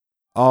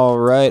All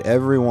right,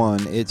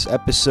 everyone. It's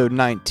episode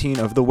 19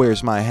 of the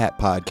Where's My Hat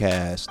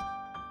podcast.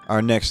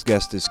 Our next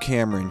guest is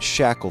Cameron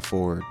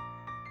Shackelford.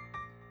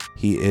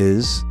 He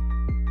is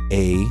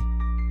a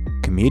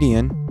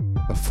comedian,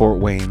 a Fort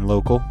Wayne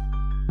local,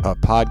 a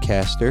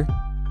podcaster,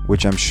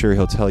 which I'm sure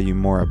he'll tell you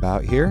more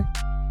about here.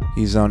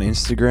 He's on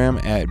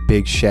Instagram at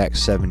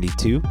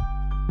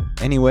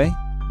BigShack72. Anyway,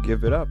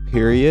 give it up.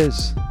 Here he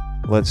is.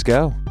 Let's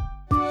go.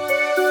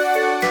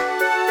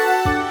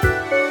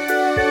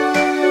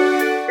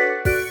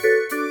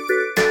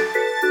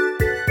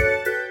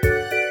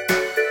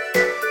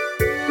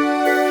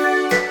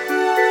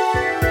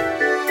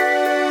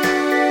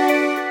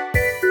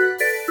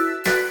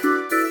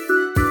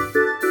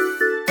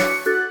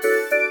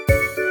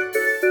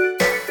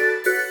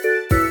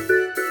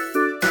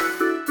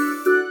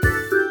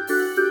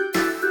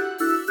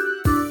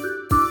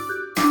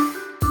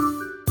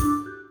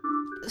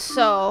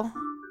 So,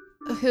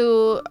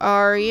 who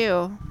are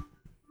you?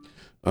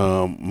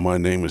 My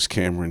name is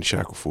Cameron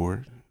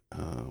Shackelford.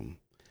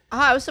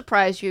 I was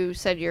surprised you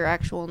said your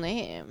actual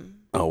name.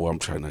 Well, I'm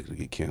trying not to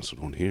get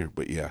canceled on here,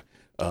 but yeah.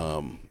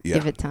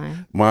 Give it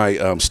time.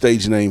 My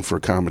stage name for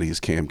comedy is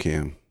Cam.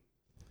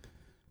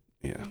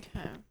 Yeah.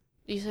 Okay.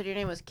 You said your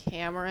name was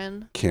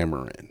Cameron?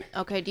 Cameron.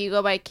 Okay, do you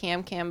go by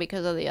Cam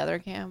because of the other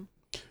Cam?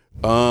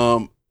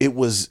 It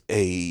was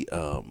a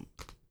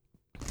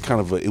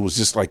it was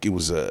just like it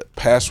was a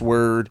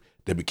password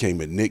that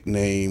became a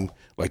nickname.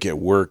 Like at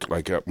work,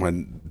 like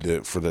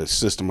for the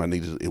system I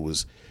needed, it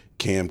was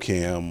Cam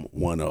 10,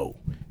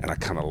 and I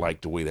kind of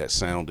liked the way that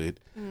sounded.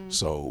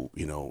 So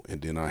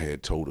and then I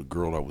had told a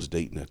girl I was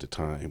dating at the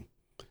time.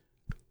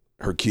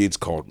 Her kids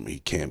called me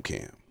Cam.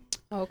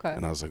 Okay.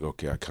 And I was like,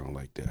 okay, I kind of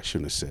like that. I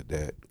shouldn't have said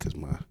that because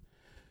my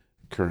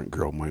current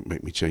girl might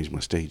make me change my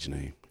stage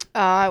name.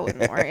 I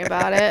wouldn't worry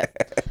about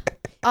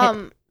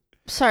it.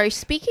 Sorry,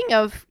 speaking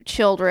of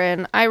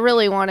children, I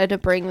really wanted to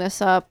bring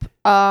this up.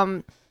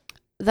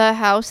 The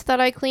house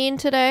that I cleaned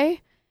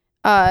today,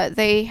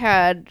 they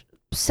had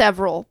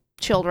several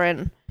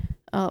children.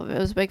 It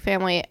was a big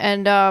family.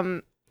 And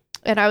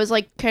I was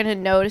like kind of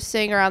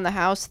noticing around the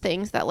house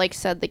things that like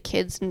said the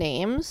kids'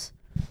 names.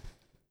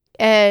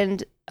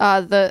 And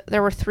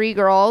there were 3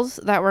 girls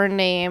that were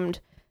named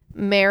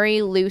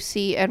Mary,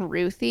 Lucy, and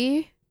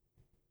Ruthie,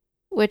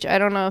 which I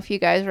don't know if you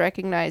guys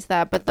recognize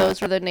that, but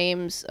those are the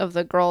names of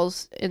the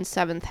girls in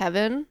Seventh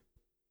Heaven.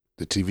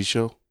 The TV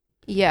show?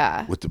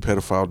 Yeah. With the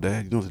pedophile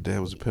dad? You know the dad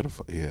was a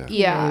pedophile? Yeah.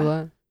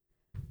 Yeah.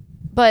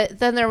 But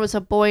then there was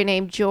a boy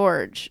named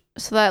George,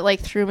 so that like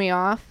threw me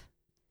off.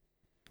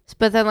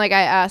 But then like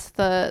I asked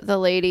the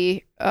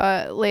lady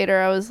later,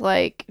 I was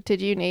like,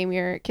 did you name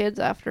your kids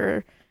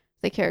after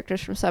the characters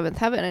from Seventh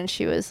Heaven? And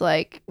she was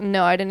like,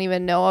 no, I didn't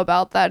even know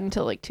about that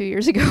until like 2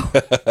 years ago.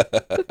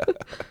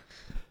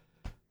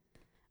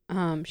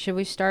 Should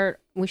we start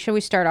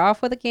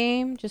off with a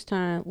game just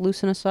to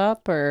loosen us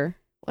up, or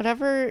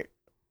whatever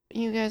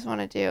you guys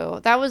want to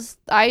do?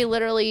 I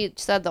literally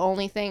said the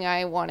only thing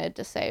I wanted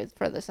to say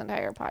for this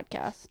entire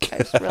podcast. I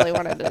just really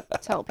wanted to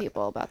tell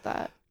people about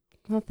that.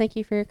 Well, thank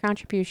you for your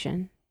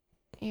contribution.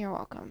 You're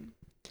welcome.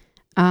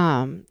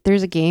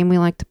 There's a game we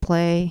like to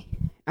play.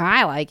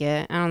 I like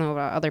it. I don't know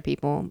about other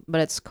people,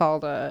 but it's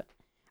called I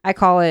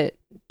call it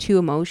 2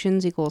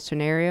 emotions equals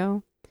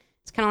scenario.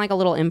 It's kind of like a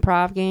little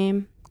improv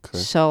game. Okay.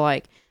 So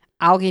like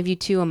I'll give you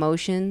 2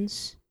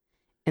 emotions,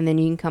 and then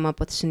you can come up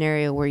with a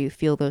scenario where you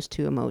feel those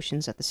 2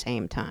 emotions at the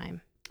same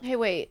time. Hey,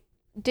 wait.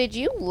 Did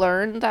you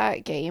learn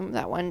that game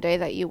that one day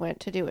that you went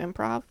to do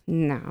improv?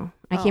 No.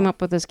 I came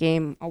up with this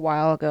game a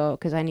while ago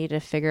because I needed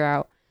to figure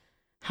out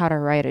how to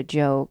write a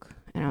joke.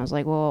 And I was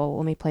like, well,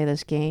 let me play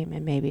this game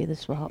and maybe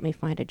this will help me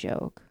find a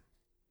joke.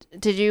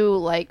 Did you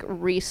like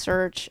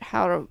research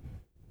how to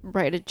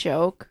write a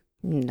joke?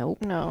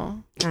 Nope.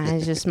 No.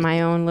 It's just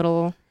my own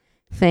little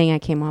thing I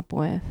came up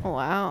with.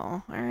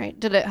 Wow. All right.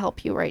 Did it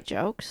help you write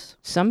jokes?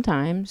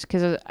 Sometimes,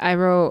 because I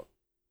wrote,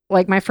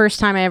 like my first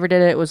time I ever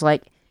did it was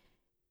like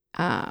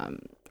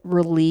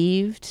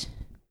relieved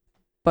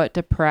but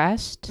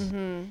depressed.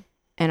 Mm-hmm.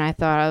 And I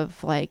thought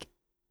of like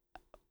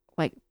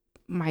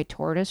my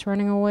tortoise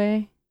running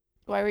away.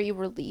 Why were you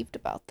relieved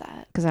about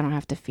that? Because I don't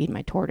have to feed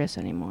my tortoise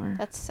anymore.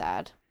 That's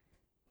sad.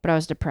 But I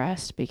was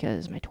depressed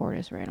because my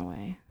tortoise ran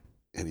away.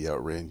 And he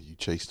outran you. You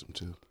chased him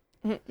too.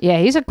 Yeah,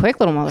 he's a quick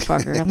little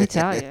motherfucker, let me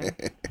tell you.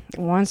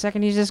 1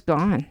 second, he's just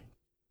gone.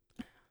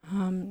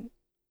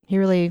 He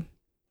really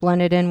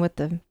blended in with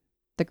the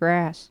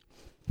grass.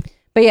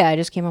 But yeah, I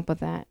just came up with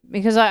that.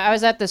 Because I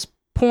was at this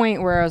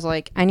point where I was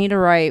like, I need to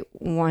write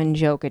 1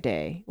 joke a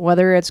day.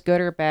 Whether it's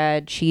good or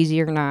bad,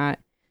 cheesy or not,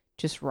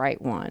 just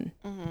write one.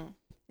 Mm-hmm.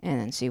 And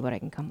then see what I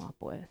can come up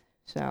with.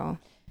 So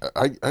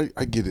I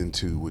get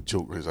into, with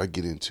jokers, I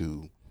get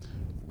into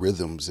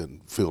rhythms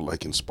and feel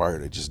like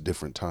inspired at just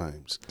different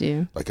times.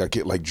 do.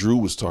 Like Drew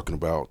was talking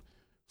about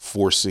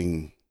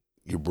forcing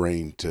your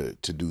brain to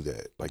do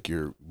that. Like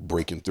you're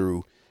breaking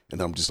through. And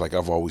I'm just like,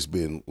 I've always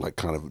been like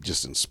kind of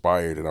just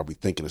inspired, and I'll be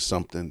thinking of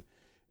something,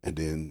 and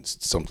then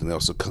something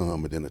else will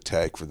come, and then a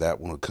tag for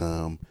that one will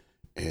come.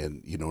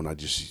 and and I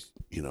just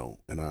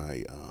and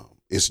I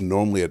it's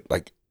normally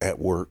at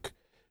work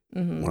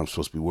when I'm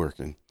supposed to be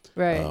working.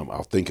 Right.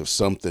 I'll think of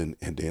something,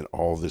 and then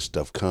all this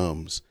stuff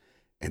comes,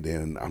 and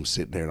then I'm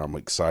sitting there and I'm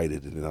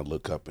excited, and then I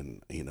look up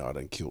and I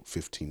done killed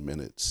 15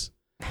 minutes,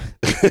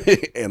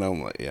 and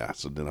I'm like, yeah.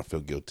 So then I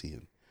feel guilty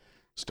and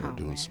start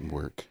doing some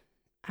work.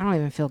 I don't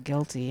even feel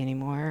guilty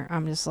anymore.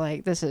 I'm just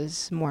like, this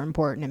is more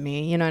important to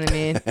me. You know what I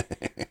mean?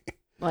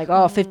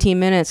 Like, 15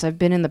 minutes. I've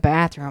been in the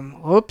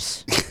bathroom.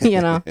 Whoops.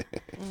 Yeah.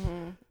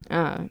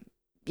 I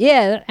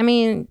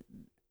mean,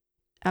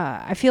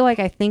 I feel like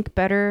I think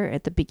better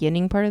at the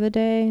beginning part of the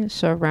day.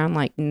 So around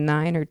like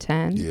 9 or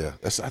 10. Yeah.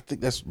 I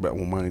think that's about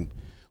when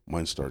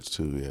mine starts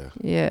too. Yeah.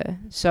 Yeah.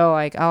 So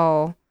like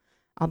I'll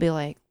be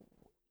like,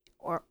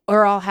 or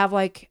I'll have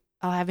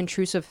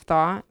intrusive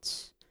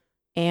thoughts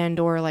and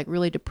or like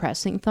really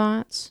depressing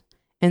thoughts.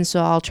 And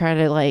so I'll try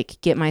to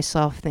like get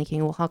myself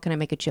thinking, well, how can I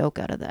make a joke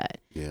out of that?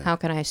 Yeah. How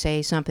can I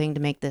say something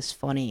to make this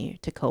funny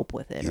to cope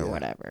with it or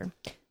whatever?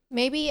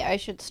 Maybe I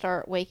should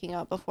start waking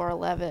up before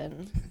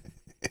 11.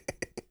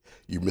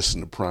 You're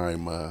missing the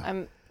prime.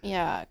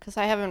 Because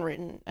I haven't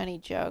written any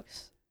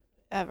jokes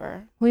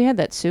ever. We had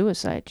that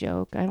suicide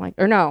joke.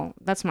 No,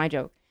 that's my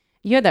joke.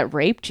 You had that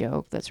rape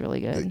joke. That's really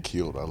good. It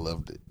killed. I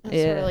loved it. That's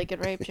a really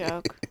good rape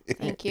joke.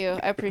 Thank you.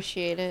 I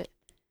appreciate it.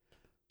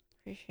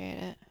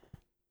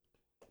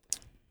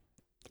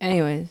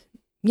 Anyways,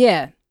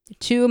 yeah.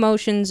 2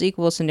 emotions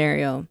equal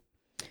scenario.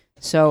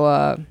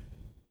 So,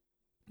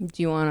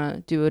 do you want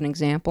to do an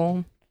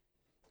example?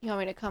 You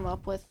want me to come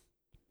up with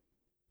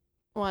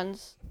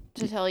ones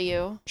to tell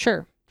you?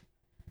 Sure.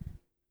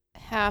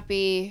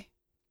 Happy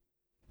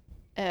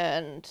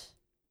and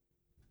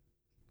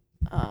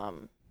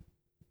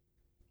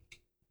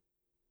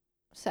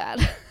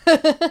sad.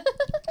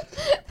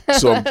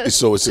 So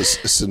it's a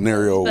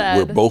scenario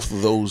where both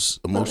of those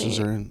emotions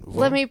are involved?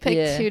 Let me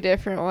pick 2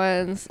 different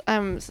ones.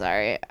 I'm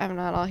sorry, I'm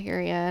not all here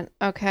yet.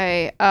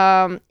 Okay,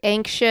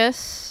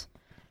 anxious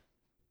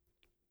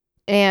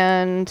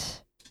and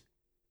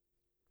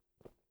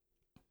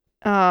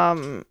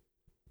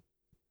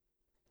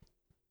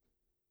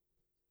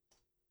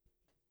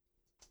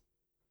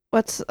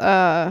what's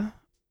a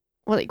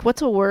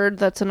word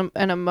that's an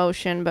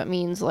emotion but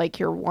means like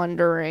you're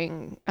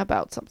wondering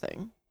about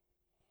something?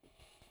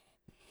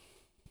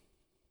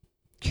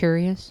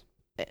 Curious?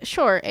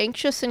 Sure,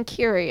 anxious and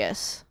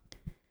curious.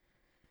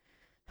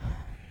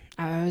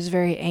 I was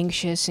very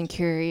anxious and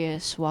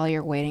curious while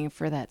you're waiting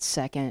for that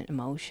second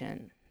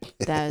emotion.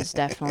 That is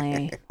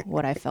definitely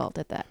what I felt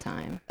at that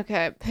time.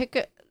 Okay,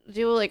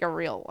 do like a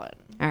real one.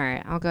 All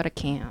right, I'll go to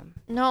Cam.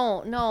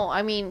 No,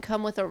 I mean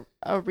come with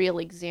a real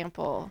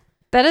example.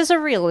 That is a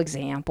real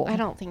example. I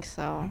don't think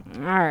so.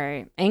 All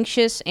right,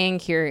 anxious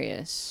and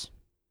curious.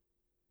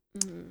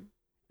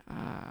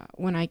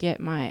 When I get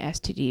my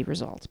STD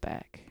results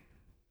back.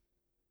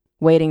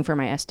 Waiting for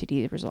my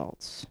STD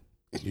results.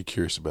 And you're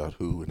curious about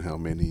who and how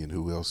many and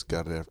who else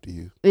got it after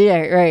you.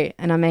 Yeah, right.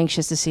 And I'm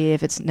anxious to see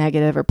if it's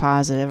negative or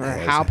positive or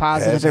how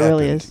positive it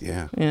really is.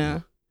 Yeah.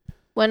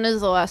 When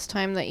is the last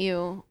time that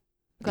you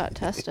got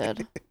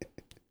tested?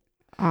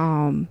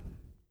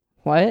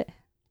 What?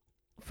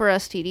 For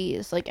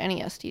STDs, like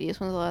any STDs,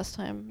 when's the last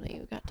time that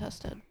you got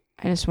tested?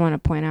 I just want to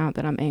point out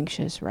that I'm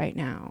anxious right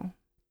now.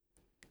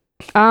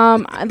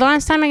 The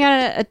last time I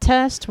got a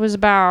test was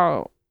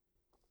about...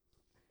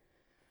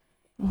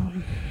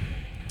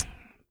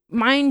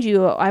 Mind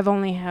you, I've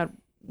only had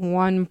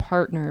one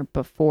partner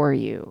before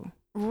you.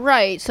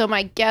 Right. So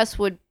my guess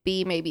would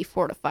be maybe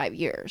 4 to 5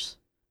 years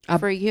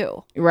for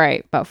you.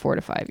 Right. About 4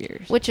 to 5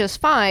 years. Which is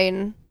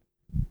fine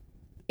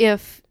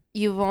if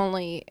you've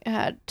only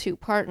had 2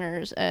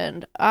 partners,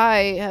 and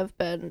I have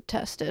been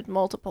tested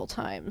multiple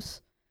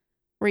times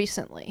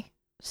recently.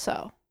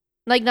 So,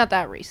 like, not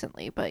that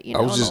recently, but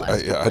I was just, I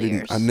didn't,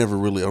 years. I never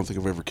really, I don't think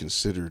I've ever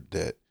considered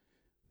that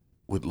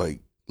with like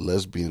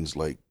lesbians,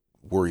 like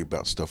worry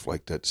about stuff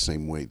like that the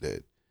same way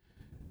that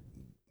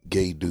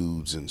gay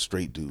dudes and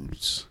straight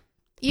dudes.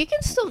 You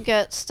can still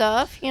get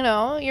stuff,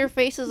 your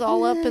face is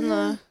all up in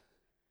the,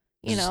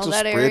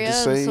 that area.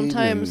 And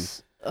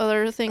sometimes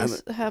other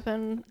things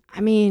happen.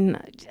 I mean,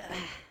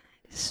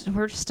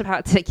 we're just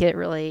about to get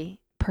really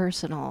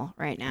personal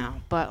right now,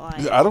 but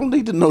like, I don't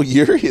need to know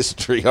your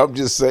history. I'm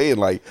just saying,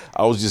 like,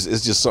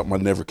 it's just something I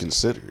never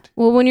considered.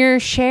 Well, when you're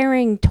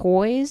sharing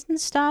toys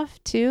and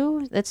stuff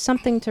too, that's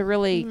something to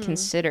really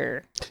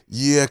consider.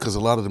 Yeah, because a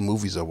lot of the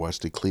movies I watch,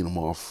 they clean them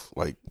off.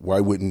 Like, why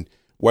wouldn't?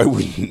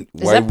 Is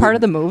that part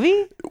of the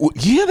movie? Well,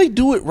 yeah, they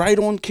do it right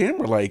on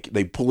camera. Like,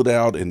 they pull it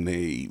out and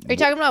they... Are you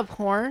talking about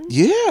porn?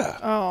 Yeah.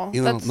 Oh.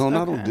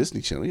 Not on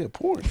Disney Channel. Yeah,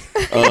 porn.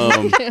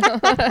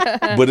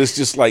 But it's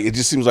just like, it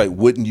just seems like,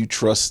 wouldn't you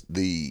trust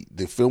the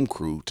film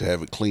crew to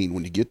have it clean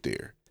when you get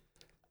there?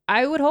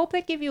 I would hope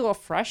they give you a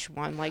fresh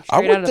one, like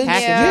straight out of the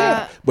package.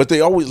 Yeah. But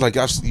they always, like,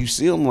 you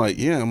see them like,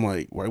 I'm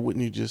like, why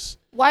wouldn't you just...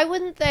 Why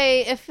wouldn't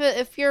they,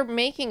 if you're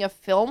making a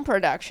film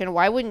production,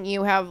 why wouldn't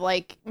you have,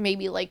 like,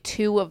 maybe, like,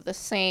 2 of the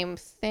same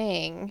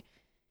thing?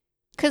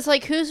 Because,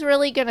 like, who's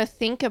really going to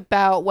think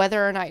about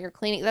whether or not you're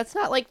cleaning? That's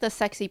not, like, the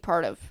sexy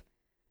part of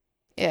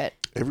it.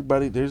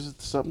 Everybody, there's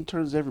something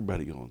turns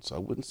everybody on, so I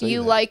wouldn't say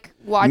You that. like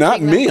watching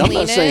Not them me. I'm clean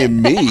not it?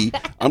 saying me.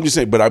 I'm just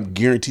saying, but I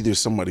guarantee there's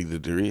somebody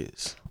that there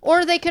is.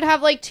 Or they could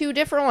have like two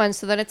different ones,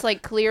 so then it's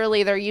like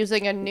clearly they're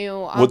using a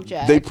new object.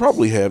 Well, they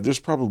probably have. There's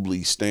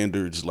probably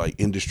standards, like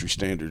industry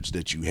standards,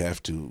 that you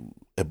have to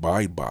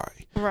abide by.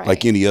 Right.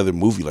 Like any other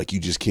movie, like you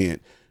just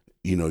can't.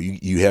 You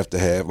have to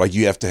have a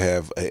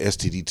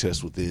STD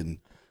test within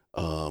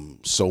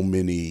so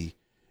many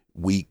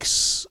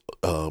weeks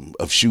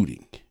of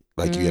shooting.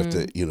 Like you have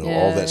to,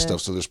 all that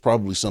stuff. So there's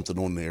probably something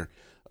on there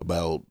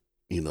about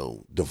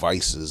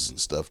devices and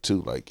stuff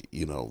too. Like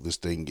this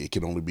thing, it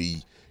could only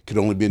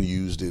been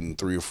used in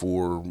 3 or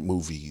 4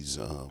 movies.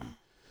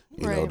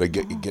 They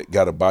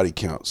got a body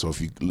count. So if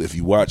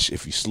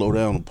you slow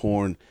down the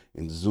porn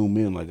and zoom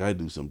in like I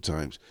do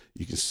sometimes,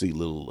 you can see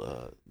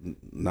little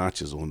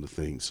notches on the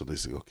thing. So they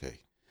say, okay,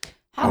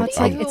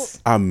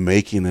 I'm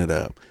making it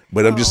up,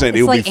 but I'm just saying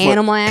it's like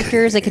animal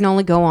actors that can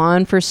only go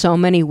on for so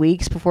many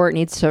weeks before it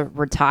needs to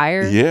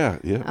retire. Yeah.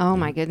 Oh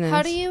my goodness.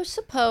 How do you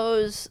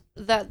suppose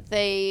that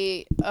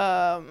they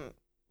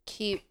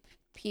keep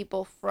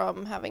people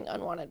from having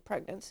unwanted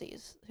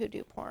pregnancies who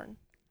do porn?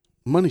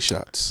 Money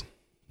shots.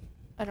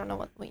 I don't know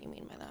what you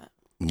mean by that.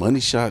 Money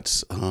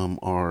shots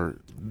are,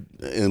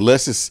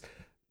 unless it's,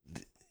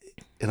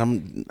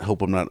 and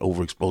hope I'm not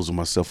overexposing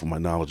myself for my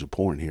knowledge of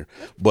porn here,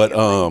 but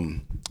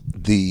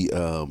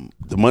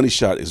the money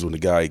shot is when the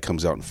guy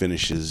comes out and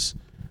finishes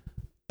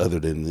other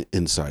than the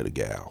inside a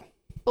gal.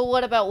 But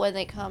what about when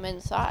they come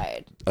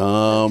inside?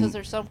 Because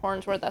there's some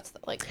porns where that's the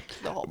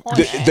whole point.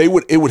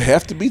 It would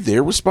have to be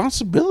their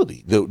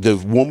responsibility,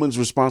 the woman's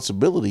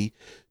responsibility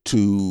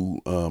to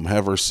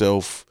have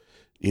herself,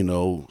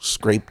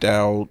 scraped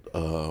out,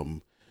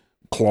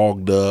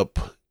 clogged up,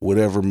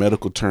 whatever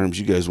medical terms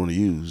you guys want to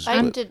use.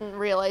 I didn't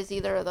realize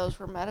either of those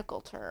were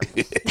medical terms.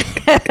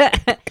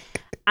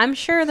 I'm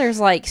sure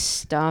there's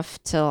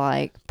stuff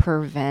to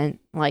prevent.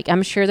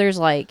 I'm sure there's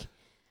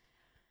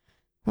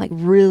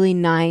really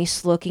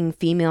nice looking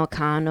female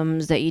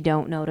condoms that you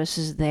don't notice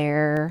is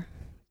there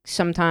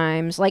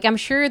sometimes. I'm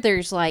sure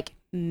there's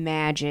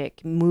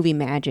movie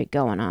magic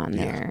going on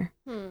there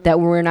that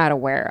we're not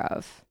aware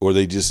of. Or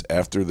they just,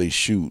 after they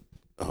shoot,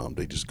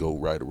 they just go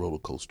ride a roller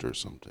coaster or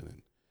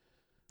something.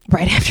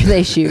 Right after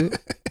they shoot.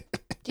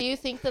 Do you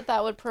think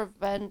that would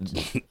prevent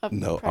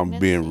No, pregnancy? I'm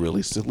being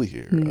really silly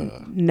here.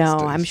 No,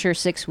 I'm sure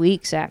 6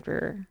 weeks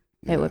after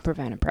it would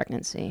prevent a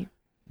pregnancy.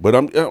 But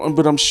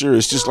I'm sure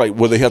it's just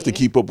they have to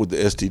keep up with the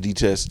STD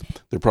test.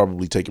 They're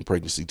probably taking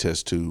pregnancy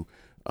tests too,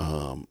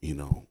 and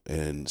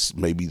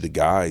maybe the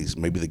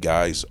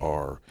guys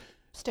are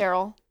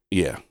sterile.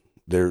 Yeah,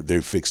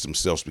 they fix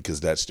themselves because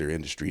that's their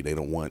industry. They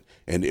don't want,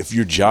 and if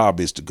your job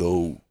is to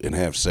go and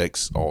have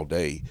sex all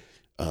day,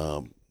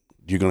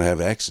 you're gonna have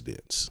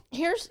accidents.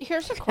 Here's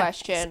a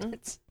question.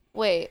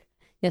 Wait.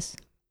 Yes.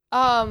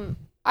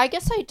 I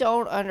guess I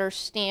don't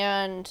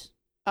understand.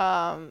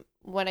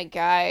 When a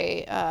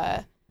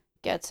guy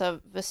gets a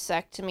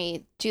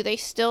vasectomy, do they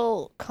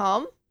still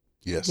come?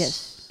 Yes.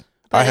 Yes.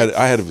 I had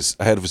a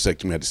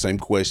vasectomy. I had the same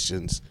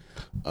questions.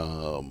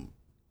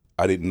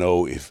 I didn't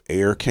know if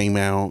air came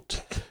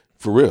out.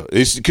 For real,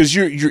 it's because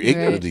you're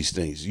ignorant of these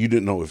things. You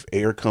didn't know if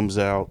air comes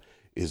out.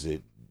 Is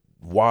it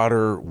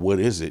water? What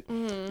is it?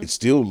 Mm-hmm. It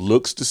still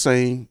looks the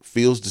same,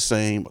 feels the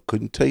same. I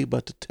couldn't tell you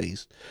about the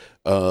taste.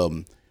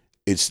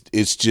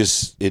 It's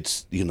just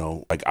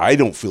I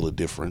don't feel a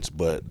difference,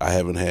 but I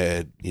haven't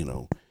had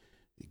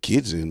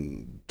kids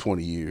in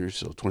 20 years,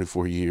 so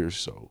 24 years,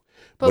 so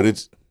but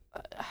it's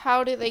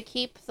how do they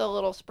keep the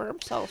little sperm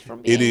cells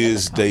from being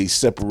they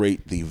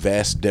separate the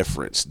vas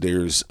deferens.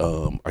 There's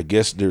I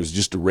guess there's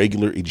just a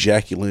regular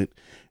ejaculant,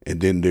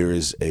 and then there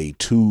is a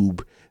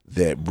tube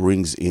that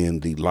brings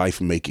in the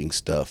life-making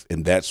stuff,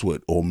 and that's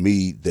what on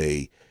me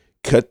they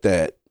cut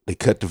that. They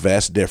cut the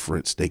vas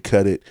deferens, they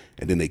cut it,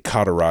 and then they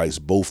cauterize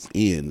both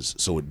ends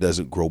so it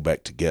doesn't grow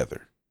back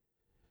together.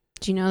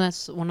 Do you know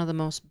that's one of the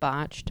most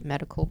botched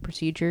medical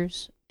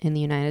procedures in the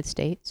United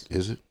States?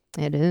 Is it?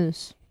 It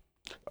is.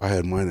 I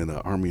had mine in an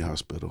army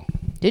hospital.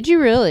 Did you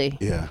really?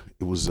 Yeah,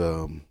 it was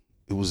an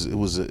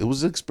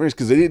experience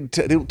because they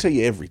don't tell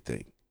you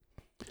everything.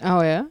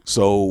 Oh yeah.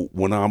 So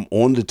when I'm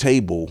on the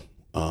table,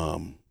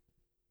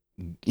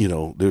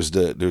 there's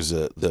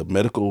the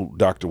medical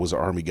doctor was an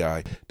army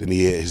guy. Then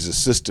his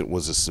assistant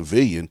was a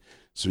civilian,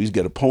 so he's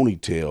got a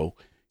ponytail.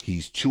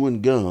 He's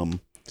chewing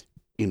gum,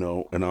 and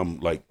I'm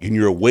like, and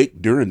you're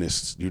awake during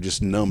this. You're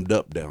just numbed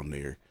up down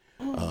there.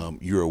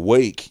 You're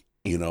awake,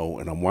 and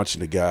I'm watching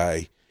the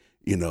guy,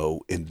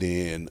 and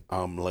then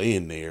I'm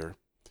laying there,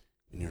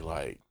 and you're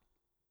like,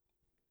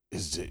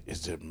 is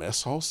there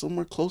mess hall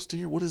somewhere close to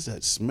here? What is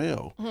that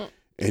smell? Mm-hmm.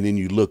 And then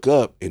you look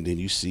up, and then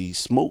you see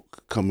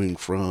smoke coming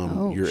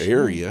from your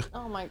area.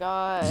 Oh, my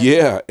God.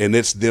 Yeah, and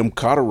it's them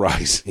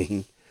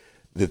cauterizing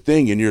the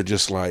thing, and you're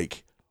just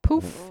like...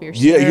 Poof.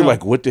 You're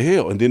like, what the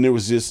hell? And then there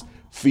was this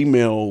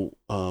female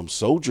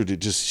soldier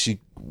that she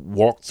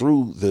walked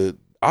through the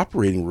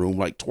operating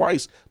room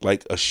twice,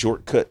 like a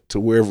shortcut to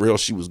wherever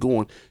else she was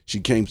going. She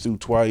came through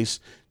twice,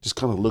 just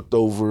kind of looked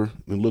over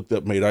and looked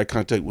up, made eye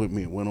contact with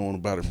me, and went on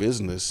about her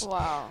business.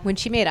 Wow. When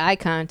she made eye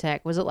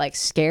contact, was it like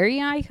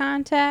scary eye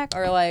contact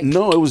or like?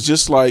 No, it was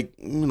just like,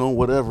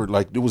 whatever.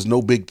 Like, there was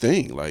no big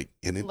thing. Like,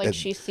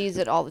 She sees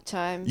it all the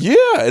time. Yeah,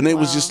 and it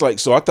was just like,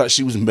 so I thought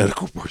she was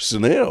medical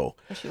personnel.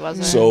 She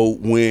wasn't. So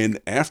when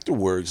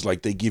afterwards,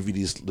 like, they give you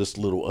this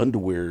little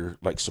underwear,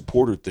 like,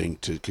 supporter thing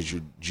because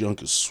your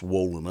junk is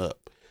swollen up.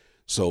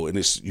 So, and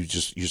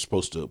you're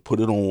supposed to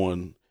put it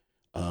on,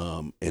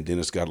 and then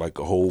it's got like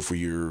a hole for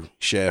your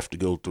shaft to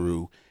go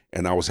through.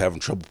 And I was having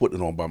trouble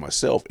putting it on by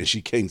myself, and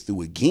she came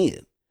through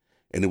again,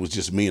 and it was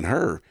just me and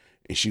her.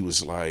 And she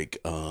was like,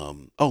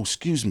 "Oh,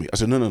 excuse me." I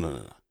said,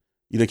 "No.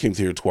 You done came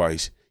through here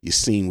twice. You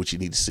seen what you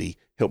need to see.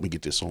 Help me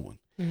get this on."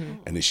 Mm-hmm.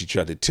 And then she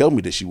tried to tell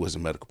me that she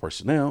wasn't medical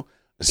personnel.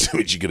 I said,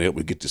 "But you gonna help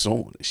me get this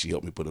on?" And she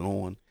helped me put it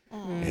on.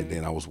 Mm. And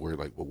then I was worried,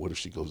 like, well, what if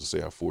she goes to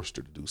say I forced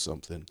her to do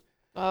something?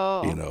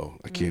 Oh.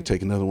 I can't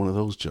take another one of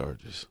those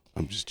charges.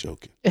 I'm just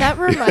joking. That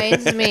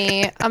reminds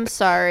me, I'm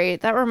sorry.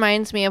 That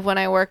reminds me of when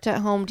I worked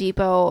at Home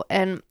Depot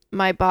and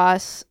my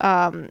boss,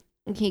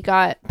 he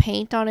got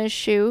paint on his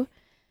shoe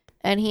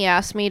and he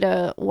asked me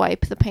to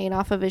wipe the paint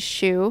off of his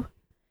shoe.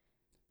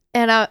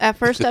 And at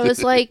first I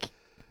was like,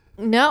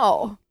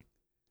 no.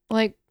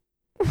 Like,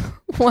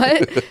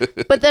 what?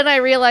 But then I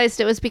realized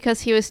it was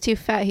because he was too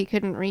fat. He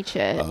couldn't reach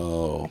it.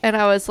 Oh. And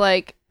I was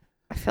like,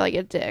 I feel like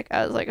a dick.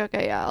 I was like,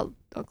 okay, yeah,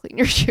 I'll clean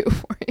your shoe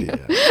for you.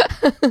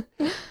 Yeah.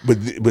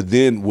 But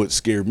then what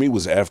scared me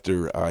was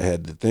after I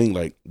had the thing,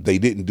 like, they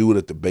didn't do it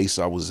at the base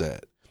I was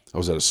at. I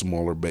was at a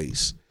smaller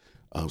base.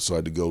 So I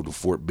had to go to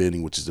Fort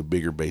Benning, which is a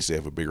bigger base. They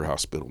have a bigger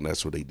hospital, and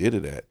that's where they did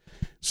it at.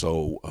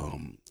 So,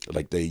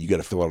 you got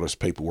to fill out this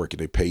paperwork, and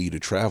they pay you to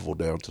travel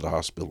down to the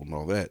hospital and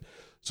all that.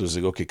 So it's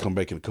like, okay, come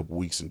back in a couple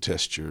weeks and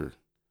test your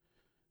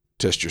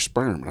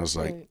sperm. And I was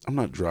like, I'm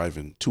not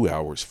driving 2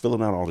 hours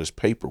filling out all this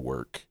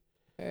paperwork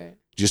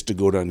just to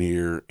go down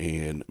here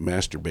and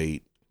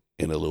masturbate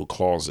in a little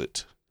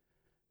closet,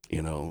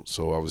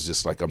 So I was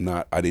just like,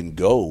 I didn't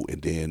go.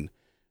 And then,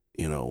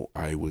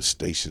 I was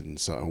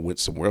stationed, so I went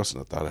somewhere else, and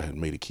I thought I had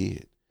made a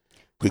kid.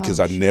 Because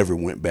I never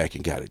went back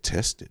and got it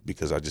tested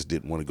because I just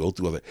didn't want to go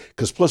through all that.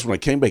 Because plus when I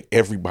came back,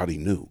 everybody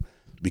knew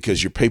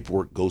because your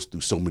paperwork goes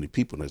through so many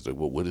people. And I was like,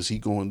 well, what is he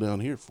going down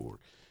here for?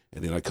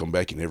 And then I come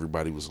back and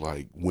everybody was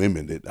like,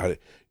 women that I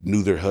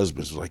knew their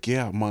husbands was like,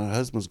 yeah, my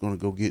husband's going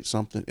to go get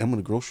something. I'm in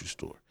the grocery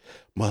store.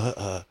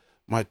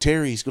 My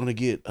Terry's going to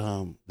get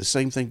the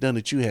same thing done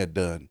that you had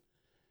done.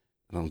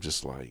 And I'm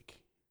just like,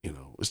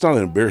 it's not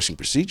an embarrassing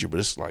procedure, but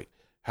it's like,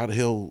 how the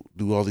hell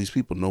do all these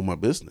people know my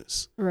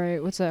business?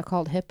 Right. What's that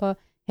called? HIPAA?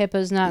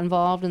 HIPAA's not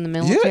involved in the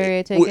military,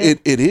 I take well,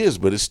 it? It is,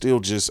 but it's still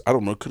just, I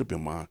don't know. It could have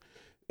been my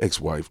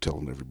ex-wife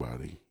telling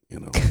everybody,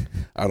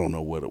 I don't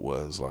know what it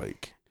was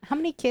like. How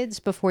many kids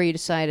before you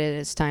decided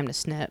it's time to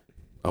snip?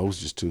 I was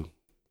just 2.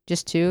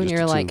 Just 2? And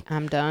you're like,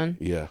 I'm done?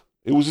 Yeah.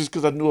 It was just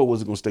because I knew I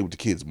wasn't going to stay with the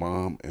kid's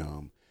mom.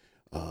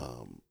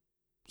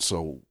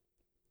 So,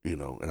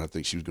 and I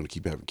think she was going to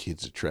keep having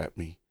kids to trap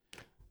me.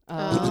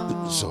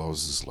 Oh. So I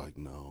was just like,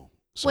 no.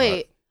 So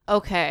Wait,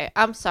 okay.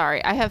 I'm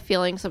sorry. I have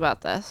feelings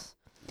about this.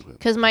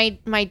 Because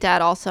my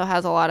dad also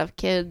has a lot of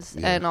kids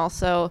and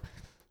also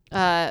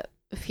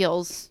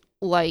feels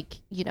like,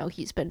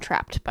 he's been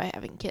trapped by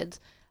having kids.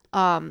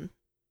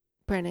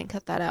 Brandon,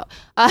 cut that out.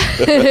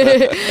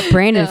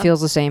 Brandon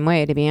feels the same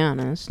way, to be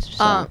honest.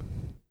 So.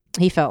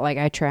 He felt like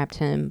I trapped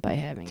him by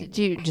having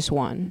just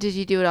one. Did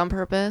you do it on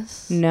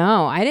purpose?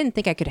 No, I didn't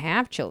think I could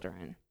have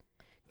children.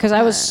 Because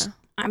I was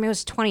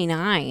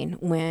 29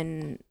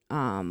 when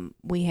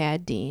we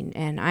had Dean,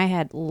 and I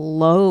had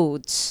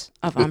loads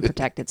of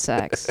unprotected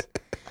sex.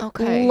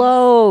 Okay.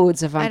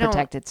 Loads of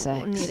unprotected sex. I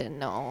don't need to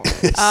know.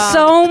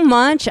 So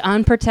much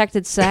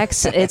unprotected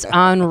sex, it's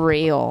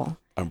unreal.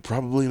 I'm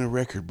probably in a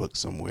record book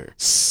somewhere.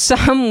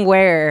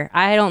 Somewhere.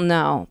 I don't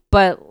know.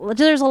 But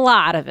there's a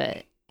lot of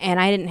it. And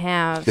I didn't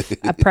have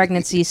a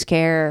pregnancy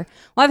scare.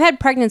 Well, I've had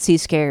pregnancy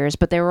scares,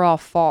 but they were all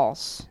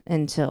false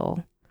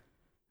until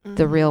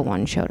the real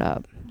one showed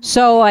up.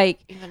 So, like...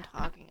 Even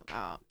talking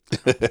about...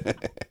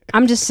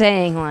 I'm just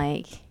saying,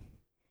 like...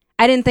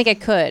 I didn't think I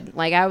could.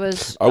 Like, I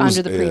was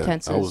under the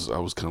pretenses. I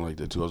was kind of like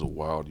that, too. I was a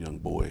wild young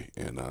boy,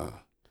 and I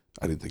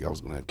didn't think I was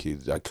going to have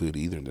kids. I could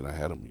either, and then I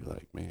had them. You're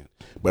like, man.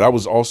 But I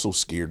was also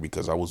scared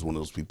because I was one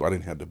of those people. I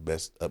didn't have the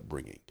best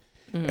upbringing.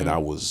 Mm-hmm. And I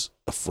was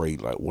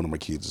afraid, like, one of my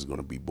kids is going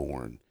to be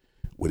born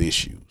with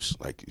issues.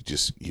 Like,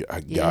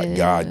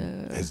 God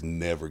has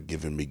never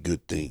given me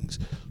good things.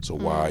 So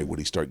why would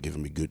he start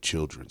giving me good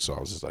children? So I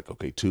was just like,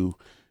 okay, 2,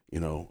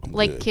 I'm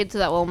like good. Kids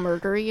that will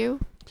murder you?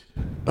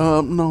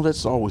 No,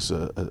 that's always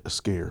a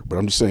scare. But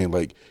I'm just saying,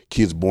 like,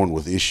 kids born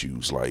with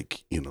issues,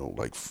 like,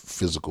 like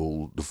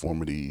physical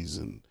deformities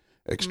and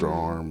extra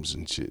arms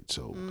and shit.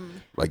 So,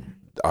 like,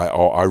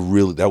 I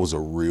really, that was a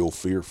real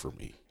fear for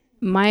me.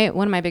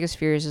 One of my biggest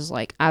fears is,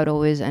 like, I would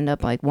always end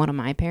up like one of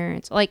my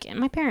parents. Like,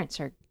 my parents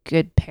are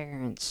good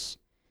parents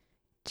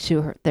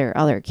to their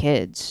other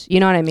kids. You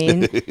know what I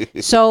mean?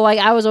 So, like,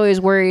 I was always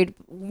worried.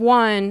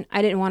 One,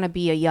 I didn't want to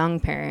be a young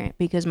parent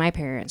because my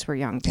parents were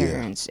young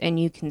parents. Yeah. And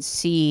you can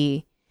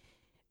see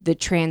the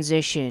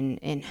transition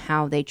in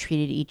how they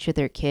treated each of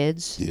their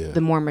kids, Yeah.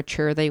 the more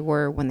mature they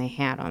were when they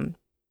had them.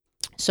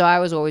 So I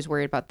was always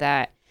worried about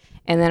that.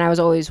 And then I was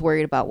always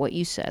worried about what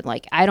you said.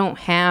 Like, I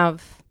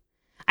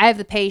have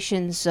the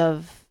patience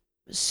of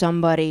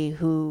somebody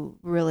who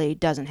really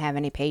doesn't have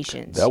any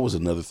patience. That was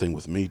another thing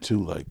with me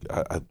too. Like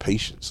I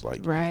patience,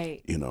 like,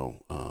 right. you know,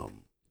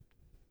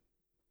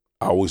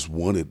 I always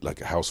wanted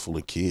like a house full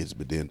of kids,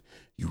 but then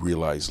you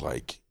realize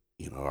like,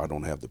 you know, I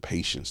don't have the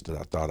patience that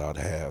I thought I'd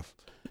have.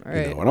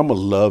 Right. You know, and I'm a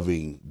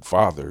loving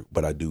father,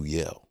 but I do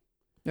yell.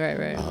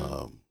 Right.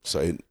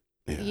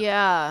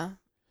 Yeah.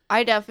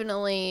 I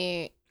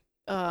definitely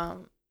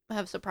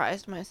have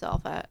surprised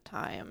myself at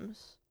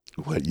times.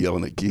 What,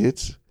 yelling at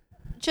kids?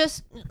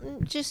 Just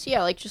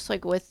yeah,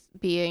 like with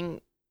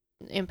being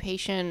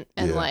impatient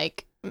and Yeah.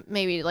 like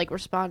maybe like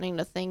responding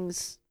to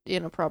things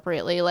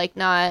inappropriately, like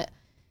not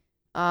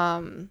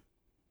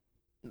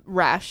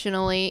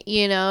rationally,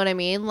 you know what I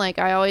mean? Like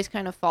I always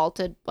kind of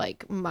faulted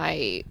like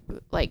my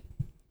like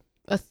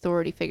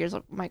authority figures,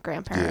 like my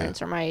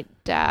grandparents or my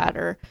dad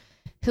or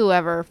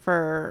whoever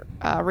for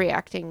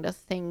reacting to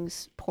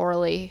things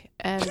poorly,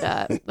 and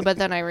but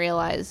then I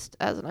realized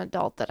as an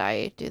adult that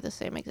I do the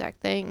same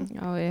exact thing.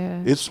 Oh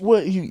yeah. It's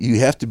what you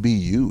have to be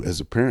you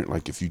as a parent.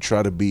 Like if you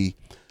try to be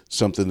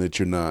something that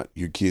you're not,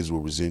 your kids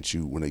will resent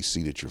you when they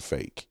see that you're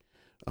fake.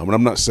 And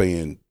I'm not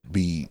saying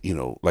be, you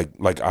know, with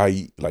my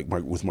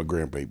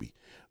grandbaby,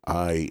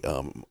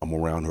 I'm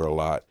around her a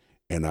lot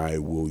and I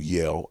will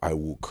yell, I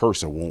will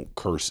curse. I won't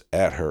curse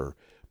at her,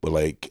 but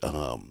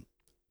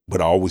but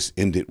I always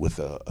end it with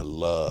a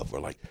love or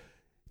like,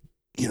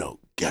 you know,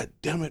 God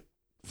damn it,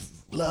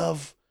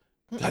 love,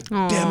 God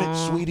damn it,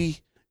 sweetie,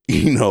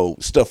 you know,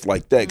 stuff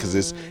like that.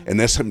 Cause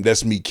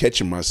that's me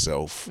catching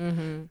myself,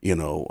 you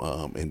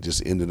know, and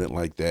just ending it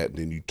like that. And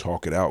then you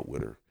talk it out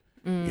with her,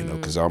 you know,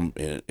 cause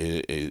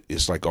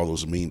it's like all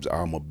those memes.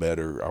 I'm a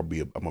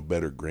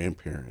better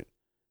grandparent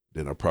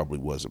than I probably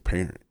was a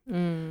parent.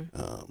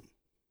 Well,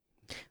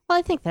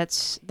 I think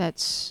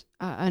that's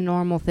a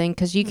normal thing.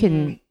 Cause you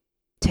can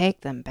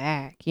take them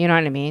back. You know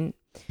what I mean?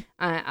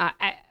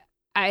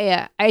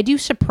 I do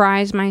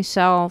surprise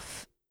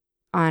myself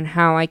on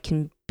how I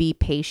can be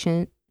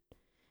patient.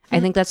 I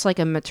think that's like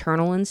a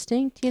maternal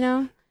instinct, you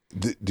know?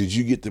 Did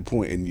you get the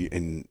point,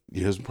 and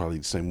your husband probably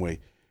the same way,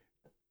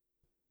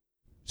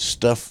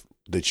 stuff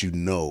that you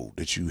know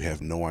that you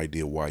have no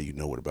idea why you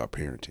know it about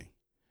parenting?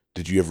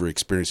 Did you ever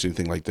experience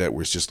anything like that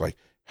where it's just like,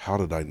 how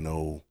did I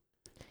know?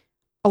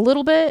 A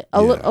little bit.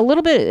 A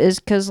little bit is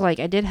because like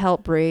I did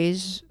help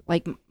raise,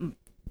 like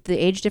the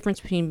age difference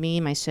between me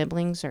and my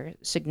siblings are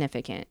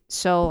significant.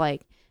 So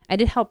like I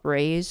did help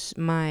raise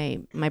my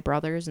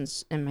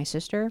brothers and my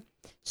sister.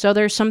 So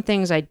there's some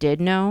things I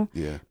did know.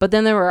 Yeah. But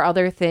then there were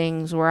other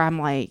things where I'm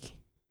like,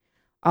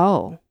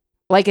 oh,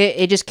 like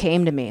it just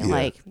came to me. Yeah.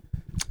 Like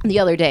the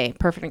other day,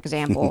 perfect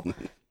example.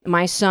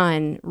 My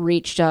son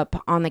reached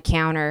up on the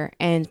counter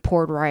and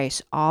poured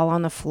rice all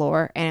on the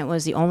floor, and it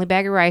was the only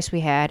bag of rice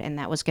we had, and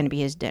that was going to be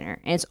his dinner.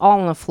 And it's all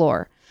on the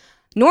floor.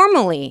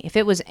 Normally, if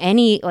it was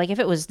if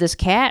it was this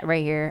cat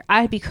right here,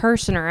 I'd be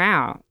cursing her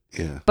out.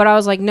 Yeah. But I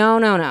was like, no.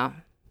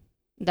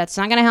 That's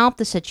not going to help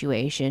the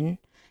situation.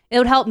 It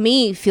would help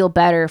me feel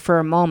better for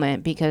a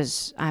moment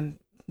because I'm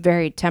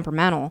very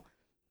temperamental.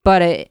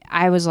 But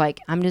I was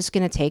like, I'm just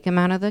going to take him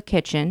out of the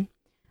kitchen.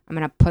 I'm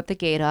going to put the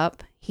gate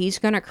up. He's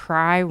going to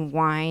cry,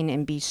 whine,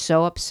 and be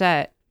so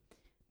upset.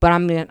 But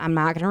I'm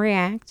not going to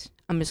react.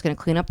 I'm just going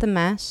to clean up the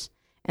mess.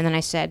 And then I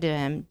said to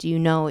him, do you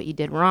know what you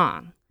did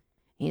wrong?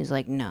 He was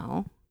like,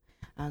 no.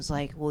 I was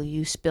like, well,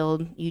 you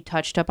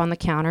touched up on the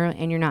counter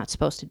and you're not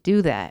supposed to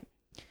do that.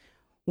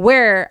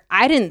 Where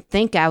I didn't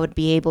think I would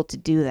be able to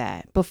do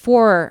that.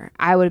 Before,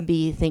 I would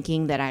be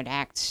thinking that I'd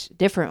act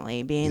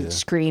differently,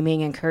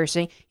 screaming and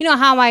cursing. You know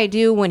how I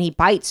do when he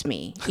bites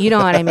me. You know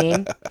what I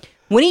mean?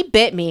 When he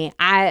bit me,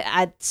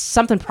 I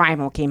something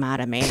primal came out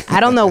of me. I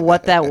don't know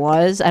what that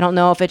was. I don't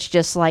know if it's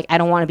just like I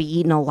don't want to be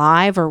eaten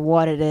alive or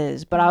what it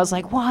is. But I was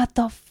like, what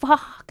the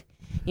fuck?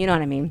 You know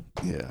what I mean?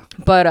 Yeah.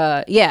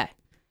 But yeah,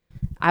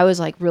 I was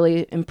like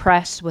really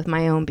impressed with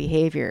my own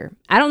behavior.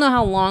 I don't know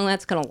how long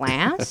that's gonna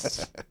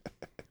last.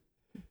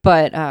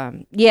 But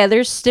yeah,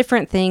 there's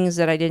different things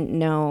that I didn't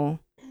know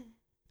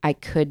I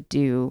could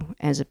do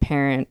as a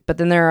parent. But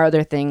then there are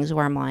other things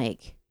where I'm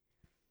like,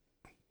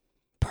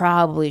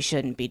 probably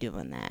shouldn't be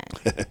doing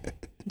that.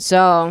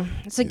 So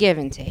it's a give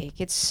and take.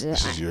 This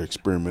is your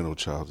experimental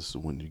child. This is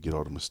when you get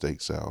all the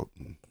mistakes out.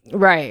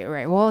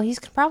 Right. Well, he's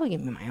probably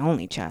gonna be my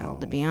only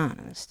child, to be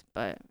honest.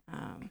 But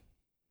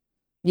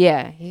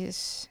yeah,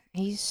 he's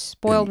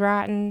spoiled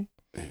rotten.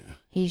 Yeah.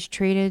 He's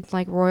treated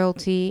like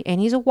royalty, and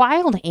he's a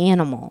wild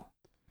animal.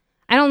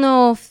 I don't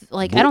know if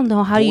I don't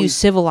know how you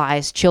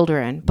civilize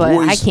children, but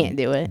I can't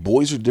do it.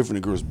 Boys are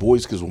different than girls.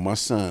 Boys, because when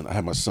I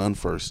had my son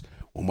first.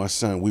 When my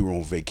son, we were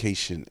on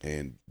vacation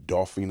in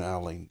Dauphin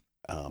Island,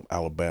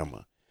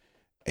 Alabama,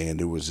 and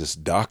there was this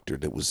doctor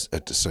that was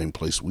at the same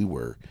place we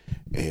were,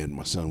 and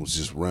my son was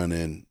just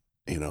running,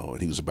 you know,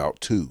 and he was about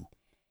 2,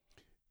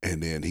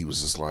 and then he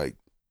was just like,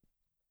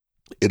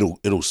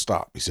 it'll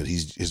stop. He said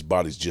his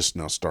body's just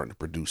now starting to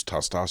produce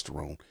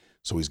testosterone,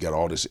 so he's got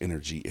all this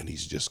energy, and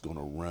he's just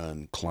gonna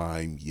run,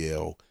 climb,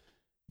 yell,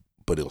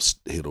 but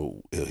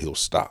he'll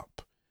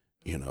stop.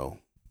 You know,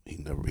 I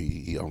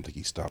don't think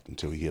he stopped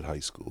until he hit high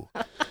school.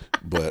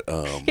 But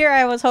here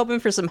I was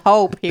hoping for some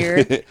hope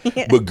here.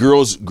 but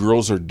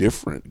girls are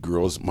different.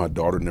 Girls, my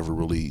daughter never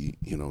really,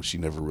 she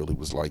never really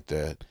was like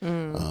that.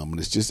 And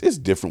it's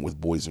different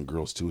with boys and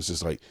girls too. It's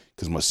just like,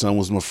 because my son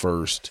was my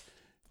first,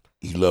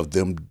 he loved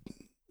them.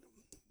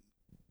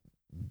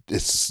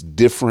 It's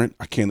different.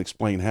 I can't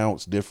explain how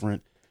it's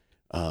different.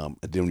 And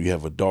then when you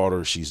have a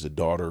daughter, she's the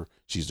daughter,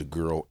 she's the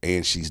girl,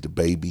 and she's the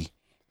baby.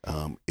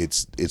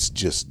 It's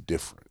just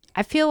different.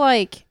 I feel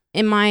like,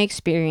 in my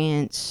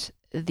experience,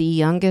 the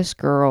youngest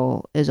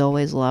girl is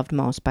always loved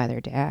most by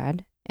their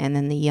dad, and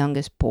then the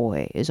youngest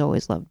boy is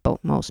always loved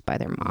most by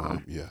their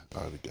mom. Yeah,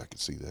 I can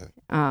see that.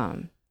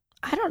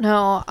 I don't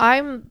know.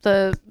 I'm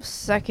the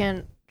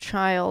second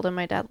child, and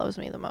my dad loves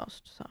me the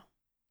most. So,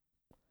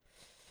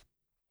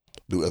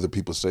 do other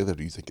people say that, or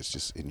do you think it's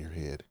just in your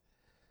head?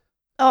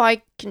 oh,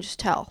 I can just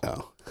tell.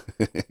 Oh.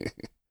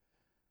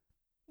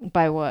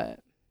 By what?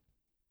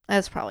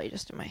 That's probably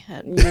just in my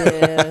head.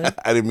 Yeah.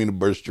 I didn't mean to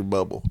burst your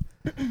bubble.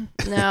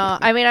 No,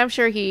 I mean, I'm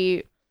sure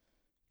he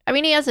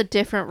has a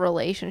different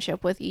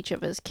relationship with each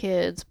of his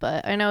kids,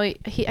 but I know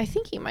I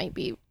think he might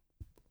be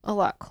a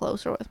lot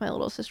closer with my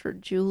little sister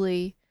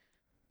Julie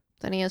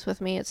than he is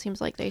with me. It seems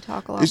like they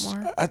talk a lot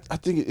more. I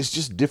think it's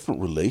just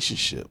different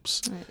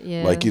relationships.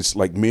 Yeah. Like, it's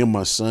like me and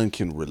my son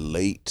can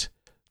relate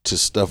to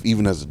stuff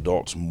even as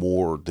adults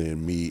more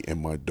than me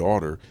and my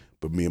daughter,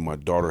 but me and my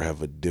daughter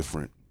have a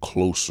different,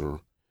 closer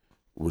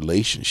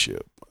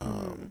relationship.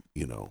 And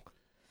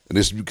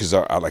it's because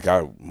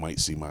I might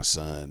see my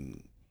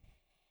son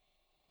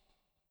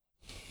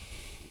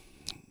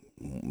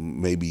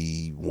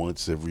maybe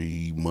once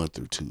every month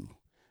or two,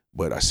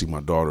 but I see my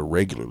daughter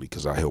regularly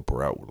because I help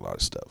her out with a lot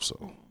of stuff.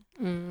 So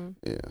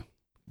yeah,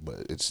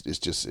 but it's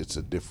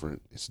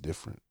different.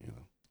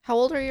 How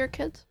old are your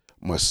kids?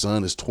 My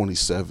son is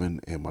 27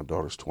 and my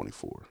daughter's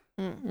 24.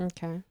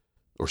 Okay.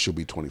 Or she'll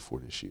be 24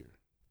 this year.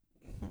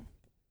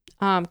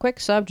 Quick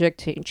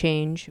subject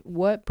change.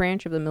 What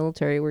branch of the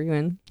military were you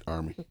in?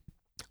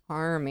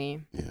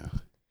 Army. Yeah.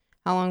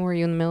 How long were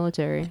you in the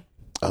military?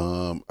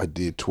 I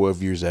did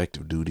 12 years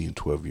active duty and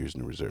 12 years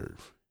in the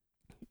reserve.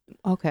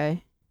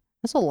 Okay.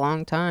 That's a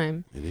long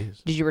time. It is.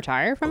 Did you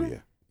retire from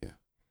it? Yeah.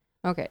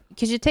 Okay.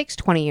 Because it takes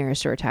 20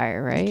 years to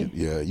retire, right?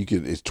 You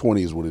can. It's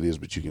 20 is what it is,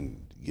 but you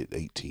can get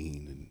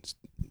 18 and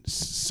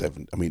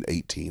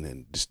 18,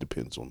 and it just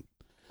depends on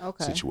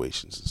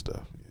situations and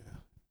stuff.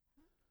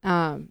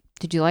 Yeah.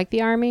 Did you like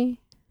the Army?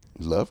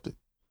 Loved it.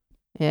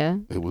 Yeah.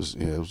 It was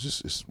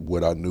just it's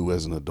what I knew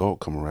as an adult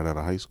coming right out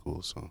of high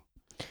school. So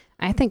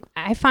I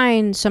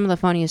find some of the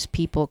funniest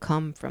people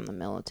come from the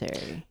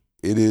military.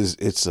 It is.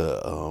 It's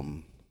a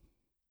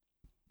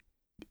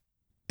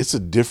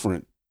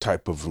different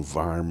type of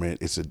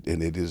environment.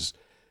 And it is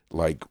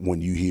like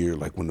when you hear,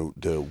 like when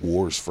the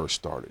wars first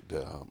started,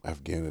 the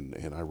Afghan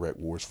and Iraq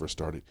wars first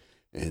started,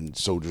 and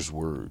soldiers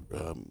were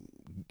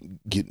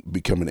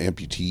becoming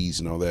amputees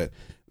and all that.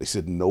 They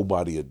said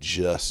nobody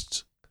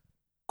adjusts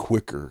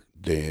quicker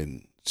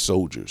than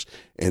soldiers,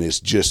 and it's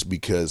just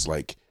because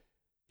like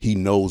he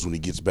knows when he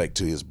gets back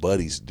to his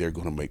buddies, they're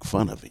going to make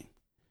fun of him.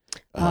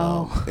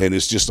 And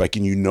it's just like,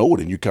 and you know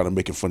it, and you're kind of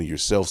making fun of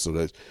yourself so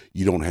that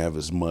you don't have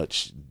as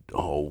much,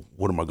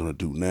 what am I going to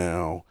do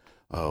now?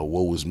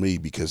 Woe is me,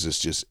 because it's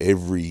just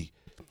every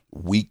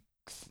weak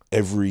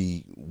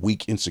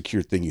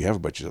insecure thing you have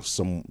about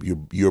yourself.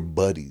 Your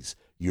buddies,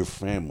 your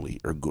family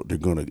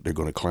they're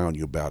gonna clown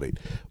you about it,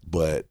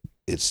 but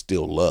it's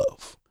still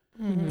love,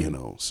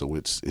 So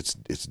it's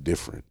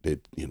different.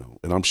 And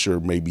I'm sure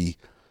maybe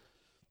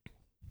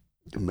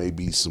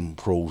some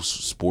pro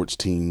sports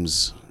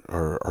teams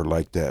are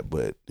like that,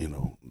 but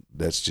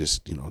that's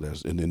just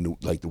that's, and then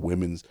like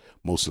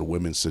most of the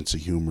women's sense of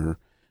humor,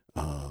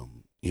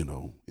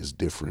 is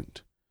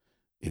different,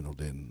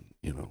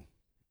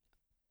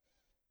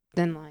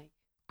 than like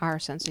our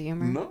sense of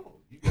humor. No,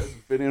 you guys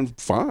fit in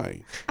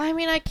fine. I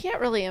mean, I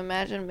can't really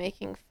imagine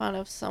making fun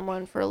of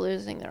someone for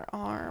losing their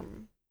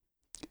arm.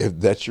 If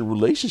that's your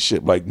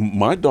relationship, like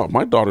my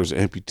daughter's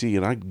an amputee,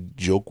 and I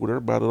joke with her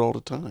about it all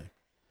the time.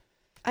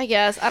 I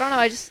guess. I don't know.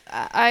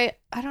 I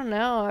don't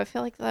know. I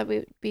feel like that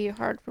would be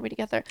hard for me to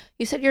get there.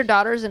 You said your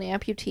daughter's an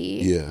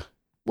amputee. Yeah.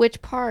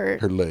 Which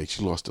part? Her leg.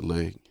 She lost a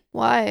leg.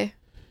 Why?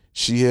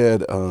 She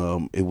had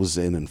it was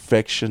an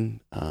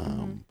infection,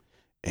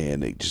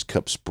 and it just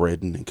kept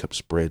spreading.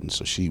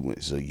 So she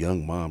was a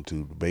young mom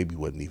too. The baby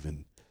wasn't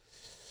even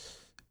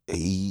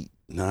 8-9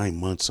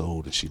 months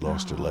old, and she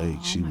lost her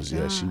leg. She was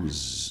I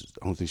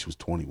don't think she was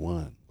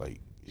 21. Like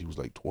she was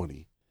like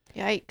 20.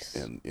 Yikes.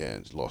 And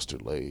lost her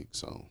leg.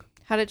 So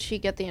how did she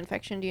get the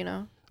infection? Do you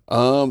know?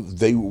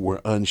 They were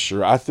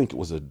unsure. I think it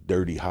was a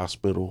dirty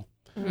hospital.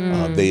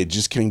 They had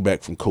just came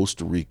back from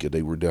Costa Rica.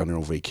 They were down there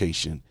on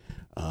vacation.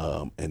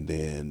 And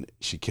then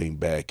she came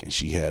back and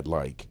she had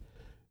it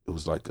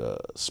was like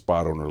a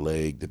spot on her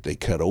leg that they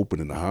cut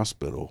open in the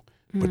hospital.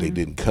 but they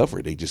didn't cover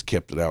it. They just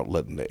kept it out,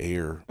 letting the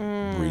air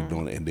breathe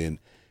on it, and then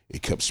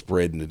it kept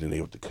spreading, and then they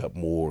had to cut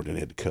more, and then they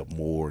had to cut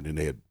more, and then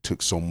they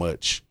took so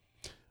much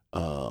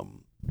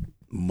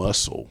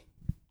muscle.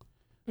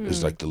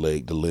 It's like the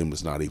limb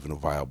is not even a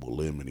viable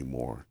limb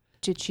anymore.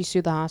 Did she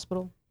sue the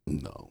hospital?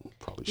 No,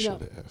 probably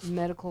should have.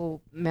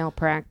 Medical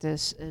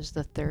malpractice is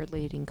the third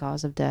leading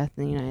cause of death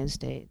in the United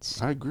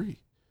States. I agree.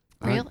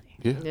 Really?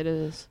 Yeah. It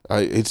is.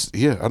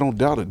 I don't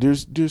doubt it.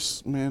 There's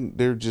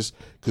they're just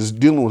because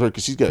dealing with her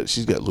because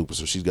she's got lupus,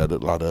 so she's got a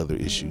lot of other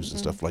issues and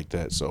stuff like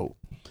that. So,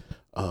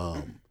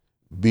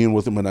 being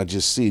with them and I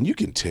just see, and you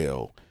can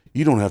tell.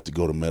 You don't have to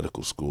go to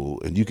medical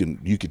school, and you can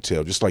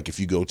tell. Just like if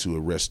you go to a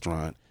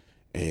restaurant,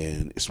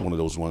 and it's one of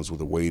those ones where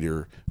the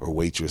waiter or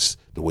waitress,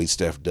 the wait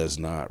staff does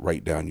not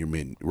write down your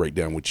menu, write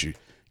down what you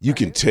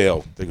can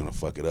tell they're gonna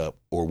fuck it up,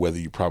 or whether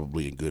you're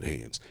probably in good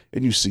hands.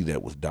 And you see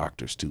that with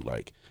doctors too,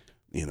 like.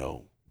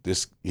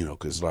 Because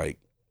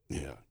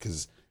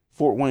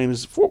Fort Wayne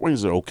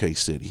is an okay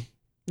city.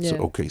 It's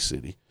an okay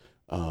city.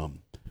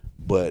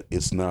 But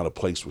it's not a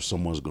place where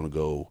someone's going to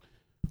go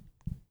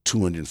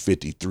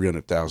 $250,000,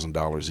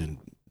 $300,000 in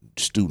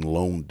student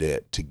loan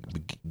debt to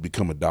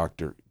become a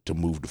doctor to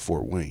move to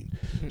Fort Wayne.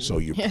 So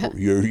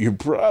you're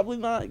probably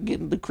not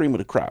getting the cream of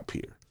the crop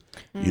here.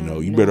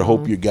 You better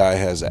hope your guy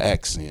has an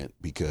accent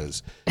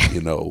because,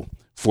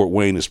 Fort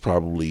Wayne is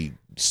probably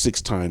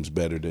 6 times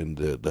better than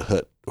the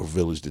hut or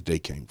village that they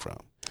came from.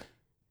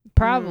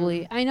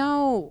 Probably. I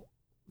know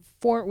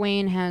Fort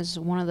Wayne has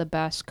one of the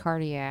best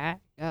cardiac,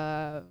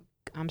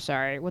 I'm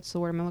sorry, what's the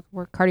word I'm looking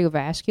for?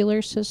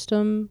 Cardiovascular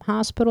system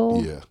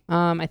hospital. Yeah.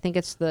 I think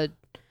it's the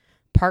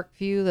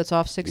Parkview that's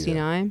off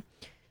 69.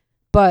 Yeah.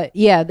 But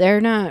yeah, they're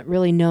not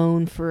really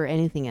known for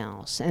anything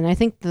else. And I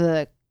think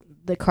the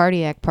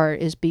cardiac part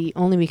is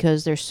only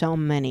because there's so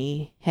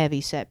many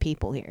heavy set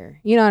people here.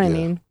 You know what I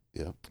mean?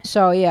 Yeah.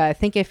 So yeah, I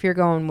think if you're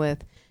going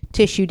with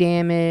tissue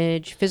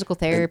damage, physical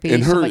therapy,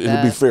 and stuff like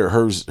that. To be fair,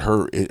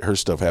 her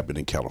stuff happened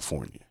in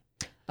California.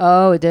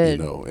 Oh, it did.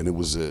 And it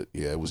was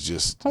it was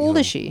just. How old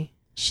is she?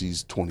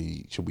 She's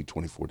 20. She'll be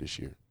 24 this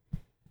year.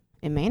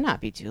 It may not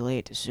be too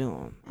late to sue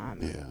him.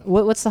 Yeah.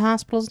 What's the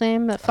hospital's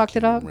name that fucked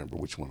it up? I can't remember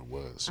which one it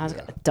was. I was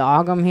gonna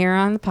dog him here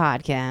on the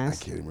podcast. I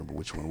can't remember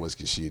which one it was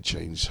because she had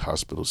changed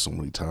hospitals so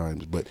many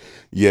times. But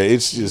yeah,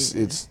 it's just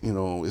it's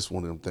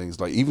one of them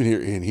things. Like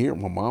even here,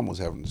 my mom was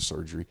having the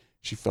surgery.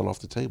 She fell off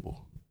the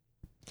table.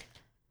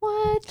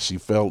 What? She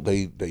fell.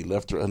 They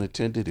left her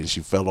unattended, and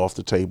she fell off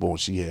the table, and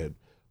she had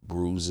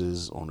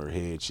bruises on her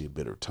head. She had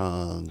bit her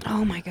tongue.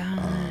 Oh my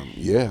god.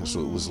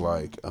 So it was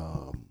like.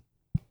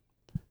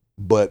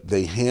 But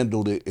they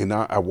handled it, and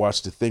I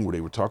watched the thing where they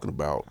were talking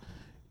about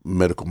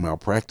medical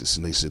malpractice,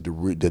 and they said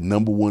the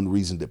number one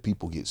reason that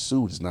people get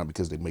sued is not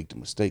because they make the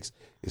mistakes,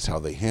 it's how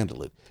they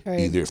handle it. Right.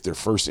 Either if their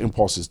first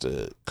impulse is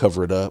to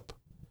cover it up,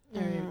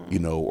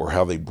 or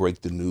how they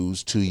break the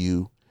news to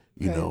you,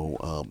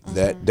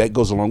 that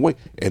goes a long way.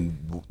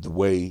 And the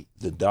way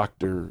the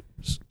doctor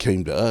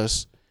came to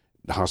us,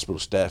 the hospital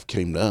staff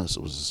came to us,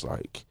 it was just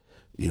like,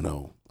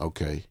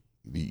 okay,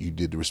 you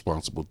did the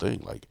responsible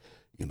thing, like.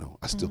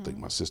 I still think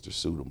my sister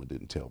sued him and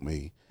didn't tell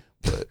me,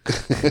 but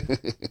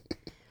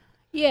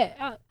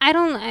yeah, I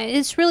don't.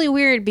 It's really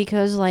weird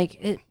because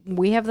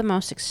we have the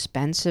most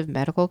expensive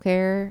medical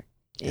care,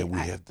 and we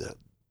have the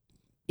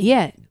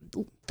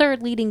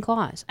third leading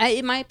cause.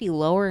 It might be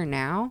lower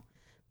now,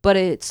 but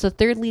it's the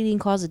third leading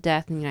cause of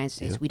death in the United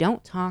States. We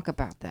don't talk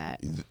about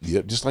that.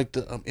 Yeah, just like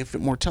the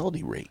infant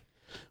mortality rate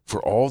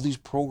for all these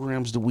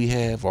programs that we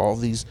have, all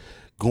these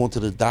going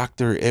to the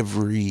doctor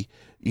every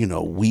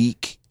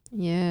week.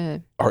 Yeah,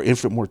 our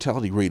infant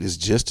mortality rate is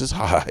just as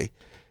high,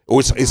 or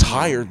it's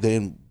higher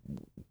than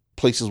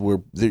places where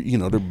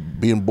they're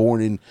being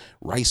born in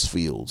rice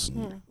fields.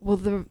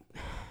 Well,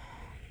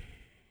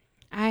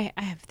 I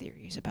have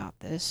theories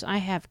about this. I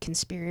have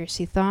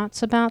conspiracy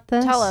thoughts about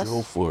this. Tell us.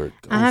 Go for it.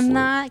 I'm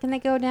not gonna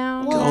go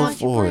down. Well, why don't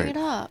you bring it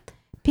up?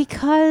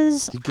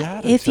 Because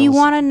if you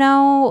want to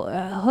know,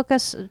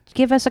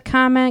 give us a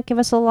comment, give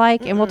us a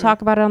like, and we'll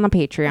talk about it on the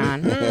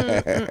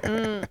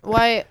Patreon.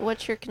 Why?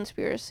 What's your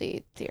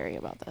conspiracy theory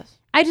about this?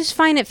 I just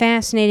find it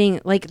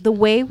fascinating, like the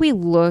way we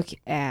look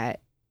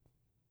at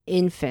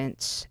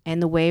infants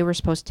and the way we're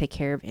supposed to take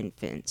care of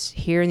infants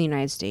here in the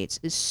United States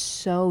is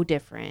so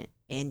different.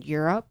 In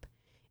Europe,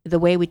 the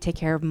way we take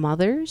care of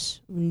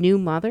new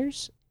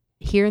mothers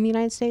here in the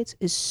United States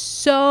is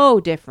so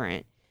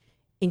different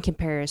in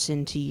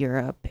comparison to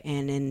Europe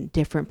and in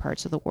different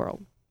parts of the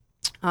world.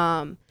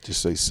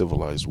 Just say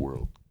civilized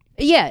world.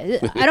 Yeah,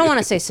 I don't want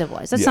to say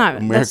civilized. That's not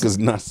America's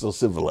not so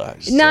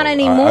civilized. Not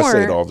anymore. I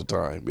say it all the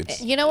time.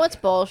 You know what's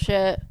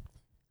bullshit?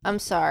 I'm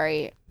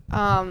sorry.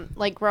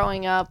 Like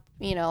growing up,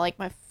 like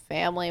my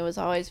family was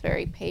always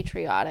very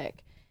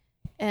patriotic,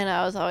 and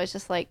I was always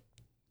just like,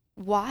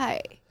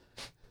 why?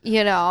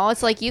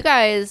 It's like you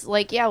guys,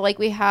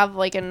 we have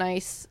like a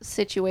nice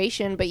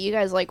situation, but you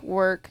guys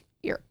work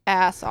your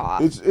ass off.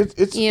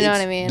 It's you know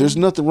what I mean? There's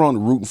nothing wrong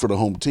with rooting for the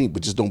home team,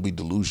 but just don't be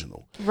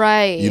delusional.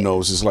 Right.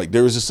 It's just like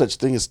there is a such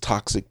thing as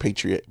toxic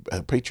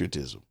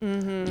patriotism.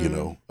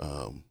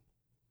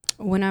 Mm-hmm.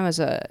 when I was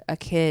a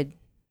kid,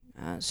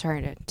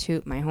 sorry to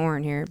toot my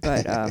horn here,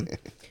 but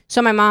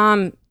so my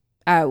mom,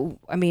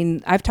 I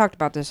mean, I've talked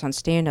about this on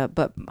stand-up,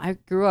 but I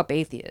grew up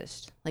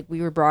atheist. Like,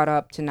 we were brought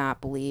up to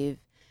not believe,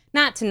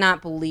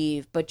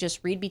 but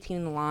just read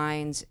between the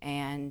lines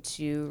and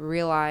to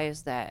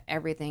realize that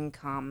everything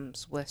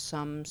comes with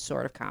some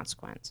sort of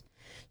consequence.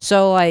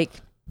 So, like,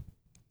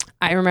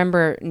 I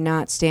remember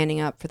not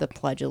standing up for the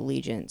Pledge of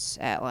Allegiance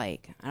at,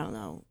 like, I don't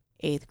know,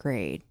 8th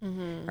grade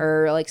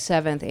or like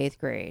 7th, 8th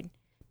grade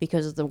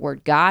because the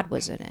word God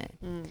was in it.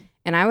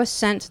 And I was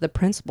sent to the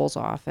principal's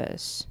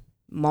office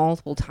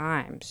multiple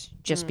times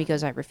just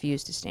because I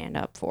refused to stand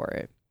up for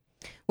it,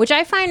 which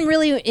I find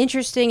really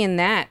interesting in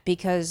that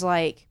because,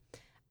 like,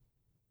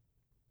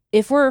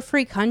 if we're a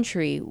free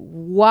country,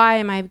 why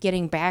am I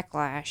getting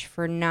backlash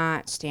for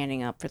not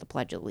standing up for the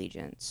Pledge of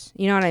Allegiance?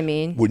 You know what I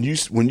mean? When you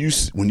see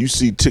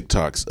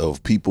TikToks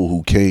of people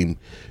who came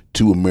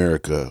to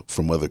America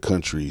from other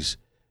countries,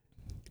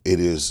 it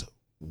is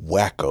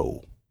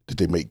wacko that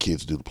they make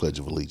kids do the Pledge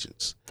of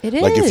Allegiance. It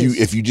is. Like,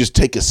 if you just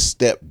take a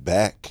step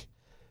back,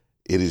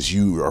 it is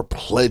you are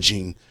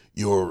pledging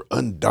your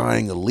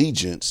undying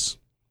allegiance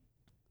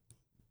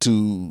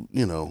to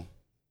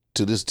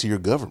your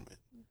government.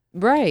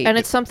 Right. And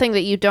it's something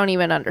that you don't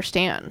even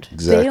understand.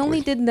 Exactly. They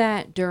only did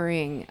that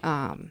during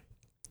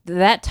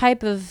that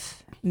type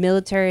of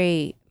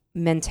military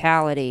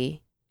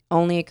mentality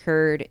only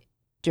occurred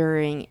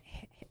during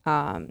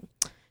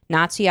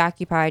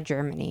Nazi-occupied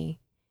Germany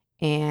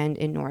and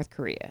in North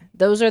Korea.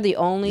 Those are the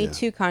only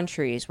two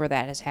countries where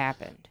that has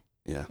happened.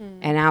 Yeah.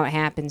 And now it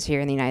happens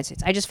here in the United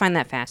States. I just find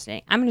that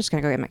fascinating. I'm just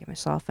going to go get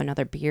myself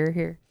another beer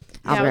here.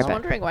 I was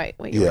wondering what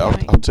you were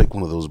doing. I'll take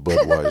one of those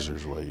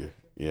Budweisers while you're,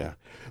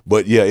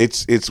 But yeah,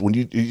 it's when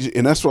you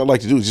and that's what I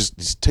like to do is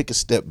just take a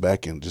step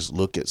back and just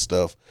look at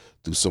stuff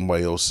through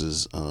somebody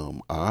else's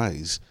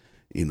eyes,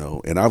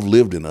 and I've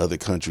lived in other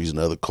countries and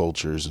other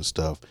cultures and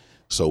stuff.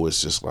 So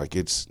it's just like,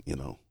 it's,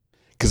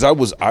 because I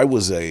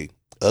was a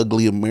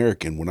ugly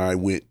American when I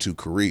went to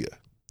Korea.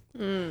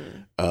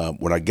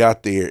 When I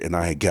got there and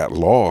I had got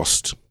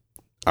lost,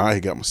 I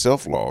had got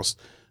myself lost.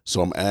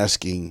 So I'm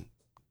asking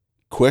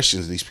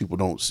questions. These people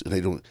don't,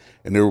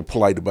 and they were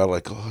polite about it,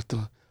 like, oh,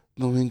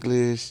 no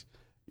English,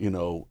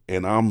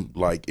 and I'm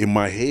like, in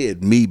my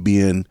head, me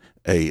being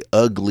a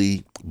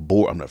ugly,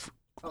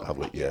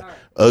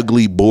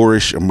 ugly,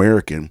 boorish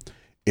American,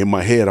 in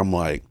my head, I'm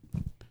like,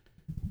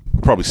 I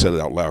probably said it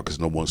out loud because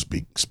no one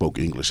spoke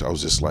English. I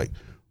was just like,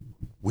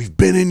 we've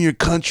been in your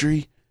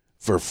country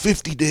for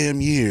 50 damn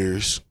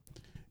years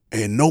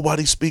and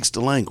nobody speaks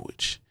the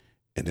language.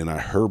 And then I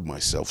heard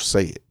myself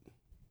say it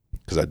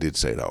because I did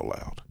say it out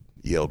loud.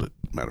 Yelled it,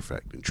 matter of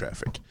fact, in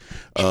traffic.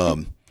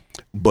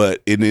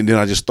 But then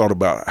I just thought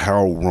about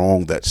how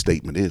wrong that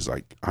statement is.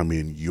 Like, I'm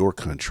in your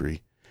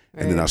country.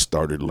 Right. And then I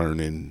started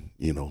learning,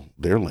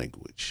 their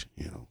language,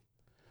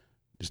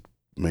 just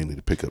mainly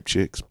to pick up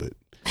chicks. But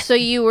so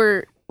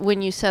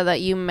when you said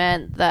that, you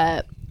meant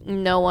that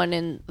no one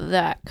in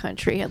that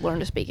country had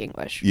learned to speak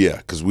English. Yeah,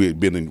 because we've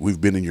been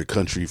in your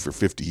country for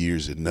 50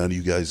 years and none of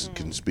you guys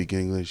can speak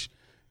English.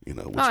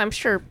 I'm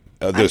sure.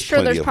 There's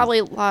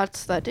probably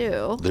lots that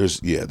do. There's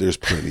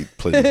plenty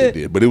that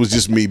did. But it was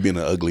just me being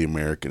an ugly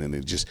American, and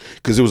it just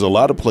because there was a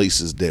lot of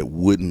places that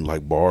wouldn't,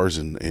 like bars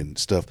and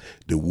stuff,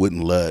 that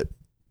wouldn't let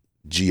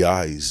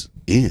GIs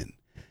in.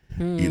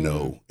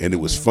 And it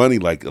was funny,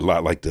 like a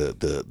lot, like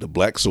the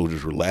black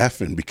soldiers were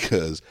laughing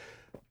because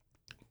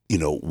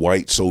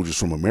white soldiers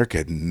from America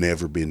had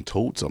never been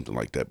told something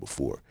like that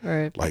before.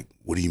 Right. Like,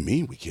 what do you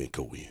mean we can't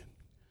go in?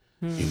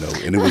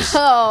 And it was,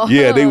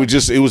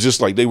 it was just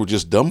like, they were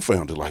just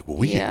dumbfounded. Like, well,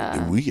 we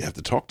have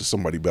to talk to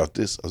somebody about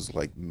this. I was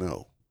like,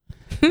 no,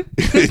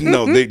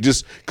 no, they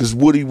just, cause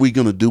what are we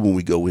going to do when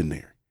we go in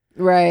there?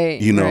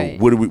 Right.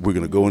 What are we're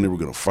going to go in there. We're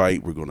going to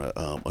fight. We're going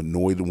to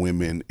annoy the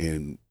women.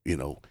 And,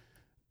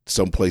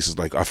 some places,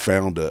 like I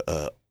found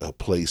a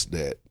place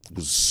that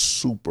was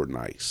super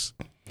nice.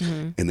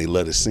 And they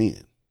let us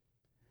in,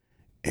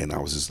 and I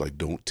was just like,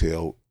 "Don't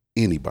tell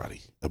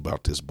anybody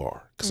about this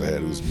bar," because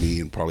it was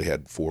me and probably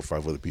had 4 or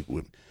 5 other people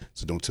in.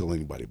 So don't tell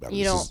anybody about it.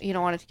 You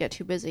don't want it to get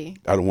too busy.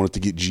 I don't want it to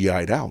get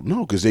GI'd out.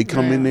 No, because they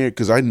come in there,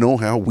 because I know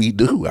how we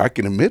do. I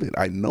can admit it.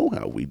 I know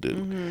how we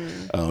do.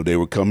 They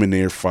would come in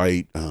there,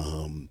 fight.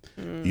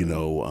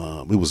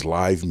 It was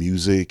live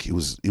music. It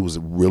was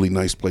a really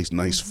nice place,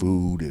 nice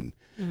food, and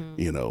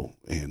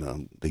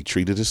and they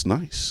treated us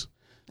nice.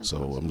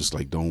 So I'm just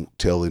like, don't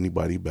tell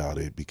anybody about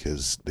it,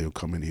 because they'll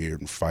come in here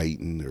and fight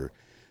in their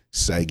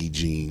saggy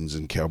jeans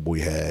and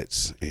cowboy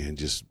hats and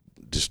just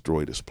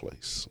destroy this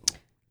place. So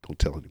don't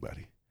tell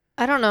anybody.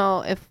 I don't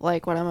know if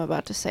like what I'm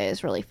about to say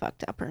is really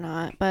fucked up or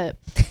not, but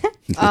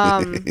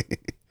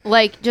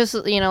like just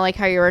like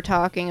how you were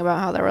talking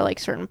about how there were like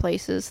certain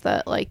places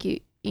that like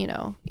you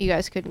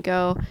guys couldn't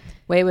go.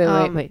 Wait.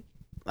 Oh.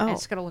 I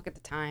just gotta look at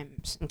the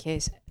times in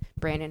case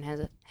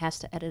Brandon has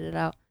to edit it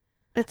out.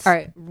 It's all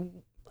right.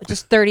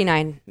 Just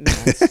 39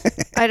 minutes.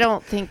 I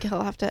don't think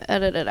he'll have to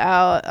edit it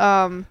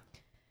out.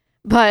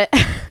 But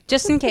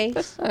Just in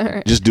case. All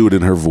right. Just do it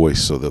in her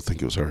voice so they'll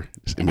think it was her.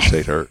 Just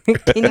imitate her.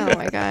 Oh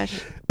my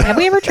gosh. Have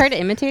we ever tried to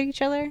imitate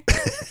each other?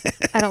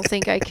 I don't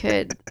think I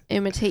could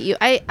imitate you.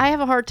 I have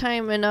a hard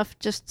time enough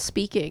just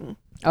speaking.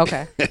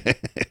 Okay.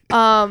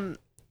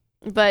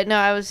 But no,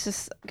 I was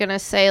just gonna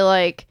say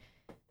like,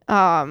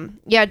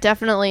 yeah,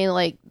 definitely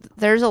like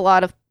there's a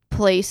lot of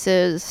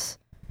places,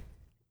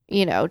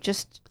 you know,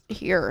 just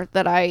here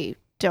that I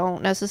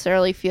don't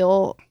necessarily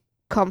feel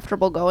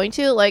comfortable going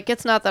to. Like,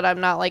 it's not that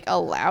I'm not like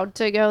allowed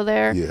to go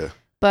there, Yeah.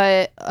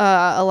 but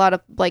a lot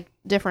of like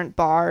different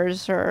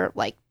bars or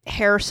like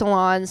hair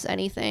salons,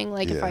 anything.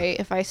 Like Yeah.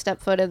 if I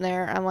step foot in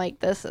there, I'm like,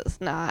 this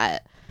is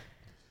not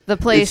the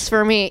place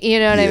for me. You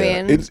know what I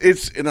mean?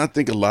 It's and I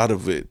think a lot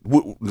of it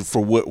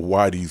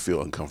why do you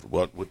feel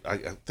uncomfortable? I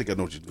think I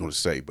know what you're going to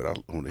say, but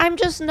I'm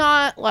just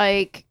not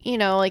like, you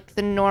know, like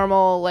the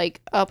normal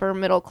like upper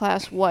middle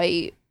class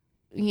white,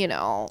 you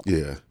know,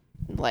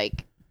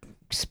 like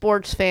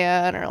sports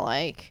fan or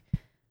like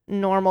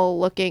normal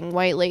looking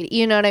white lady.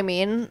 You know what I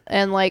mean?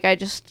 And like I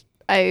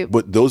feel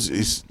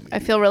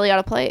really out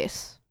of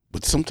place.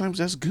 But sometimes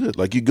that's good.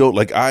 Like you go,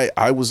 like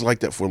I was like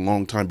that for a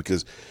long time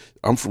because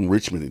I'm from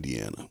Richmond,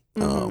 Indiana.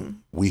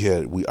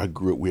 I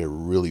grew up, we had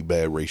really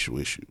bad racial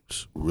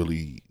issues,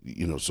 really,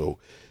 you know, so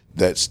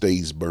that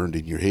stays burned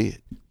in your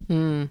head,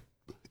 you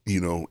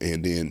know,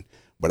 and then,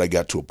 but I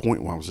got to a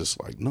point where I was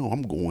just like, no,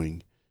 I'm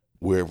going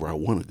wherever I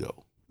want to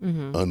go,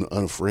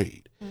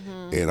 unafraid.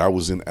 And I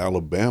was in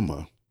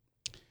Alabama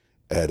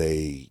at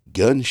a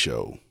gun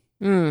show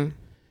and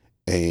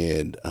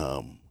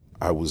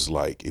I was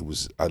like,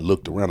 I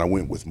looked around, I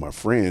went with my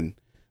friend,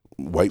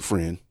 white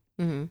friend,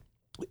 and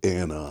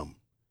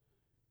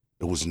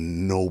there was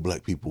no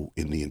black people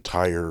in the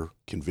entire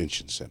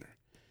convention center.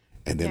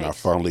 And then I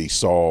finally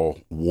saw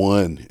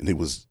one, and it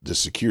was the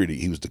security.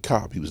 He was the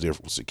cop. He was there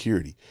for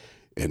security.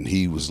 And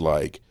he was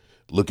like,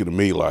 looking at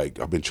me like,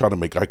 I've been trying to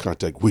make eye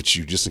contact with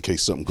you just in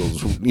case something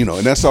goes, you know,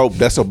 and that's how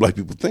black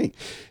people think.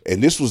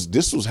 And this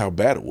was how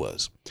bad it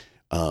was.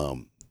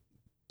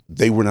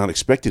 They were not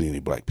expecting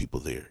any black people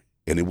there.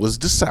 And it was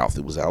the South.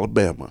 It was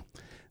Alabama.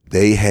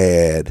 They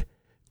had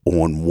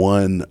on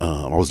one,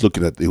 I was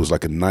looking at, it was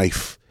like a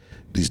knife,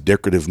 these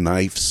decorative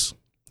knives.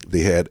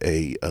 They had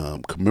a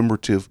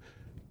commemorative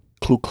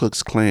Ku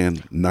Klux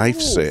Klan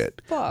knife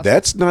set. Fuck.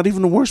 That's not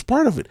even the worst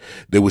part of it.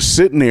 They was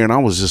sitting there and I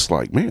was just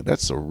like, man,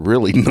 that's a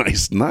really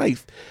nice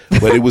knife.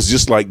 But it was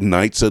just like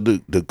Knights of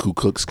the Ku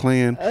Klux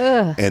Klan.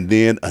 And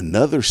then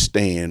another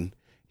stand,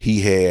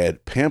 he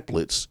had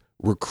pamphlets,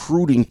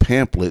 recruiting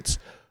pamphlets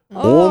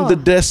on the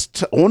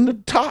desk, on the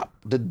top,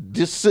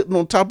 just sitting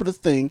on top of the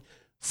thing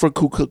for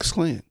Ku Klux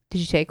Klan. Did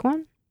you take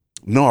one?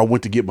 No, I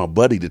went to get my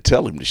buddy to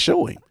tell him, to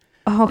show him.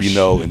 Oh, you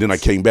know, and then I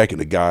came back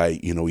and the guy,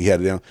 you know, he had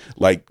it down,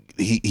 like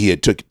he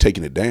had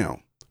taken it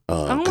down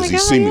because he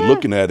seen me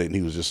looking at it and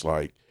he was just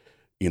like,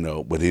 you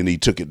know, but then he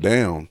took it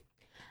down.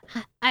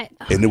 And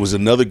there was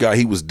another guy,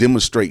 he was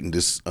demonstrating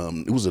this,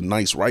 it was a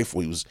nice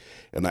rifle.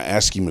 And I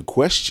asked him a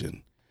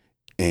question,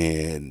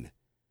 and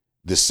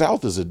the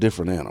South is a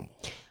different animal.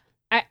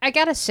 I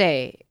gotta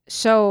say,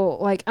 so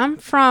like where I'm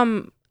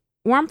from,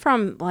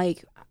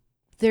 like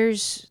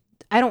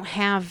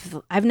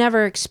I've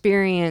never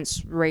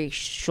experienced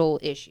racial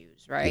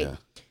issues, right? Yeah.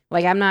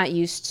 Like I'm not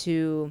used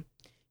to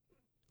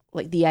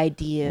like the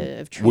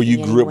idea of treating Where you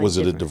grew up, anyone was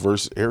it a different.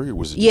 diverse area? Or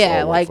was it just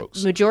all white like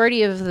folks?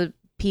 majority of the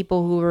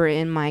people who were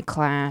in my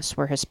class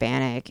were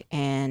Hispanic,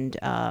 and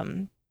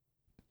I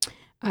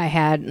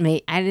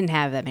didn't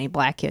have that many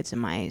black kids in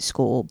my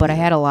school, but I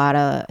had a lot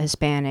of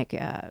Hispanic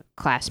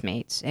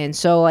classmates, and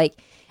so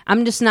like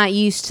I'm just not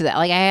used to that.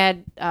 Like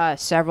I had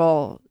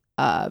several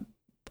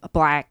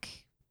black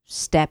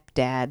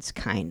stepdads,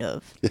 kind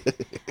of,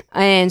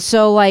 and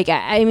so like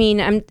I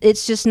mean,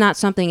 it's just not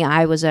something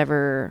I was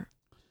ever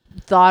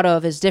thought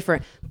of as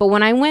different. But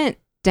when I went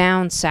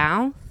down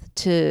south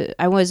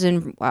I was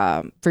in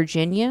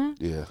Virginia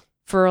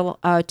for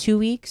 2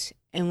 weeks,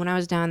 and when I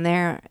was down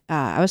there,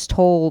 I was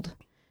told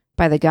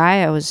by the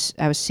guy I was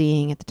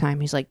seeing at the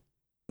time, he's like,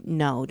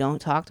 no,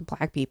 don't talk to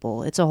black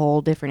people. It's a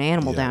whole different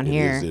animal down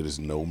here. It is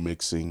no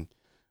mixing.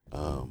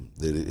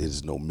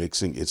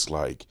 It's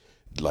like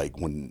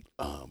when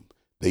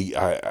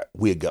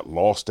we had got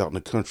lost out in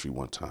the country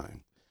one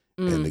time,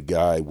 and the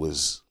guy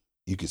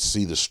you could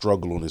see the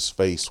struggle on his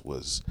face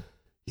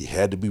he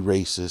had to be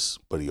racist,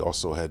 but he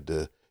also had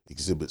to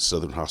exhibit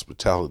Southern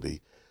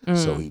hospitality.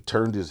 So he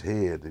turned his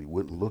head and he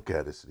wouldn't look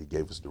at us, and he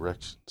gave us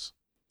directions.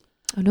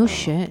 Oh, no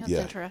shit.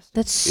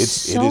 That's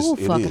interesting.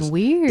 That's fucking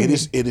weird.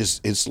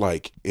 It's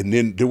like, and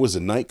then there was a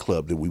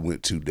nightclub that we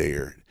went to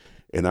there,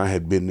 and I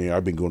had been there.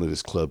 I've been going to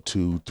this club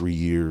 2-3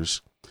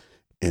 years,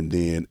 and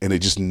it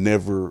just I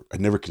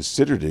never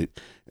considered it.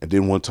 And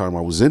then one time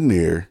I was in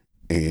there,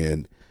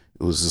 and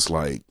it was just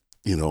like,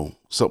 you know,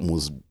 something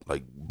was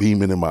like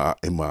beaming in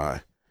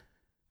my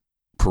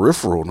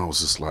peripheral, and I was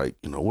just like,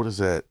 you know, what is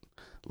that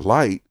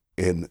light?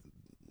 And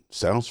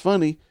sounds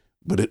funny,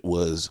 but it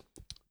was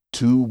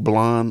 2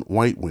 blonde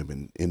white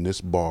women in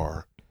this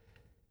bar,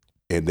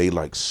 and they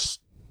like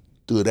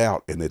stood stood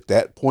out. And at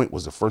that point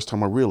was the first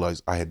time I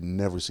realized I had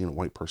never seen a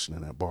white person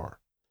in that bar.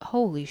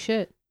 Holy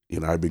shit.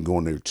 I'd been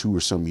going there 2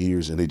 or some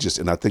years, and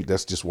and I think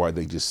that's just why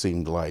they just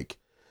seemed like,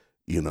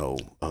 they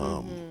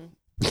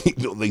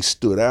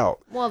stood out.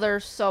 Well, they're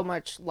so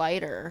much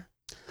lighter.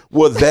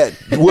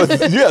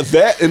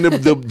 That and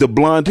the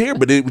blonde hair,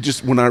 but it was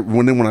just when I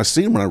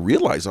seen them, when I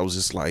realized, I was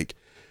just like,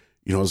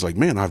 I was like,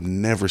 man, I've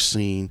never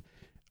seen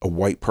a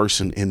white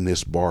person in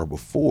this bar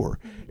before,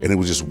 and it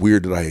was just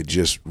weird that I had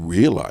just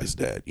realized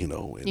that, and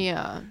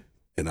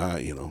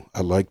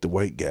I like the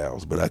white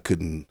gals, but I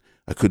couldn't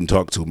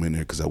talk to them in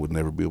there because I would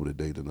never be able to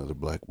date another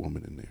black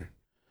woman in there.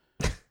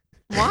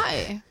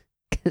 Why?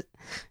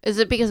 Is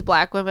it because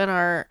black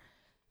women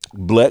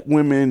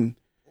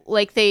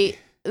like they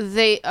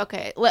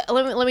okay,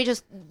 let me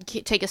just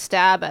take a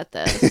stab at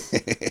this.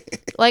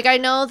 Like, I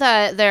know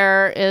that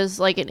there is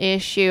like an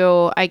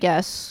issue, I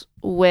guess,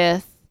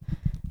 with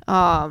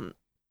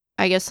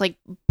like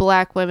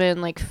black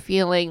women like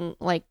feeling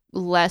like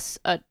less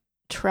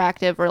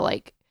attractive, or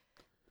like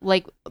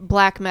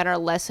black men are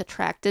less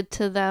attracted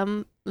to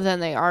them than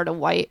they are to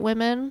white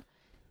women.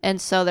 And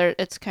so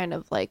it's kind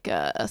of like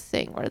a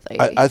thing where they.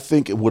 I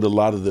think with a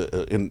lot of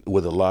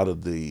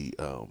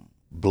the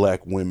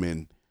black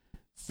women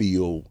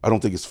feel, I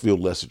don't think it's feel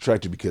less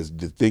attractive, because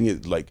the thing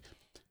is, like,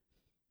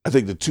 I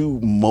think the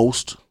two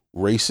most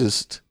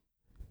racist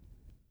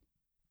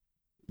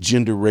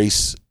gender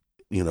race,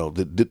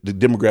 the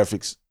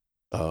demographics,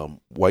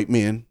 white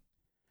men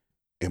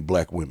and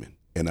black women,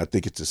 and I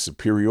think it's a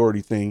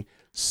superiority thing.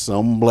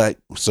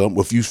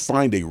 If you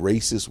find a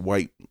racist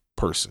white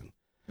person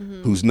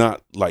who's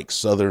not like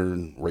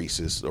Southern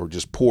racist or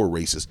just poor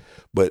racist,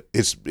 but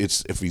it's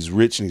if he's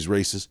rich and he's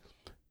racist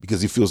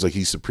because he feels like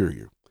he's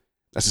superior.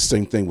 That's the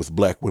same thing with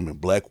black women.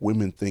 Black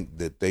women think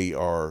that they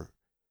are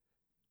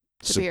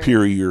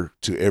superior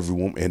to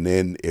everyone, and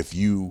then if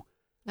you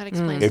I'm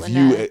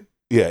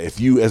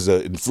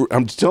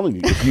telling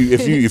you,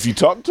 if you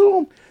talk to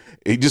them,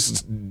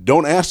 just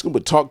don't ask them,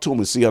 but talk to them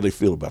and see how they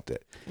feel about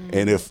that.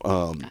 And if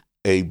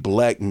a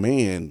black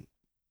man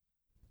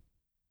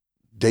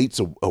dates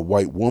a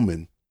white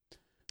woman,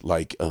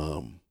 like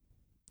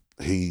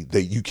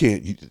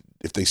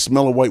if they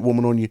smell a white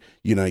woman on you,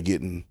 you're not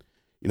getting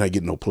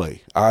no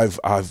play. I've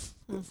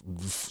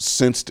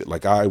sensed it.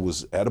 Like, I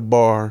was at a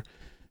bar,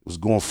 it was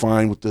going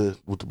fine with the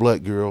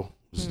black girl,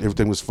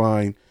 everything was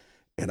fine,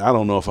 and I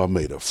don't know if I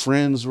made a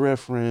Friends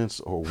reference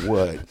or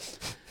what,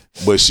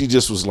 but she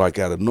just was like,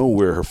 out of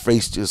nowhere, her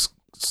face just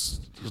was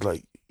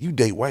like, "You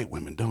date white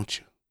women, don't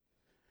you?"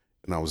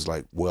 And I was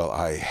like, "Well,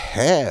 I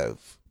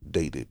have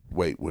dated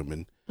white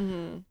women,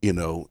 and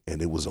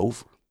it was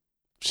over.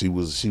 She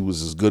was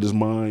as good as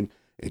mine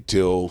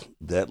until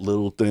that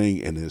little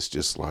thing." And it's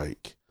just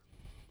like,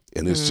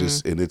 and it's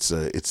just, and it's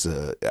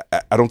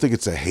I don't think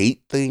it's a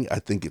hate thing. I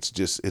think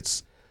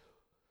it's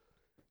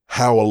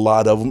how a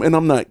lot of them, and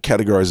I'm not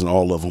categorizing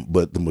all of them,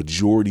 but the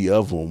majority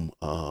of them,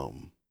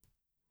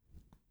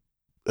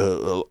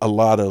 a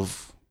lot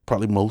of,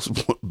 probably most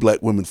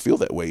black women feel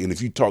that way. And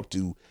if you talk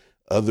to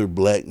other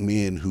black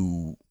men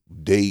who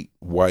date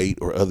white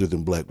or other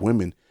than black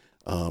women,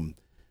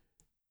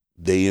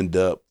 they end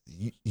up,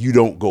 you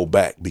don't go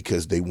back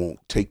because they won't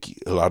take you.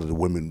 A lot of the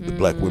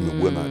black women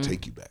will not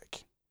take you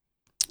back.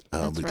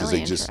 Because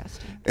really they just,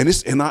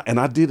 and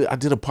I did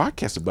a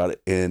podcast about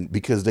it, and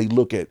because they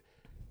look at,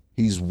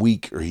 he's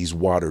weak or he's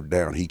watered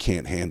down, he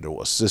can't handle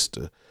a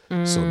sister,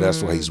 so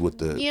that's why he's with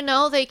the.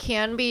 They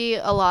can be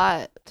a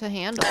lot to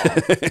handle.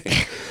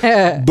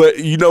 But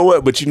you know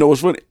what? But you know what's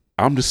funny?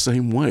 I'm the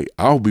same way.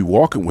 I'll be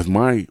walking with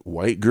my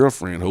white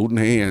girlfriend, holding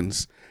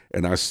hands,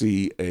 and I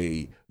see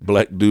a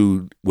black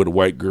dude with a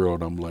white girl,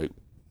 and I'm like,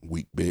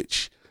 weak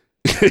bitch.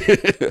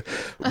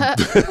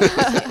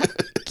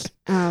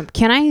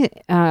 Can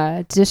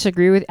I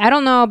disagree with? I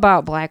don't know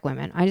about black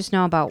women. I just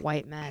know about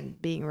white men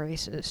being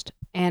racist,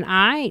 and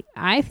I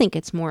think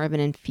it's more of an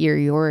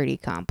inferiority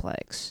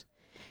complex,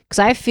 because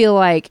I feel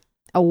like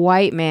a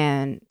white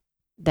man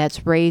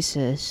that's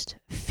racist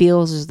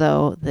feels as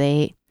though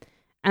they,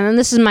 and then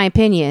this is my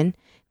opinion,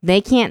 they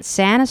can't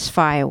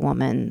satisfy a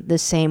woman the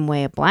same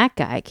way a black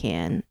guy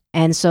can,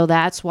 and so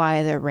that's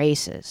why they're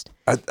racist.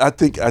 I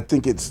think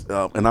it's,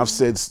 and I've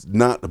said it's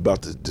not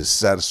about the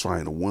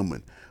satisfying a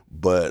woman,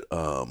 but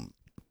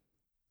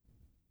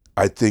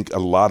I think a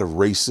lot of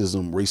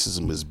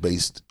racism is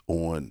based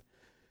on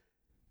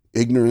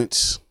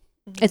ignorance.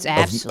 It's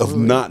absolutely of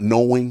not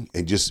knowing,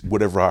 and just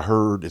whatever I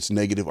heard, it's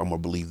negative, I'm gonna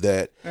believe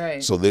that.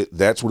 Right. So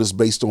that's what it's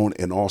based on,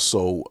 and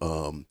also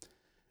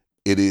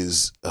it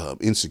is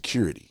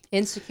insecurity.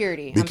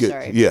 Insecurity. Because, I'm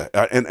sorry. Yeah,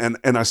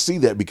 and I see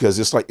that because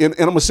it's like, and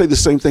I'm gonna say the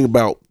same thing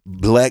about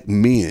black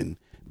men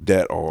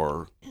that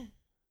are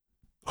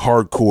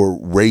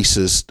hardcore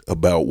racist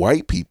about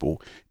white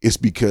people. It's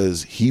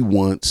because he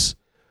wants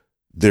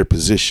their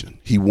position.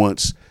 He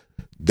wants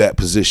that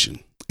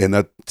position. And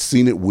I've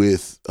seen it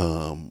with,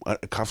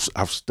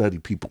 I've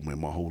studied people, man,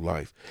 my whole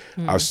life.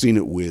 I've seen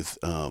it with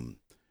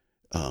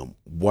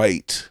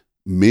white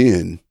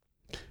men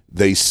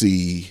they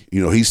see,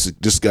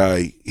 this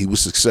guy, he was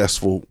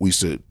successful. We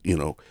said,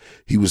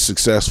 he was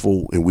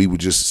successful, and we would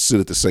just sit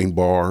at the same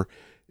bar.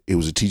 It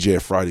was a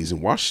TGI Fridays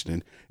in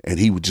Washington, and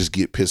he would just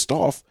get pissed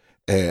off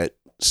at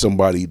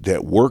somebody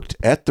that worked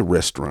at the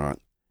restaurant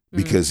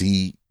because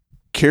he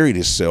carried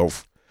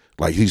himself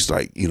like, he's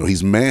like,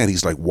 he's mad.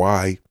 He's like,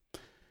 why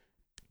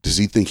does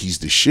he think he's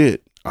the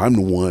shit? I'm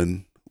the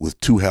one with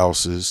 2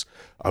 houses.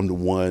 I'm the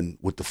one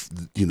with the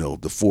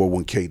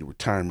 401k, the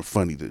retirement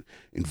fund, the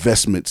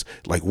investments.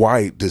 Like,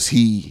 why does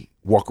he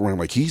walk around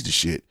like he's the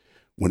shit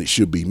when it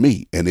should be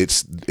me? And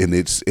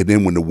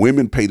then when the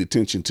women paid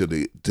attention to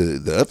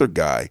the other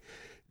guy,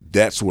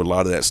 that's where a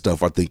lot of that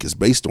stuff I think is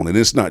based on. And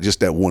it's not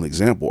just that one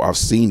example. I've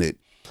seen it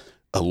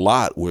a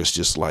lot where it's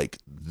just like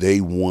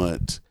they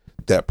want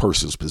that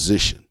person's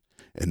position,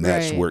 and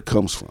that's where it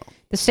comes from.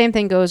 The same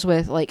thing goes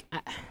with, like,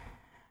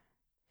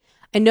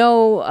 I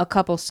know a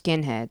couple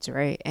skinheads,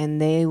 right?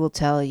 And they will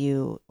tell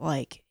you,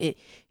 like,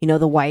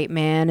 the white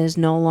man is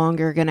no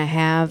longer going to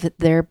have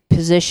their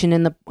position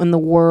in the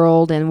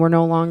world, and we're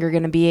no longer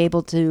going to be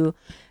able to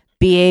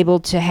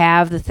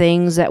have the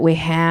things that we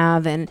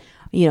have, and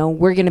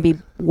we're going to be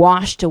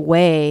washed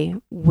away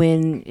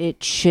when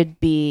it should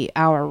be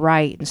our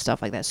right and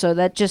stuff like that. So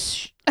that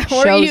just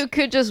shows... Or you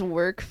could just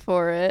work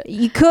for it.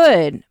 You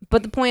could.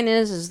 But the point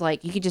is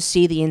like, you could just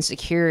see the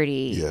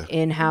insecurity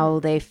in how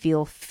they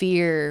feel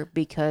fear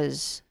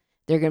because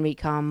they're going to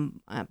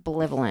become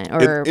malevolent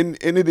or and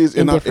it is,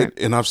 and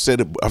I've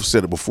said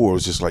it before.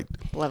 It's just like,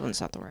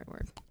 malevolent's not the right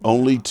word.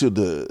 Only to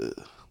the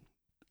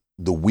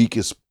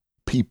weakest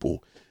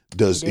people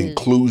does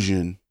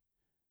inclusion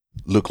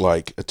look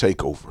like a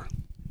takeover,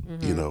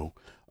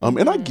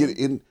 and I get it.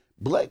 In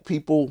black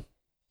people,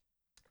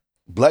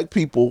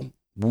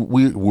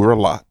 we're a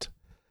lot,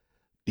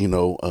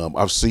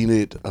 I've seen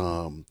it.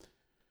 When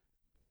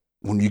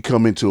you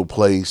come into a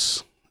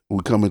place,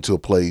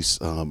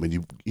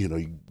 and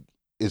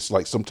it's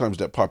like sometimes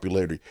that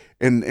popularity,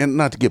 and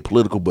not to get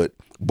political, but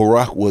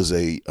Barack was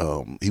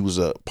he was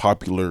a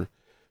popular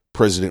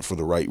president for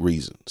the right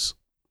reasons.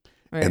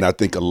 Right. And I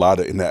think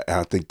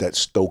I think that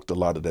stoked a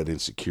lot of that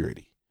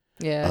insecurity.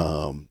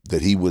 Yeah.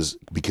 That he was,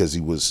 because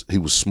he was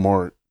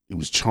smart, he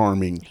was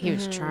charming. He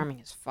was charming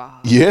as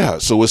fuck. Yeah.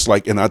 So it's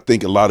like, and I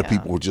think a lot of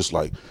people were just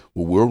like,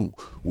 well,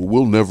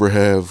 we'll never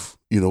have,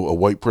 a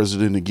white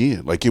president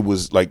again. Like, it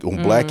was like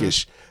on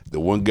Blackish, the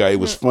one guy, it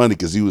was funny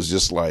because he was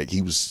just like,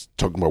 he was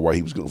talking about why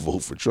he was going to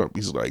vote for Trump.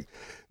 He's like,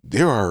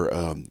 there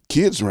are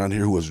kids around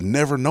here who have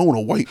never known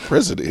a white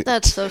president.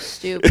 That's so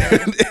stupid.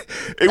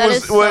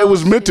 It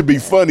was meant to be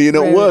funny, and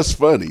it was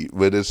funny,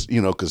 but it's,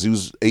 because he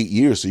was 8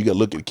 years, so you got to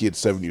look at a kid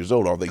 7 years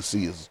old.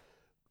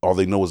 All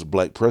they know is a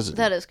black president.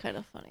 That is kind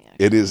of funny.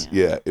 Actually, it is,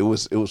 yeah. It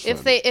was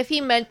funny. If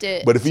he meant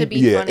it, but if to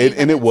be funny,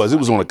 and it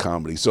was on a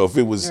comedy. So if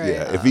it was,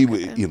 if he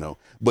would, okay.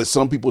 But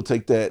some people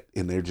take that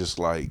and they're just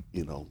like,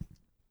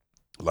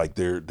 like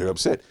they're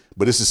upset.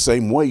 But it's the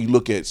same way you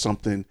look at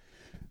something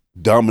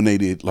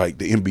dominated, like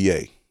the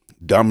NBA,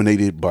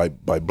 dominated by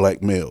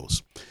black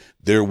males.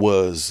 There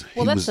was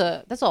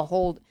that's a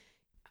whole.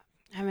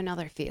 I have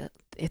another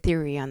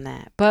theory on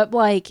that, but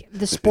like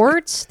the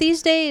sports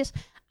these days,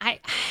 I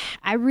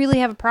really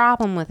have a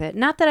problem with it.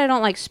 Not that I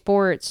don't like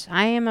sports.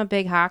 I am a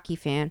big hockey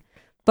fan,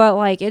 but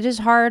like it is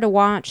hard to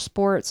watch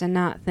sports and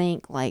not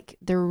think like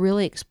they're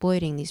really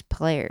exploiting these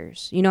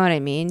players. You know what I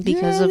mean?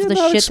 Because of the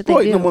shit that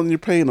they do. Them when you're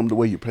paying them the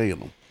way you're paying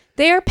them.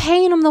 They are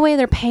paying them the way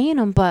they're paying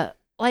them, but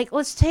like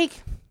let's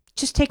take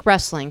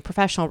wrestling,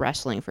 professional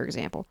wrestling for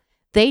example.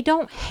 They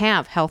don't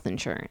have health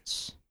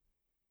insurance.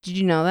 Did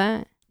you know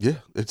that? Yeah,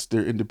 it's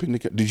their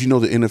independent. Did you know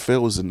the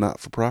NFL is a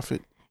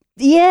not-for-profit?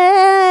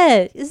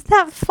 Yeah, is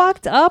that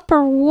fucked up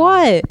or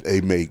what?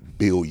 They make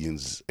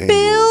billions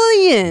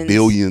annually.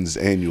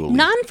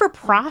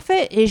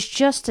 Non-for-profit is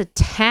just a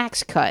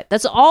tax cut.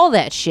 That's all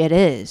that shit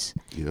is.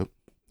 Yep.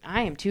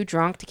 I am too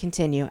drunk to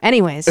continue.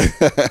 Anyways,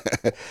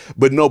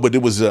 but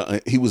it was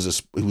he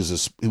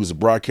was a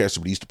broadcaster,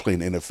 but he used to play in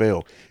the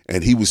NFL,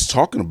 and he was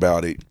talking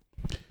about it,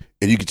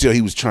 and you could tell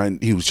he was trying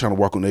to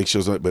walk on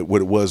eggshells. But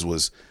what it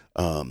was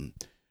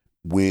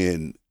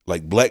when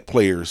like black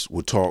players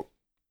would talk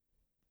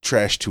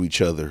trash to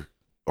each other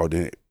all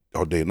day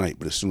and night,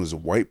 but as soon as a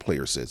white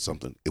player said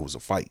something, it was a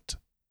fight.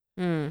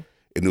 And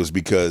it was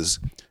because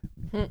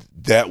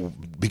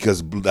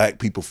black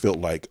people felt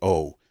like,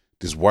 oh,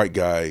 this white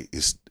guy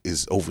is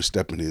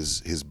overstepping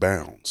his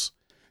bounds.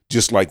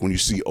 Just like when you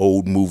see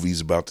old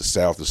movies about the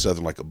South or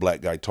Southern, like a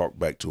black guy talk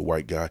back to a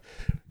white guy,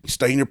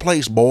 stay in your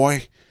place,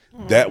 boy.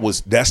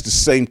 That's the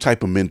same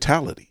type of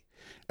mentality.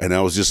 And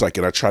I was just like,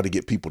 and I try to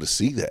get people to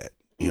see that,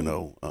 and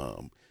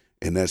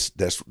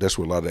that's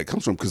where a lot of that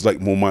comes from. Because like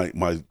when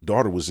my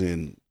daughter was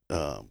in,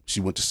 she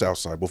went to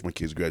Southside. Both my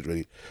kids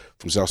graduated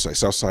from Southside.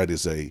 Southside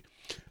is a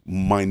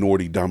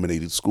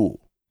minority-dominated school.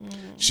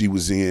 She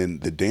was in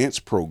the dance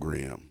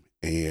program,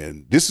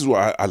 and this is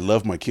why I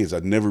love my kids. I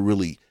never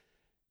really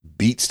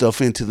beat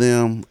stuff into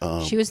them.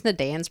 She was in the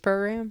dance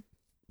program,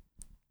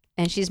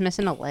 and she's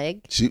missing a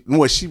leg. She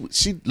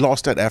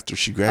lost that after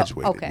she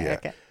graduated.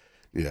 Okay.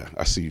 Yeah,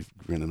 I see you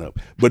grinning up.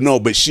 But no,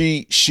 but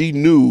she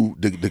knew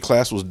the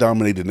class was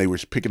dominated and they were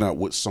picking out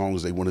what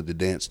songs they wanted to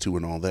dance to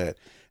and all that.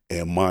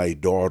 And my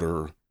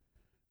daughter,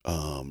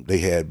 they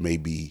had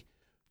maybe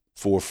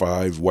 4 or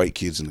 5 white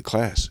kids in the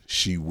class.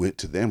 She went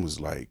to them, was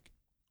like,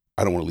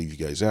 I don't want to leave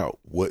you guys out.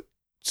 What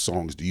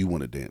songs do you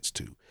want to dance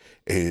to?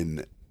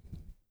 And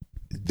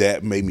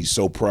that made me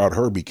so proud of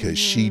her because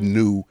she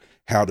knew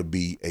how to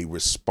be a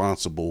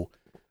responsible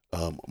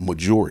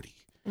majority.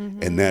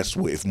 And that's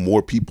what, if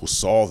more people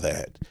saw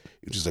that,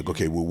 it's just like,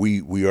 okay, well,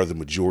 we are the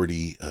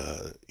majority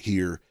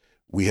here.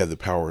 We have the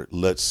power.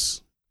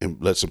 Let's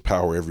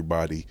empower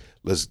everybody.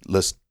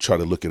 Let's try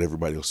to look at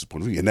everybody else's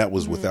point of view. And that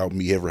was without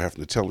me ever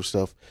having to tell her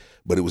stuff.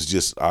 But it was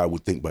just, I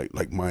would think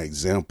like my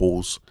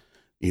examples,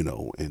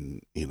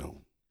 and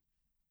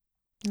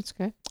That's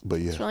good.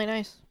 But yeah. It's really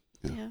nice.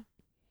 Yeah.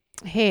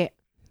 Hey,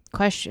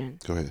 question.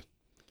 Go ahead.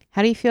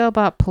 How do you feel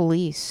about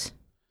police?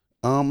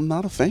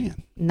 Not a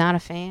fan. Not a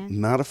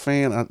fan? Not a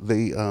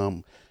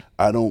fan.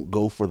 I don't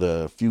go for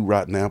the few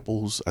rotten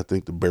apples. I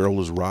think the barrel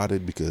is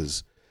rotted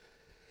because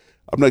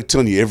I'm not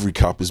telling you every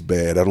cop is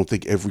bad. I don't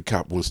think every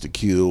cop wants to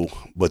kill,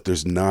 but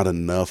there's not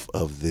enough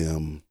of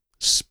them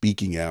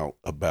speaking out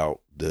about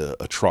the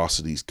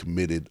atrocities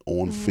committed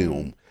on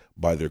film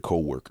by their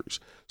coworkers.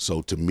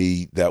 So to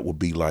me, that would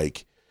be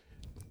like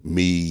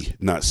me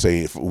not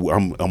saying,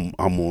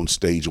 I'm on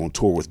stage on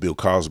tour with Bill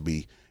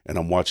Cosby and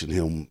I'm watching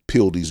him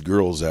peel these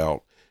girls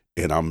out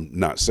and I'm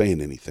not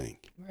saying anything.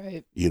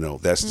 Right.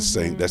 That's the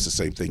same. That's the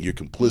same thing. You're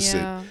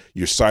complicit. Yeah.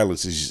 Your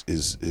silence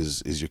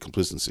is your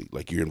complicity.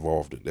 Like you're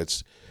involved in.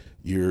 That's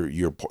you're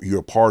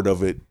a part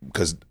of it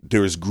because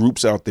there's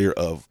groups out there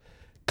of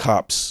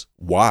cops'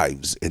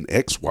 wives and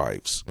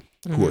ex-wives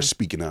who are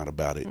speaking out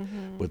about it,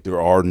 but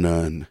there are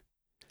none.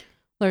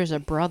 There's a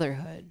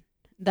brotherhood.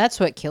 That's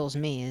what kills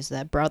me is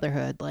that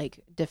brotherhood. Like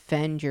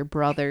defend your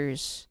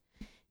brothers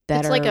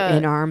that are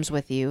in arms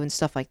with you and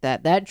stuff like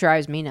that. That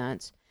drives me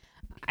nuts.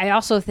 I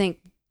also think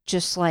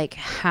just like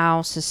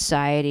how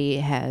society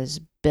has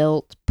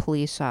built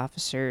police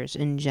officers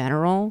in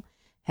general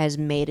has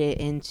made it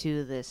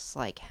into this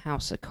like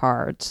house of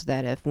cards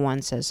that if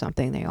one says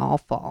something, they all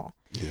fall.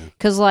 Yeah.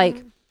 Because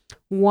like,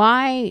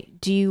 why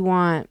do you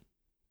want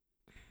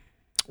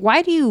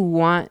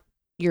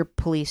your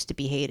police to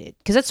be hated?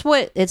 Because that's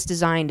what it's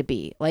designed to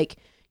be. Like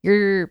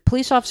your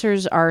police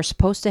officers are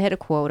supposed to hit a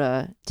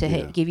quota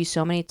to give you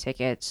so many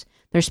tickets.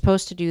 They're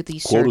supposed to do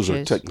these quotas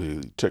searches.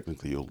 Are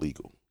technically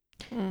illegal.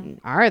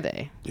 Are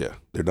they? Yeah,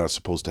 they're not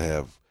supposed to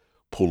have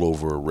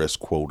pullover arrest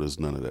quotas.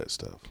 None of that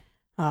stuff.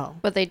 Oh,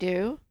 but they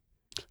do.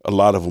 A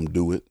lot of them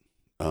do it,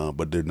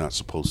 but they're not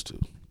supposed to.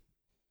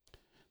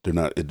 They're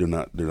not.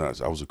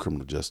 I was a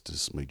criminal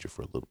justice major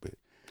for a little bit.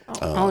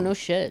 Oh no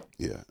shit.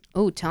 Yeah.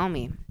 Oh, tell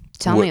me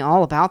me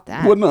all about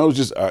that. Well, no, it was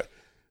just I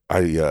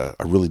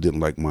really didn't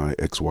like my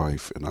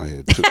ex-wife, and I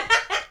had.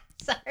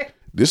 Sorry.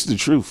 This is the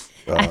truth.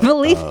 I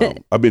believe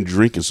it. I've been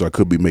drinking, so I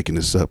could be making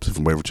this up. If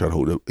somebody ever try to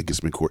hold it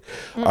against me in court,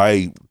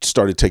 I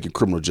started taking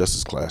criminal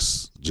justice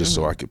class just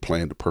so I could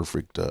plan the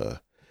perfect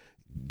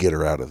get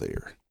her out of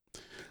there.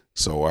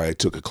 So I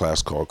took a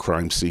class called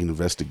Crime Scene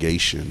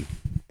Investigation,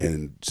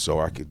 and so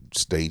I could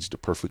stage the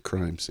perfect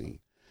crime scene.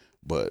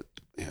 But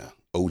yeah,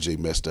 OJ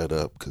messed that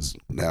up because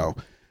now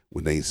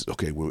when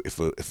if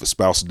a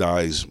spouse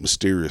dies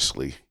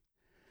mysteriously,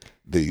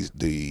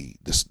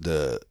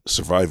 the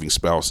surviving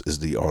spouse is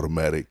the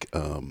automatic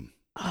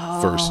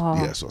first.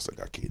 Yeah, so I was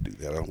like, I can't do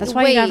that. That's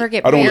why you never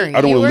get married.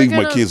 I don't want to leave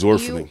my kids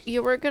orphaning.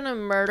 You were gonna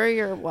murder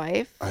your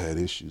wife? I had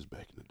issues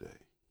back in the day.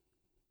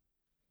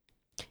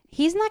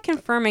 He's not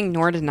confirming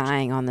nor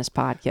denying on this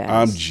podcast.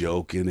 I'm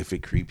joking. If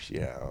it creeps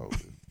you out.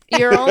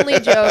 You're only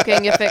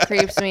joking if it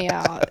creeps me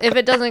out. If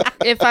it doesn't,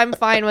 if I'm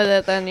fine with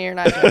it, then you're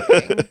not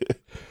joking.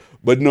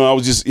 But no, I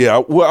was just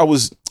Well,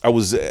 I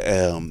was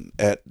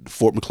at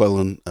Fort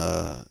McClellan,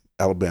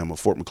 Alabama.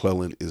 Fort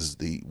McClellan was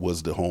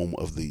the home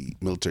of the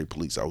military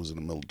police. I was in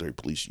the military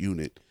police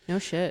unit. No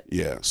shit.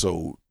 Yeah,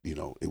 so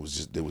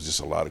there was just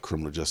a lot of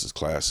criminal justice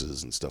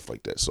classes and stuff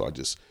like that. So I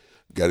just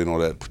got in all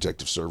that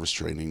protective service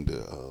training,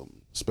 the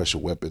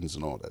special weapons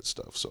and all that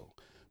stuff. So,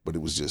 but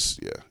it was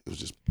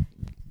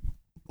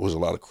a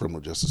lot of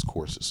criminal justice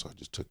courses. So I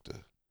just took the.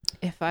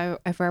 If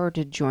I were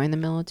to join the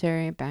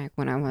military back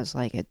when I was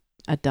like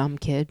a dumb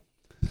kid,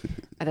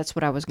 that's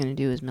what I was going to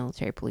do is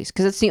military police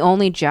because it's the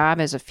only job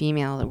as a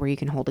female where you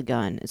can hold a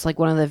gun. It's like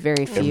one of the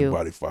very few.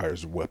 Everybody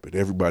fires a weapon.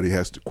 Everybody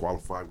has to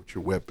qualify with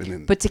your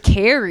weapon, but to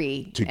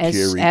carry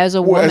as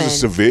a woman, as a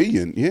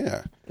civilian,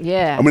 yeah.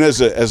 I mean,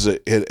 as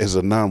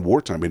a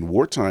non-wartime. In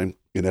wartime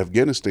in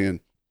Afghanistan,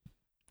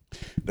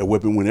 that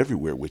weapon went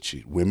everywhere with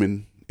you.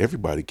 Women,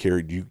 everybody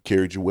carried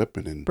your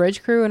weapon, and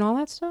bridge crew and all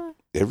that stuff.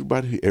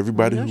 Everybody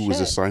who was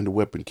assigned a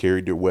weapon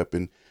carried their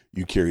weapon.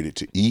 You carried it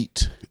to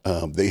eat.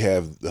 They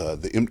have the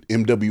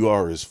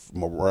MWR is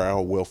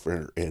morale,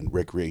 welfare, and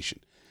recreation.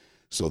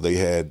 So they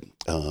had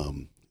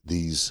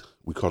these,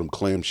 we call them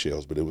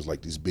clamshells, but it was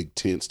like these big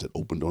tents that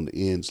opened on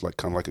the ends,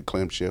 kind of like a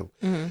clamshell.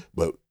 Mm-hmm.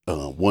 But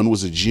one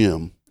was a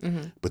gym,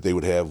 but they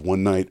would have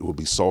one night, it would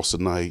be salsa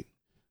night,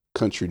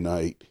 country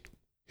night,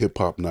 hip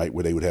hop night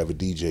where they would have a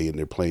DJ and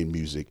they're playing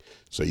music,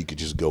 so you could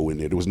just go in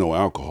there. There was no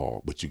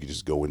alcohol, but you could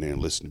just go in there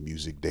and listen to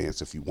music,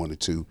 dance if you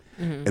wanted to.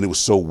 And it was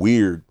so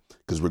weird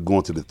because we're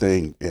going to the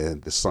thing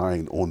and the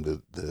sign on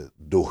the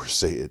door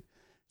said,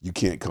 "You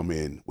can't come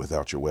in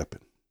without your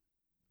weapon."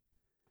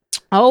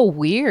 Oh,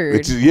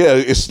 weird.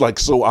 It's like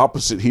so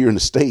opposite here in the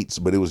States,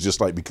 but it was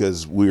just like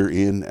because we're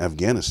in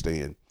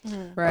Afghanistan,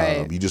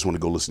 Right. you just want to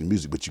go listen to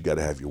music, but you got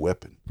to have your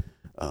weapon.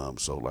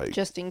 So like,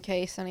 Just in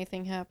case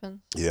anything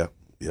happens. yeah.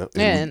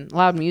 And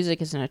loud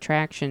music is an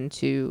attraction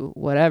to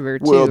whatever,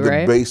 too, Well, the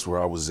right? base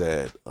where I was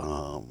at,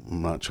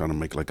 I'm not trying to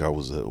make like I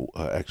was a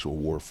actual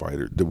war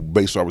fighter. The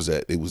base where I was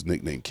at, it was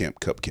nicknamed Camp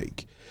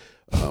Cupcake.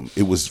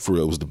 It was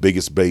the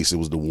biggest base. It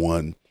was the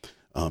one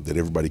that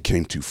everybody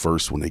came to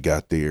first when they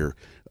got there.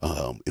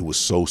 It was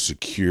so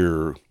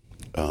secure.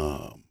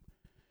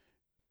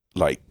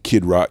 Like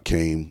Kid Rock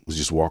was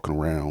just walking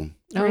around.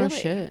 Oh, Really?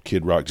 shit.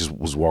 Kid Rock just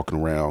was walking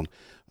around.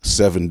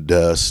 Seven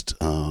Dust,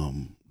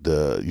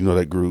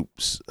 that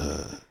group's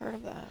Heard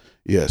of that.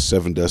 yeah,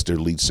 Seven Dust, their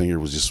lead singer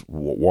was just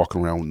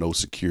walking around with no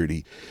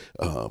security.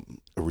 A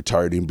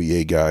retired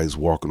NBA guys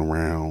walking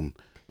around.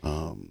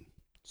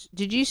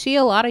 Did you see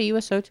a lot of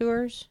USO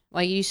tours?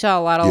 Like, you saw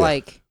a lot of,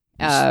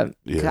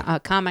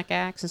 comic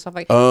acts and stuff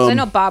like that? 'Cause I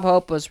know Bob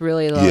Hope was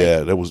really,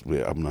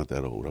 I'm not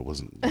that old. I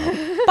wasn't.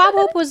 Bob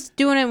Hope was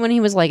doing it when he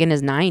was, like, in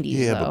his 90s,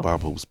 Yeah, though. but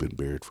Bob Hope's been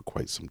buried for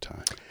quite some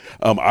time.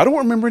 I don't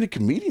remember any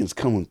comedians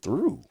coming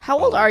through. How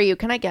old are you?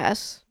 Can I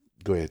guess?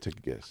 Go ahead, take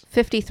a guess.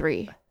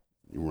 53.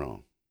 You're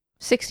wrong.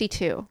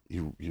 62.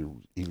 You're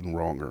even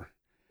wronger.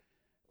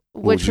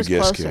 Which would was you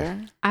guess,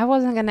 closer? I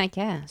wasn't going to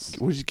guess.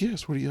 What did you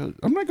guess?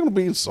 I'm not going to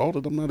be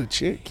insulted. I'm not a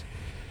chick.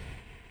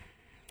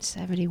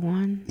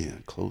 71? Yeah,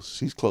 close.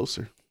 She's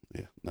closer.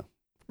 Yeah, no.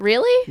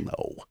 Really?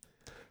 No.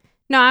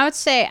 No, I would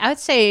say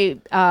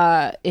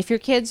if your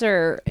kids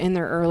are in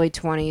their early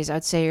 20s,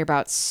 I'd say you're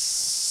about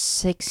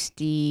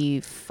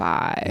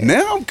 65.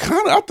 Now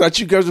I thought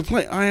you guys were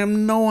playing.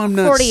 I'm not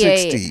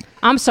 48. 60.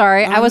 I'm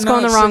sorry. I I'm was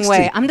going the not wrong 60.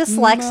 way. I'm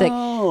dyslexic.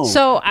 No,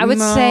 So I would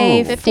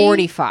say 50?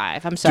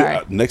 45. I'm sorry.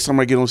 Dude, next time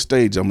I get on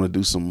stage, I'm going to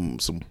do some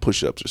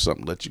push-ups or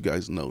something. Let you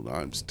guys know that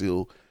I'm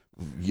still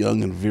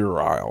young and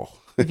virile.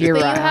 You're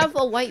But right. you have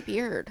a white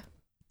beard.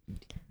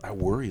 I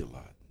worry a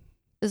lot.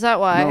 Is that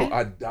why? No,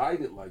 I dyed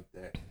it like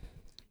that.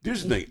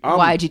 Here's the thing.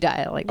 Why'd you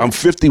die like that? I'm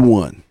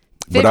 51.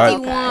 But I'm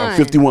 51.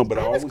 51, but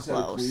I That was always had a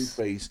clean close.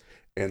 face,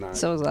 and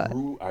So was that.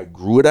 I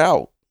grew it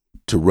out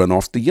to run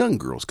off the young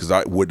girls because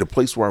the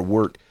place where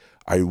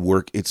I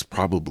work, it's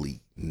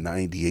probably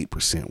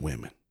 98%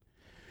 women.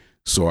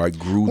 So I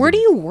grew. Where do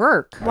you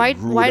work? Why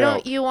grew why it don't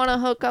out. you want to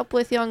hook up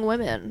with young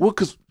women? Well,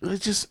 because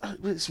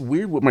it's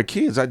weird with my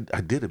kids. I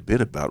did a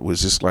bit about it. It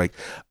was just like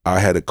I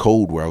had a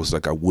code where I was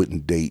like I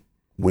wouldn't date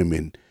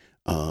women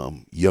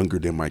younger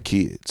than my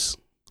kids.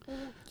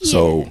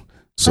 So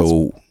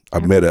I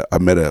met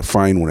a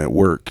fine one at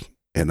work,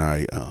 and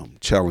I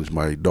challenged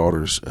my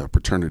daughter's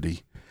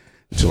paternity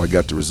until I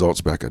got the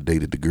results back. I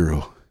dated the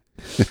girl.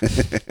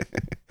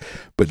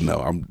 But no,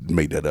 I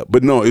made that up.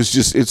 But no, it's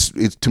just it's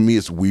to me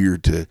it's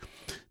weird to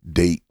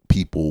date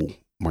people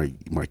my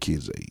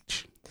kids'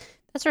 age.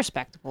 That's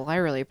respectable. I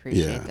really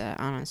appreciate Yeah. that,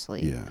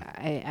 honestly.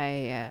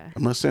 Yeah.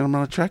 I'm not saying I'm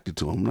not attracted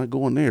to them. I'm not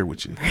going there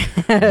with you.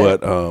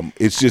 But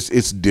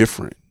it's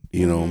different.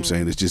 You know what I'm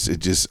saying? It's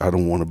just I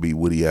don't want to be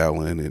Woody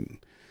Allen and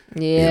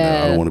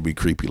I don't want to be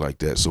creepy like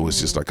that. So it's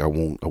just like I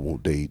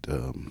won't date.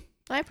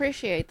 I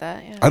appreciate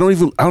that. Yeah. I don't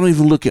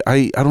even look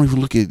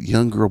at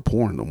young girl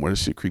porn no more. That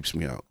shit creeps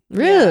me out.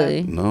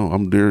 Really? No,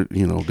 I'm there.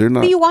 You know, they're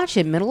not. What do you watch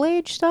it?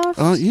 Middle-aged stuff?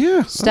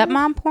 Yeah.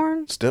 Stepmom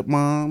porn?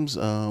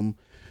 Stepmoms.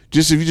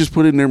 Just if you just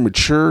put it in there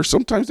mature,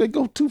 sometimes they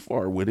go too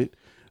far with it.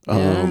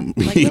 Like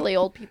really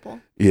old people.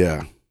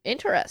 Yeah.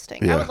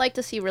 Interesting. Yeah. I would like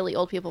to see really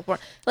old people porn.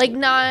 Like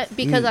not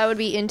because I would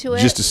be into it,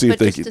 Just to see if but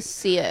they just could- to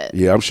see it.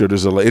 Yeah, I'm sure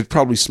there's it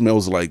probably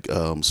smells like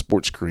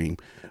sports cream.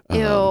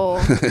 Ew.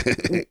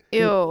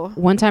 Ew.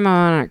 One time I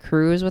went on a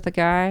cruise with a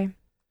guy,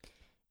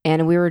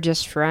 and we were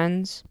just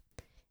friends,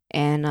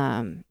 and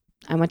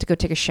I went to go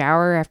take a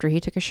shower after he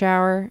took a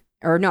shower.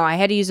 Or no, I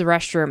had to use the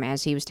restroom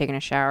as he was taking a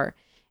shower,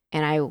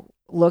 and I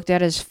looked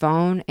at his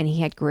phone, and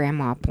he had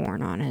grandma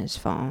porn on his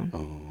phone.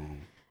 Oh.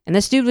 And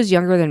this dude was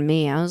younger than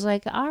me. I was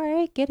like, all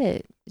right, get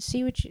it.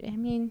 See what you, I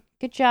mean,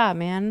 good job,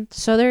 man.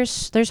 So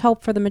there's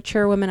hope for the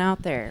mature women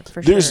out there,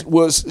 for sure.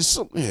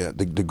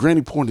 The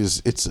granny porn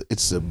is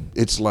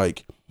it's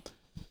like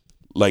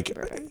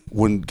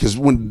when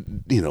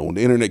when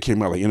the internet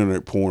came out, like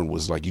internet porn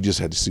was like you just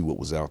had to see what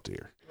was out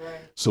there. Right.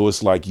 So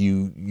it's like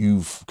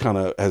you've kind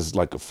of as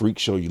like a freak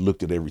show. You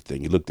looked at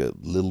everything. You looked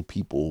at little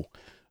people.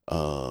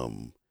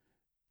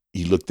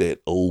 You looked at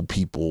old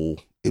people.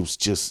 It was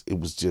just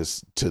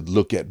to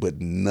look at, but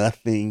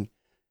nothing.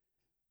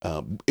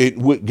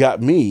 What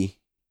got me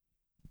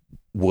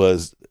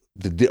was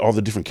all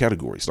the different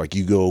categories. Like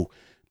you go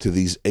to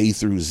these A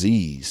through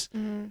Z's,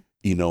 and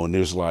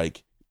there's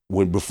like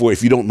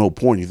if you don't know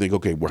porn, you think,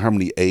 okay, well, how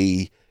many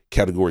A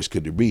categories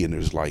could there be? And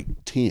there's like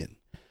 10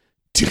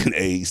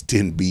 A's,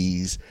 10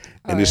 B's,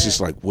 and it's just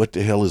like, what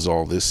the hell is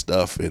all this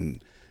stuff?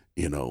 And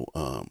you know.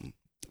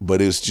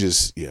 But it's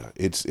just,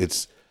 it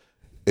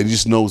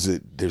just knows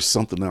that there's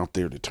something out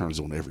there that turns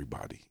on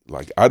everybody.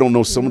 Like, I don't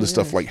know some of the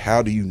stuff, like,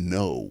 how do you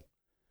know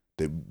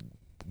that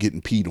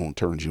getting peed on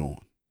turns you on?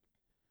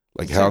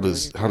 Like, how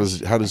does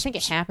I think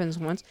it happens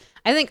once.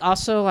 I think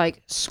also,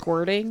 like,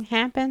 squirting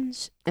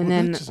happens, and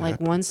then, like,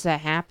 once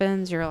that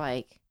happens, you're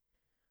like,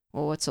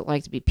 well, what's it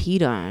like to be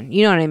peed on?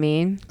 You know what I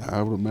mean?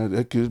 I would imagine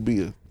that could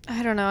be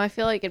I don't know. I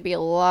feel like it'd be a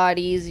lot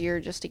easier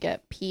just to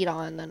get peed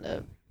on than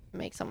to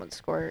make someone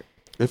squirt.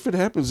 If it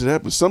happens, it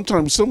happens.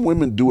 Sometimes some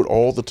women do it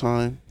all the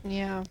time.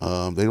 Yeah.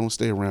 They don't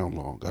stay around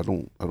long. I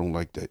don't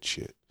like that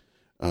shit.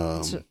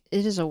 So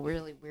it is a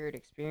really weird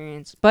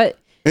experience, but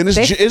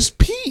it's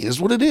pee is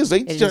what it is.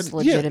 It is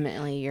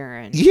legitimately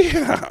urine.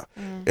 Yeah,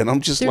 and I'm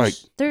just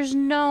there's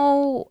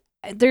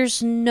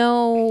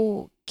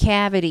no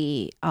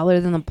cavity other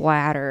than the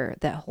bladder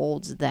that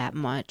holds that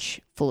much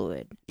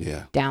fluid.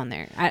 Down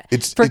there.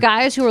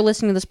 Guys who are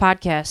listening to this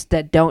podcast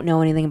that don't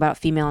know anything about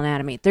female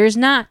anatomy, there's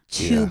not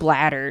two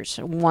bladders,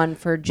 one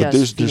for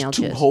just female. There's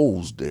two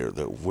holes there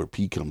where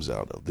pee comes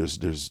out of.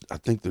 I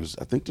think there's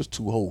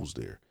two holes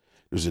there.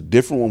 There's a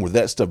different one with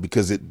that stuff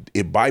because it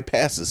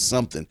bypasses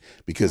something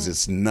because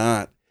it's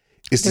not.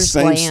 It's the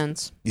same.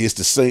 Glands. It's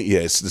the same. Yeah,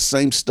 it's the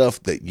same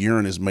stuff that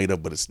urine is made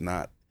of, but it's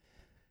not.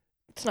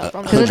 It's not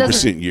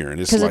 100% urine.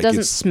 It's because like it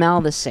doesn't smell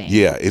the same.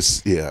 Yeah,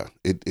 it's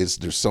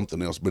there's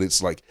something else, but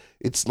it's like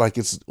it's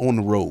on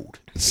the road.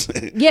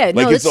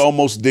 It's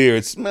almost there.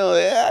 It smells.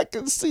 Yeah, I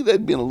can see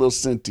that being a little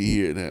scenty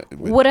here.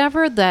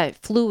 Whatever that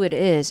fluid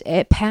is,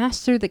 it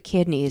passed through the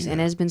kidneys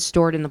and has been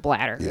stored in the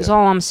bladder. Is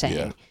all I'm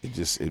saying. Yeah,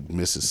 it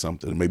misses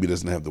something. Maybe it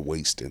doesn't have the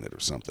waste in it or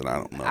something.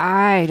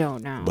 I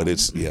don't know. But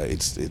it's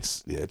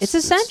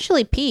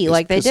essentially pee.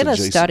 Like they did a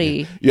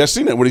study. Yeah, I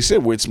seen that. What he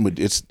said, where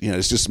it's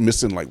just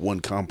missing like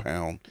one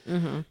compound.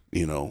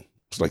 You know,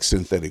 it's like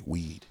synthetic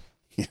weed.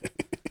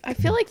 I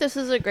feel like this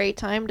is a great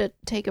time to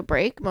take a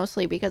break,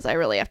 mostly because I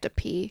really have to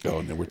pee. Oh,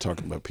 and then we're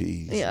talking about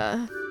peas.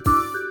 Yeah.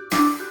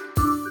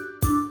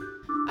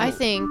 I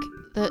think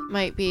that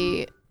might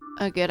be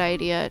a good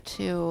idea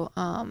to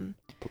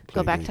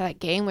go back to that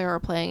game we were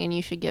playing, and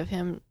you should give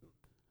him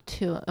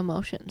 2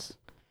 emotions.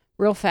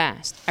 Real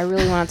fast. I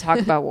really want to talk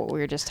about what we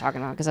were just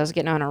talking about because I was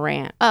getting on a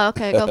rant. Oh,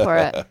 okay. Go for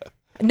it.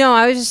 No,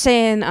 I was just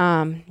saying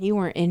you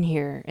weren't in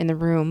here in the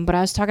room, but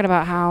I was talking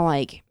about how,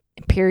 like,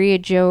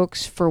 period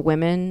jokes for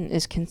women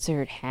is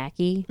considered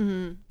hacky.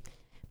 Mm-hmm.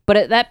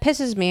 But that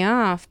pisses me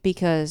off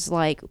because,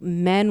 like,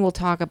 men will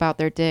talk about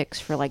their dicks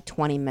for, like,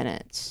 20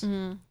 minutes.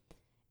 Mm-hmm.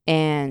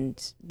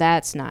 And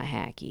that's not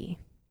hacky.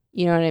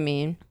 You know what I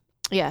mean?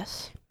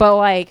 Yes. But,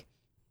 like,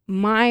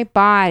 my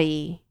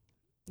body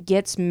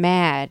gets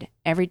mad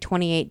every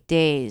 28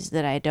 days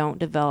that I don't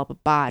develop a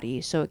body,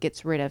 so it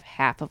gets rid of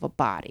half of a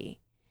body.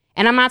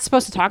 And I'm not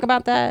supposed to talk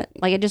about that?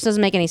 Like, it just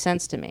doesn't make any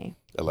sense to me.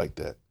 I like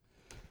that.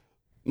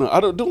 No,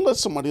 I don't let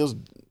somebody else,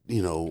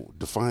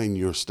 define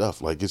your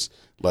stuff. Like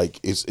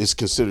it's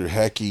considered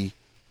hacky.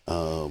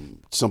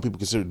 Some people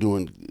consider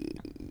doing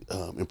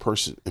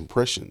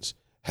impressions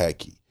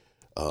hacky.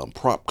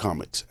 Prop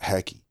comics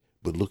hacky.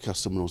 But look how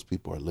some of those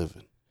people are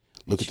living.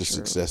 Look at the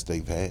success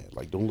they've had.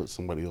 Like, don't let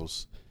somebody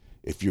else,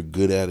 if you're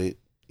good at it,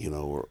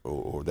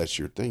 or that's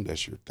your thing,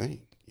 that's your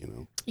thing,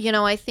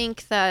 I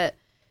think that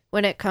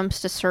when it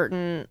comes to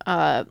certain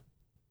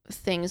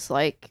things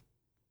like,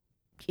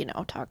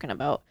 talking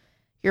about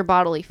your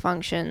bodily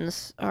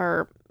functions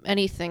or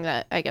anything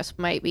that I guess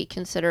might be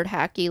considered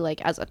hacky,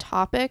 like as a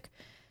topic,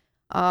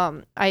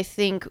 I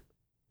think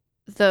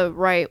the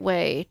right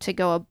way to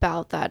go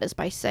about that is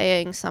by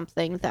saying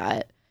something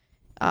that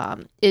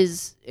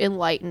is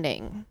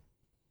enlightening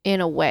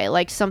in a way,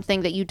 like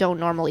something that you don't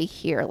normally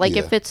hear. Like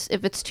if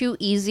it's too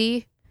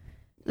easy,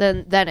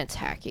 then it's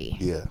hacky.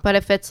 Yeah. But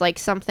if it's like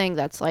something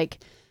that's like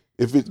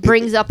if it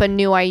brings up a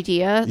new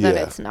idea, then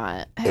it's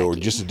not hacky. Or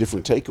just a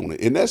different take on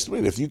it. And that's the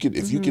if you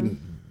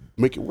can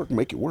make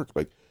it work.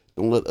 Like,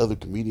 don't let other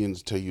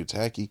comedians tell you it's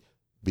hacky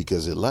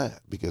because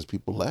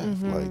people laugh.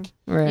 Mm-hmm. Like,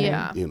 right.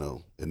 Yeah.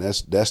 And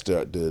that's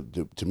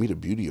the to me the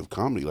beauty of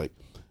comedy. Like,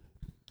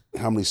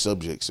 how many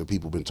subjects have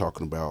people been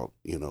talking about,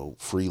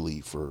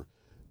 freely for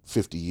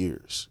 50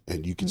 years,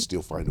 and you can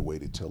still find a way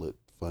to tell it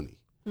funny.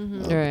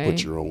 Mm-hmm.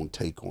 Put your own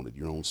take on it,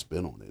 your own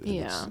spin on it.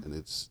 And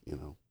it's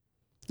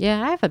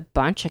Yeah, I have a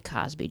bunch of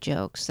Cosby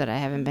jokes that I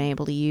haven't been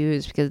able to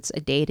use because it's a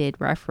dated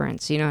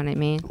reference. You know what I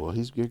mean? Well,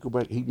 he's gonna go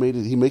back. He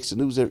makes the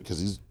news because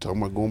he's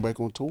talking about going back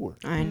on tour.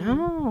 I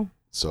know.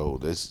 So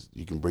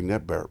you can bring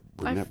that back.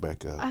 That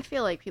back up. I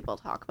feel like people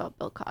talk about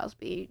Bill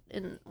Cosby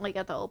at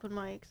the open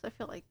mics. I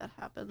feel like that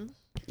happens.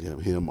 Yeah,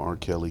 him. R.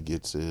 Kelly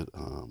gets it.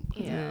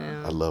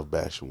 Yeah. I love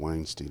bashing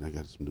Weinstein. I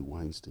got some new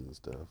Weinstein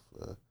stuff.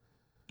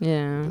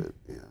 Yeah. But,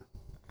 yeah.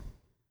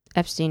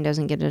 Epstein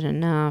doesn't get it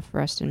enough.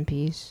 Rest in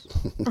peace.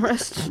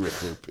 Rest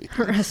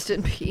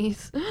in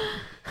peace.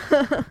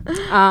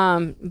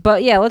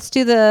 But yeah, let's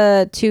do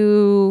the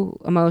 2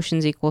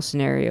 emotions equal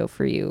scenario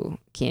for you,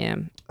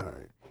 Cam. All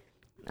right.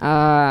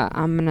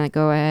 I'm gonna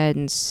go ahead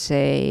and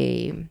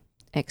say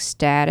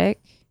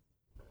ecstatic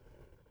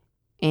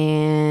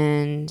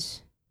and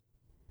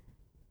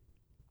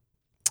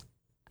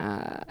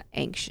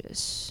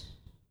anxious.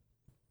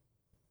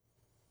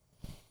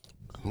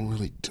 I don't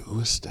really do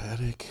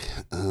ecstatic.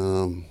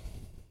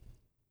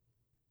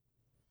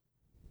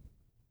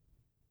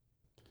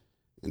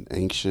 And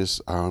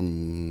anxious,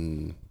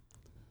 Well,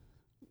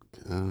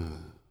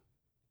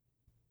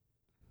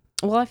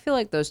 I feel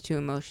like those two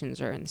emotions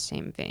are in the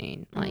same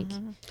vein. Like,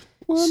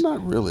 well,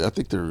 not really. I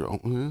think they're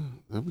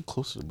be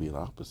closer to being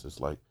opposites,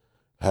 like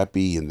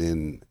happy and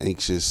then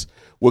anxious.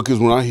 Well, because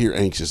when I hear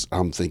anxious,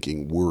 I'm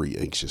thinking worry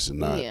anxious and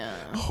not,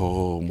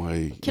 oh,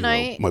 my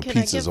my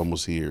pizza's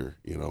almost here,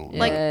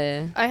 Like,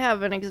 I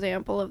have an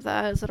example of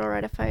that. Is it all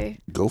right if I...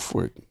 Go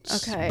for it.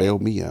 Okay. Bail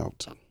me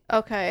out.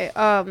 Okay,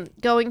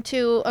 going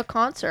to a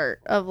concert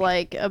of,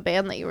 like, a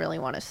band that you really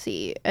want to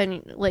see,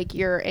 and, like,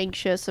 you're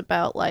anxious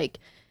about, like,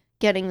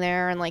 getting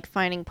there and, like,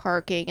 finding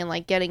parking and,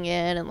 like, getting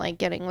in and, like,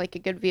 getting, like, a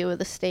good view of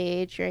the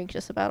stage. You're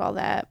anxious about all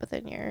that, but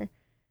then you're,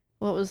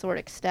 what was the word,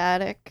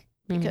 ecstatic?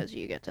 Because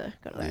you get to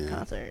go to that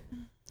concert.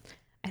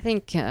 I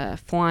think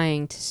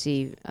flying to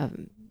see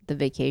the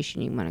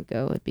vacation you want to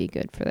go would be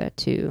good for that,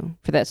 too,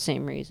 for that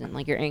same reason.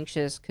 Like, you're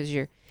anxious because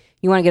you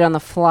want to get on the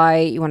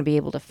flight, you want to be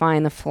able to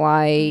find the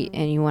flight,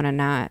 and you want to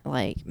not,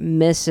 like,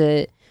 miss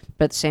it.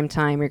 But at the same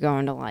time, you're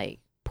going to, like,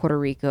 Puerto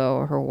Rico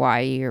or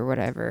Hawaii or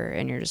whatever,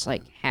 and you're just,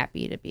 like,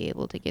 happy to be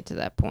able to get to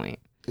that point.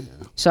 Yeah.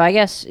 So I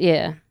guess,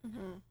 yeah.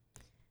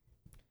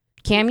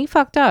 Cam, you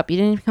fucked up. You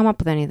didn't come up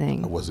with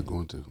anything. I wasn't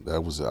going to.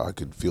 I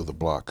could feel the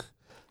block.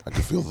 I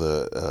could feel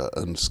the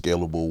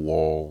unscalable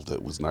wall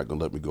that was not going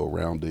to let me go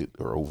around it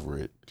or over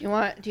it. Do you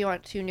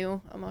want two new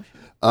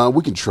emotions?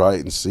 We can try it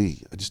and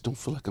see. I just don't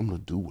feel like I'm going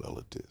to do well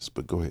at this,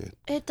 but go ahead.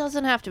 It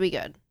doesn't have to be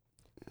good.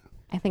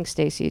 I think,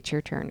 Stacey, it's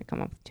your turn to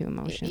come up with two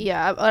emotions.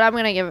 Yeah, but I'm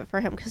going to give it for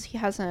him because he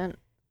hasn't.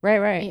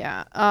 Right.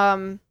 Yeah.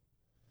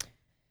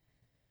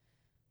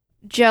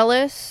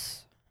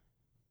 Jealous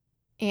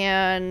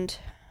and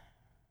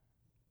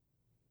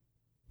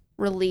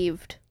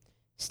relieved.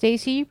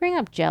 Stacey, you bring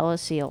up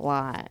jealousy a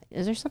lot.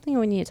 Is there something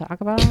we need to talk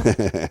about?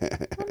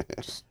 I'm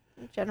just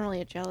generally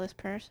a jealous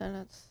person.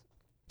 It's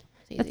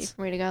easy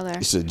for me to go there.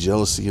 You said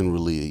jealousy and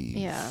relief.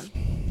 Yeah.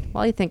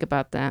 While you think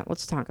about that,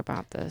 let's talk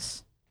about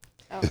this.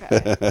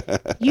 Okay.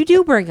 You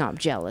do bring up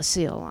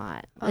jealousy a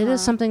lot. It is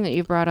something that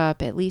you brought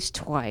up at least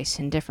twice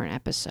in different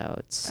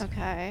episodes.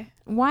 Okay.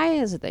 Why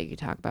is it that you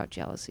talk about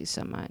jealousy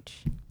so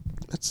much?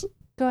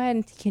 Go ahead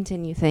and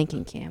continue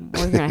thinking, Cam.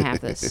 We're going to have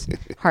this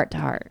heart to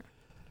heart.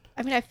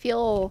 I mean, I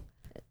feel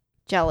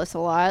jealous a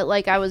lot.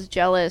 Like, I was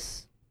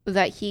jealous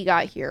that he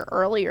got here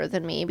earlier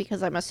than me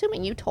because I'm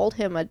assuming you told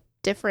him a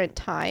different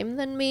time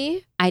than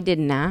me. I did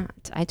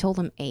not. I told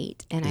him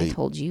 8, and I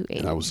told you 8.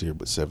 And I was here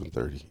but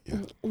 7:30.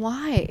 Yeah.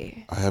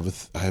 Why? I have a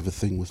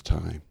thing with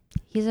time.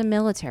 He's a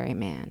military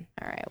man.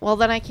 All right. Well,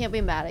 then I can't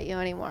be mad at you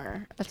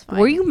anymore. That's fine.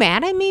 Were you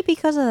mad at me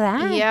because of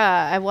that?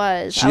 Yeah, I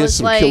was. She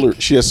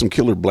has some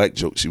killer black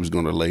jokes she was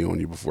going to lay on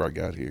you before I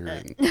got here.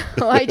 And...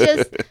 No, I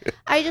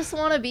just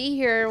want to be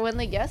here when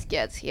the guest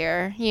gets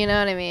here. You know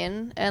what I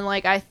mean? And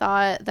like, I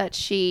thought that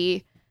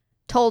she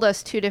told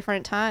us 2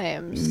 different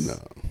times. No.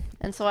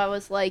 And so I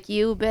was like,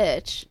 you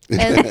bitch.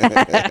 And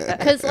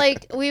because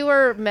like we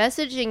were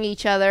messaging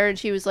each other and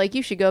she was like,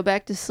 you should go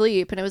back to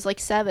sleep. And it was like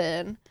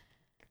 7.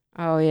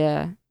 Oh,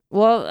 yeah.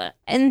 Well,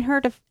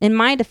 in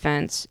my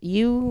defense,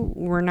 you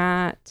were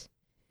not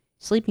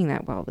sleeping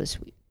that well this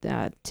week,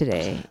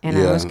 today. And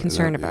I was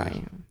concerned about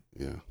you.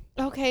 Yeah.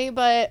 Okay,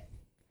 but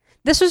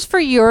this was for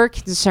your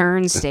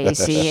concern,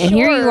 Stacey. And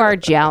here you are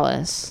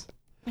jealous.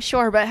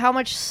 Sure, but how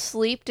much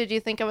sleep did you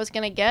think I was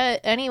going to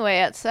get anyway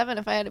at 7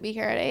 if I had to be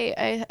here at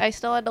 8? I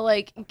still had to,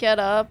 like, get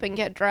up and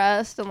get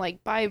dressed and,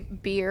 like, buy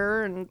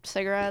beer and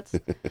cigarettes.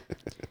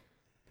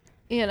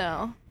 You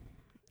know.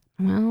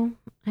 Well,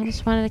 I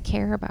just wanted to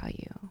care about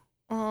you.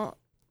 Well,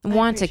 I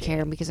want to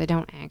care because I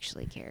don't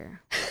actually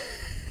care.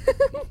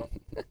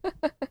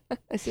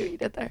 I see what you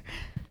did there.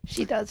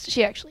 She does.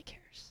 She actually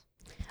cares.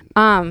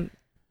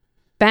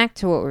 Back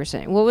to what we were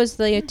saying. What was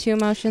the 2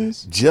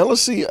 emotions?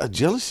 Jealousy.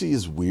 Jealousy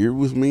is weird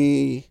with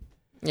me.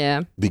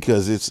 Yeah.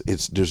 Because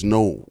there's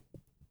no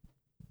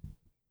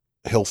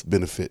health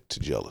benefit to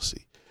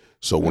jealousy.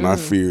 So when I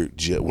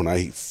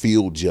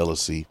feel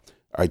jealousy,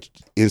 I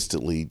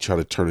instantly try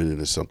to turn it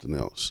into something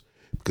else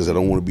because I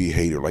don't want to be a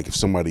hater. Like if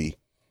somebody's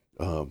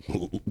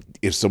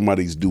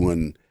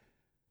doing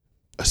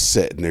a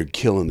set and they're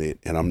killing it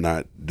and I'm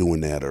not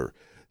doing that, or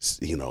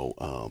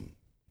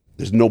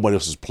there's nobody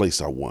else's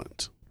place I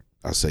want.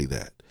 I say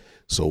that.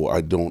 So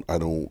I don't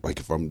like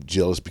if I'm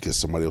jealous because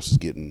somebody else is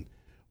getting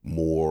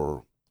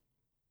more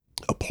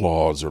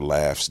applause or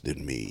laughs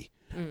than me,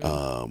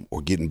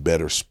 or getting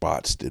better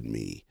spots than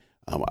me.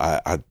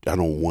 I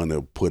don't want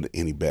to put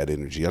any bad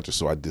energy out there,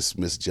 so I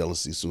dismiss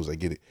jealousy as soon as I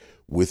get it.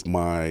 With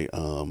my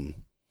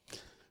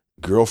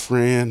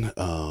girlfriend,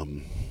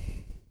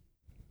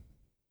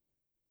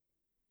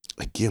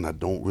 again, I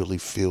don't really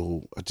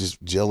feel.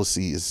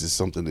 Jealousy is just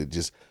something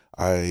that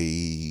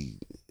I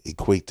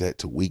equate that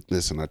to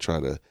weakness, and I try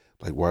to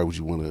why would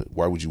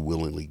you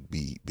willingly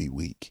be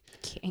weak?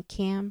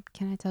 Cam,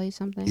 can I tell you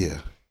something?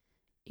 Yeah.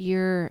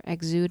 You're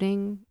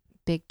exuding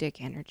big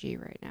dick energy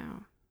right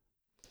now.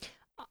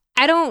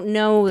 I don't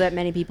know that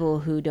many people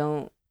who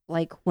don't,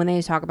 like, when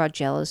they talk about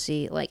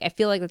jealousy, like, I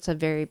feel like that's a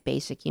very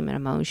basic human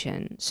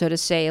emotion. So to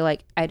say,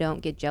 like, I don't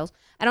get jealous,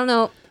 I don't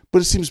know.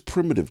 But it seems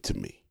primitive to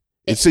me.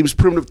 It seems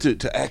primitive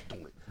to act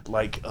on it.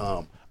 Like,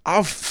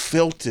 I've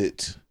felt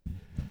it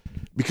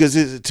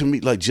because to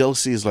me, like,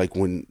 jealousy is like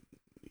when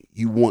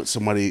you want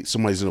somebody's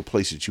in a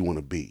place that you want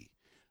to be,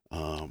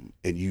 and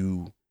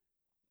you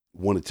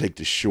want to take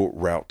the short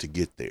route to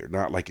get there.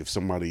 Not like if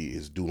somebody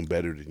is doing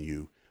better than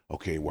you,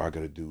 okay, well, I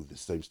got to do the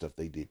same stuff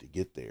they did to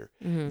get there.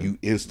 You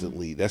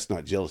instantly, that's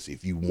not jealousy.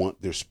 If you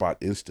want their spot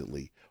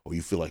instantly, or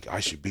you feel like I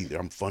should be there,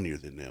 I'm funnier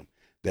than them,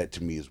 that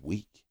to me is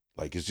weak.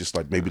 Like, it's just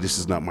like, maybe this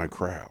is not my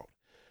crowd.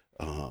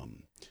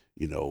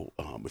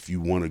 If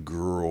you want a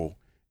girl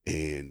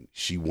and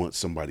she wants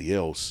somebody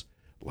else,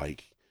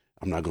 like,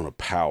 I'm not going to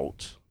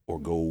pout or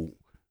go,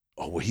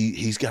 oh, well,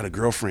 he's got a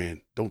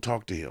girlfriend, don't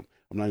talk to him.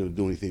 I'm not going to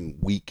do anything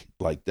weak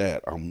like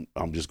that. I'm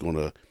just going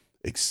to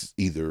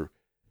either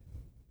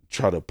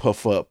try to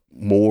puff up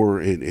more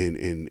and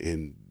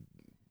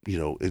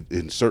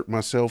insert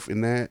myself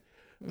in that,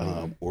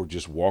 or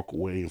just walk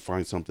away and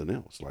find something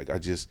else. Like, I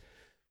just,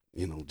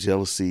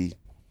 jealousy.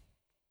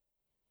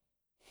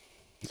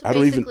 So I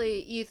don't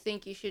basically, you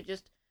think you should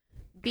just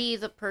be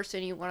the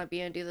person you want to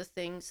be and do the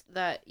things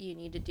that you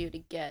need to do to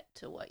get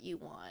to what you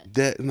want.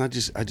 That, and I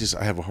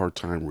have a hard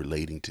time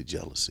relating to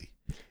jealousy,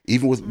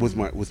 even with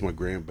my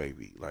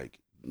grandbaby. Like,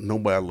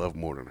 nobody I love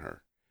more than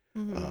her.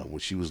 When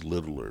she was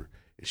littler,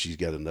 and she's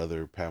got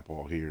another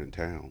papaw here in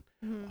town.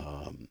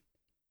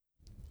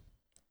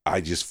 I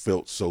just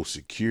felt so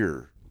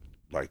secure,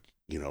 like,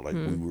 we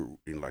were,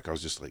 like, I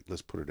was just like,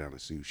 let's put her down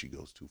and see who she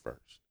goes to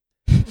first.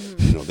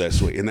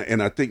 That's way.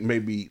 And I think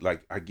maybe,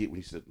 like, I get when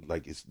you said,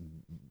 like, it's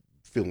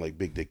feeling like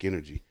big dick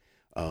energy.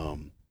 I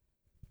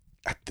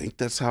think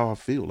that's how I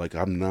feel. Like,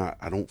 I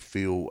don't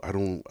feel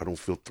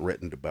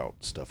threatened about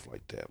stuff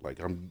like that. Like,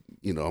 I'm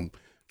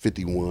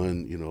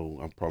 51,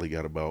 I've probably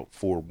got about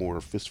 4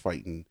 more fist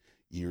fighting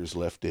years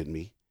left in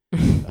me.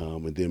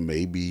 And then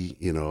maybe,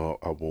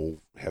 I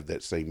won't have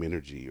that same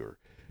energy, or,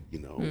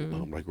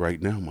 like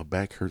right now, my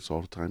back hurts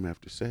all the time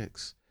after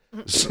sex.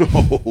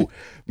 So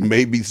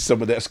maybe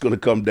some of that's going to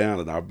come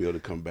down, and I'll be able to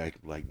come back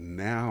and be like,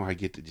 now I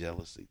get the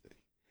jealousy thing.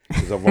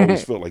 Because I've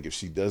always felt like if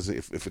she does it,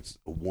 if it's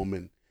a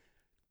woman,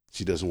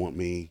 she doesn't want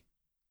me,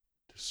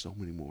 there's so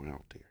many more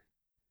out there.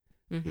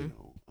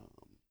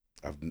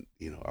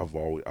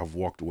 I've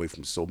walked away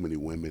from so many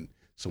women,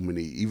 so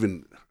many,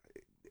 even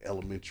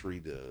elementary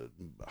to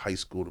high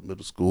school to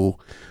middle school,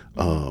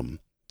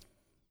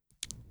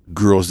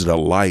 girls that I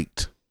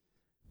liked,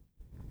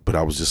 but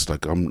I was just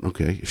like, I'm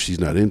okay. If she's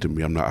not into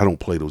me, I don't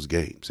play those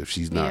games. If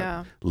she's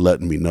not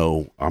letting me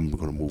know, I'm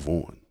going to move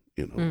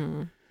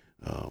on.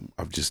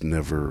 I've just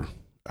never,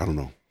 I don't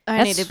know.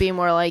 I need to be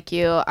more like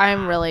you.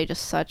 I'm really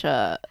just such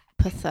a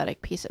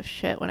pathetic piece of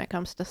shit when it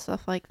comes to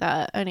stuff like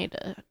that. I need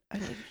to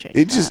change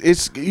it. Just,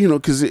 it's,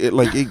 because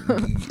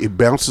it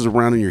bounces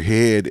around in your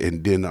head,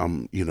 and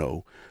then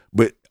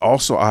but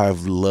also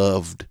I've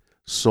loved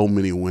so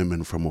many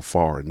women from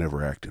afar and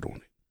never acted on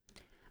it.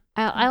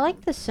 I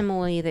like the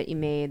simile that you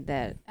made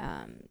that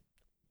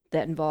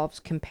involves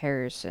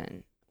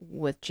comparison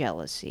with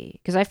jealousy,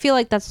 because I feel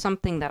like that's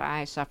something that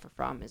I suffer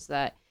from, is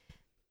that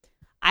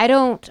I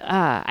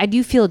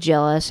do feel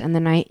jealous, and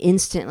then I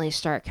instantly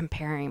start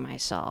comparing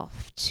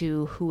myself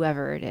to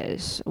whoever it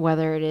is,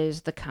 whether it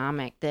is the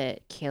comic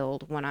that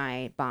killed when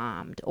I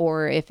bombed,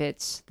 or if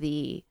it's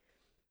the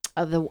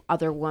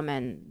other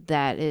woman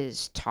that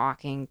is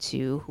talking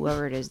to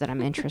whoever it is that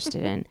I'm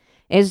interested in.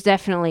 Is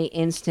definitely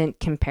instant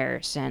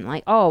comparison.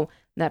 Like, oh,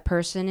 that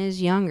person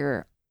is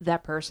younger.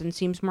 That person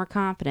seems more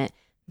confident.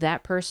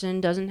 That person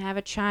doesn't have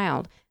a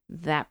child.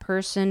 That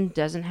person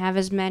doesn't have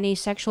as many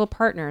sexual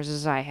partners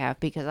as I have,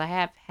 because I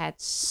have had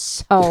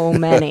so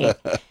many.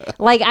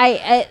 Like,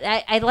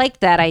 I like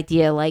that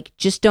idea. Like,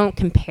 just don't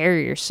compare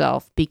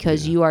yourself,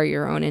 because you are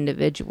your own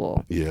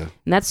individual. Yeah.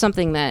 And that's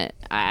something that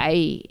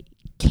I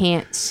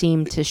can't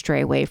seem to stray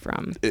away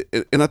from.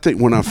 And I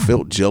think when I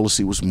felt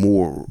jealousy, it was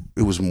more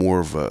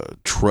of a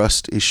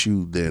trust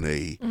issue than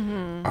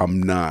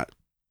I'm not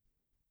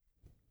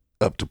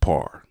up to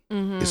par.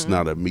 It's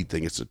not a me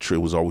thing. It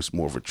was always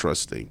more of a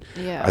trust thing.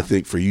 Yeah. I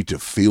think for you to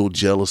feel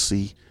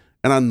jealousy,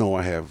 and I know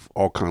I have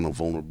all kind of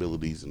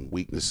vulnerabilities and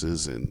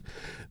weaknesses and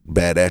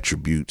bad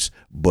attributes,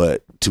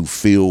 but to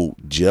feel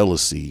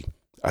jealousy,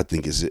 I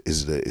think is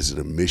an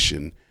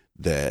admission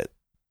that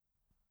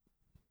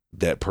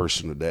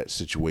person or that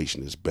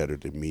situation is better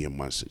than me in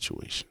my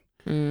situation.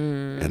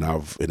 And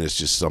it's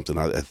just something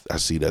I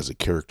see it as a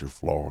character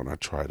flaw, and I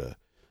try to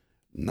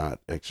not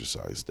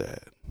exercise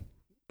that.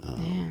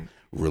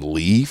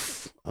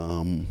 Relief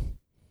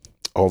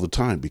all the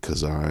time,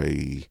 because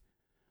I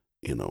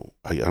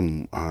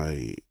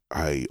overthink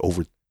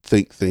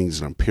things,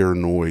 and I'm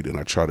paranoid, and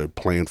I try to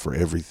plan for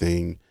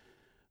everything.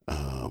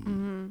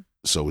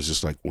 So it's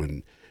just like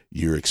when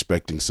you're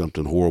expecting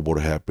something horrible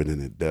to happen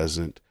and it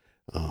doesn't,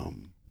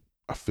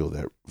 I feel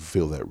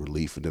that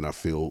relief, and then I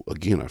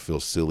feel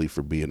silly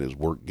for being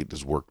getting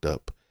as worked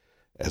up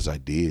as I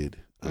did,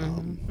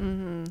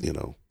 you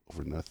know,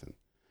 over nothing.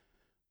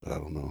 But I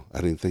don't know.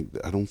 I don't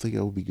think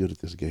I would be good at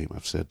this game.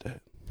 I've said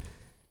that.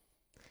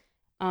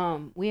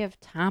 We have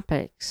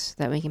topics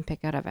that we can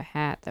pick out of a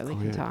hat that we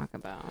can talk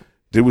about.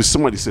 There was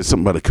somebody said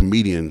something about a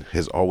comedian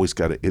has always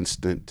got an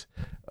instant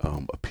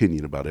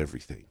opinion about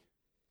everything.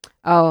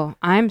 Oh,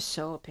 I'm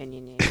so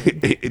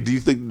opinionated. Do you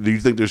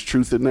think there's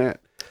truth in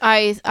that?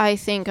 I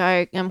think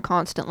I am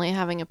constantly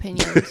having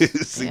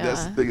opinions. See,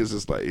 that's the thing. Is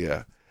just like,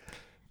 yeah.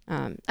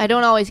 I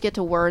don't always get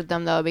to word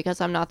them though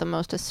because I'm not the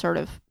most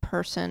assertive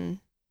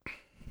person.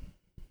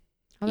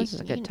 Oh, this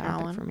is a good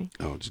topic for me.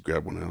 Oh, just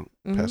grab one out,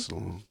 pass it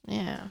along.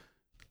 Yeah.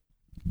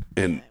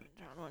 And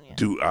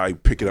do I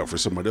pick it out for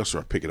somebody else, or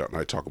I pick it out and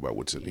I talk about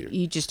what's in here?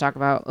 You just talk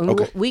about.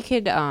 Okay. We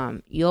could.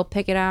 You'll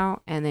pick it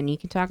out, and then you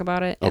can talk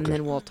about it, and Okay.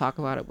 then we'll talk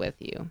about it with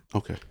you.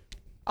 Okay.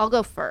 I'll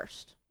go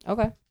first.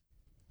 Okay.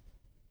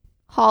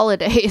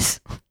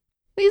 Holidays.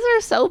 These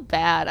are so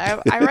bad.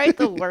 I write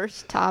the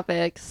worst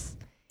topics.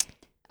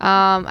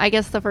 I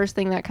guess the first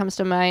thing that comes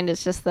to mind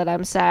is just that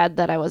I'm sad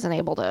that I wasn't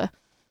able to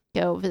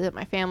go visit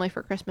my family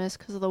for Christmas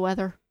because of the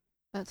weather.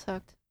 That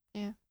sucked.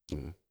 Yeah.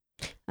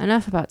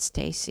 Enough about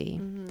Stacey.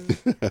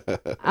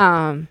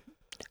 Mm-hmm.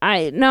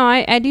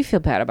 I do feel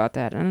bad about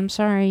that, and I'm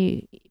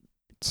sorry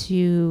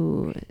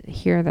to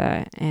hear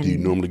that. And Do you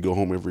normally go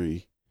home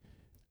every?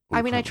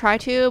 I mean, I try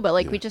to, but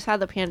we just had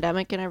the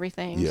pandemic and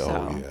everything. Yeah.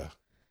 So, Oh, yeah.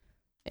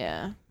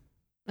 yeah,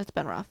 it's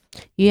been rough.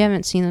 You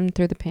haven't seen them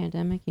through the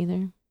pandemic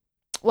either?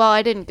 Well,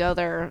 I didn't go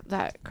there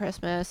that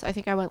Christmas. I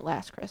think I went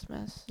last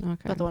Christmas,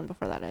 Okay. but the one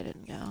before that I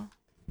didn't go.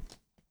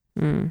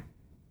 Mm.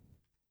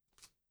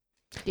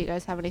 Do you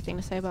guys have anything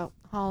to say about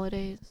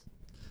holidays?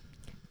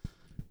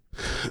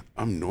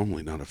 I'm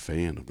normally not a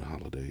fan of the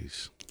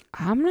holidays.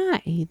 I'm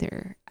not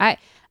either. I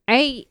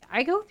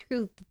go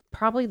through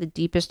probably the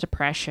deepest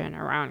depression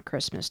around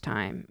Christmas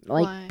time,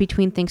 Why?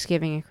 between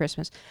Thanksgiving and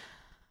Christmas.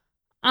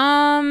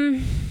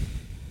 I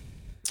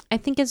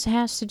think it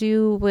has to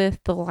do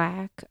with the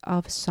lack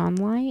of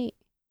sunlight.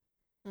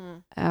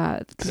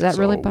 Because that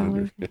really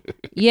bothers me.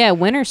 Yeah,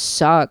 winter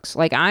sucks.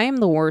 I am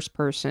the worst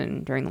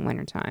person during the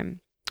winter time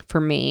for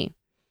me.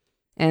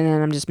 And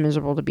then I'm just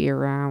miserable to be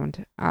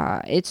around.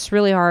 It's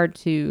really hard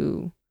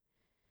to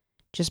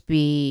just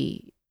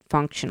be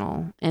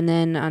functional. And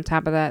then on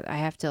top of that, I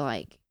have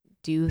to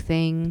do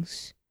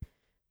things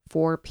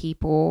for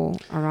people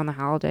around the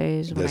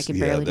holidays when I can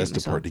barely do that's it the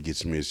myself. part that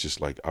gets me. It's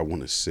just I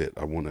want to sit.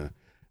 I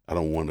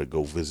don't want to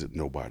go visit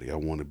nobody. I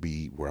want to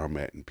be where I'm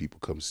at and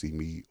people come see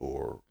me.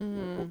 Or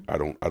I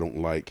don't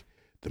like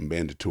the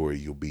mandatory.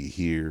 You'll be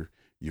here.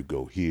 You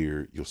go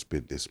here. You'll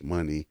spend this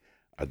money.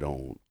 I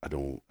don't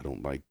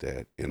like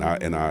that. And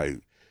I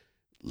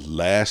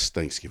last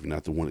Thanksgiving,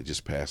 not the one that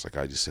just passed. Like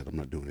I just said, I'm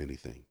not doing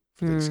anything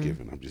for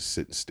Thanksgiving. I'm just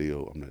sitting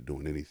still. I'm not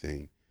doing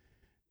anything.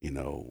 And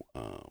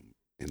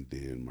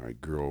then my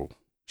girl,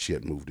 she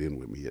hadn't moved in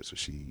with me yet, so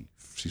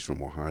she's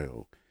from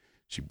Ohio.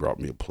 She brought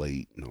me a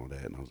plate and all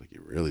that, and I was like,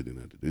 you really didn't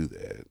have to do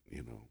that,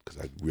 because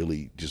I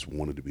really just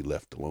wanted to be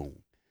left alone.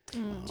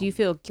 Do you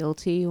feel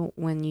guilty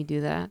when you do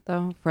that,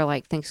 though?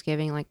 For,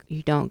 Thanksgiving,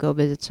 you don't go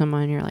visit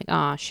someone, and you're like,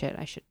 oh, shit,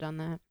 I should have done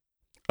that?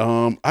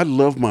 I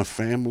love my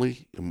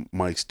family,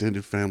 my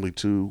extended family,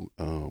 too,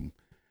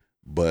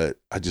 but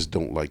I just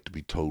don't like to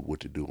be told what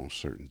to do on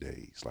certain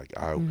days.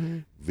 I'll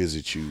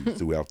visit you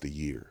throughout the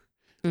year.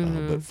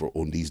 But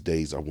on these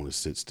days, I want to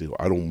sit still.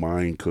 I don't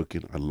mind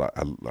cooking. I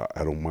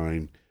don't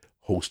mind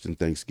hosting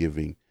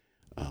Thanksgiving,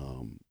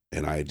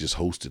 and I had just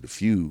hosted a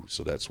few,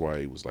 so that's why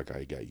it was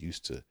I got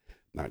used to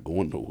not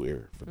going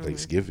nowhere for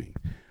Thanksgiving.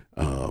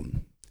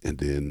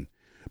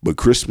 But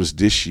Christmas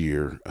this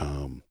year,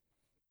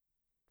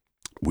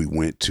 we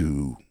went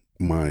to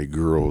my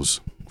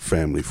girl's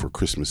family for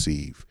Christmas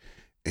Eve,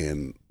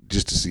 and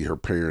just to see her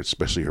parents,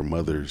 especially her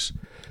mother's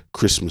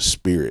Christmas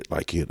spirit,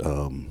 it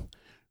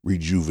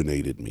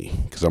rejuvenated me,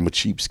 because I'm a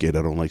cheapskate.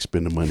 I don't like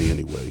spending money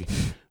anyway.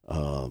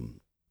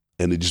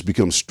 And it just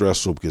becomes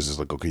stressful because it's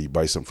okay, you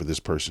buy something for this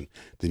person,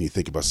 then you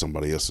think about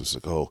somebody else. It's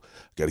oh, I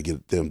got to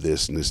get them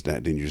this and this and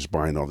that. Then you're just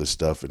buying all this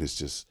stuff, and it's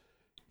just,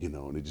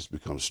 and it just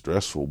becomes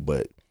stressful.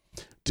 But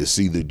to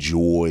see the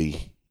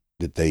joy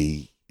that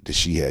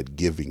she had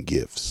giving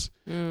gifts,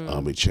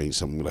 it changed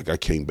something. I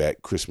came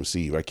back Christmas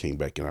Eve.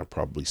 And I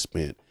probably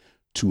spent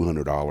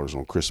 $200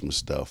 on Christmas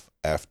stuff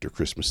after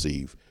Christmas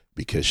Eve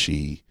because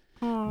she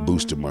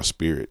boosted my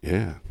spirit.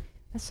 Yeah.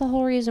 That's the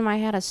whole reason why I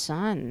had a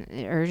son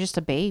or just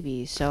a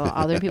baby. So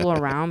other people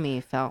around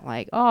me felt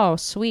like, oh,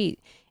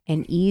 sweet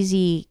and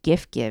easy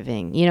gift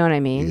giving. You know what I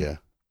mean? Yeah.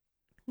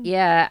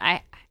 Yeah.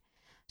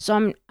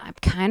 I'm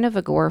kind of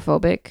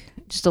agoraphobic,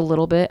 just a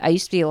little bit. I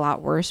used to be a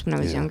lot worse when I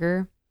was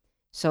younger.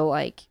 So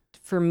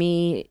for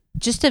me,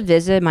 just to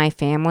visit my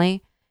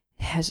family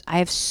I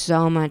have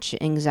so much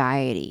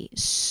anxiety,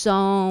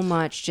 so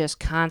much just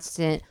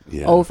constant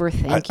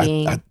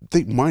overthinking. I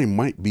think mine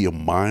might be a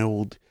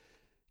mild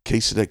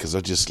case of that, because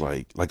I just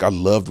I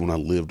loved when I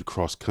lived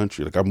across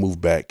country. I moved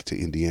back to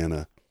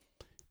Indiana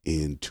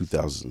in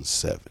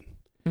 2007.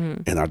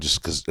 And I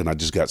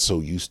just got so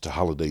used to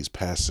holidays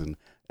passing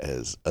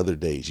as other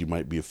days. You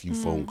might be a few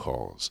phone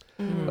calls,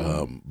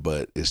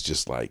 but it's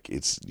just like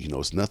it's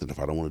nothing. If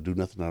I don't want to do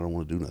nothing, I don't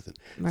want to do nothing.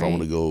 Right. If I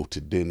want to go to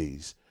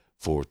Denny's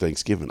for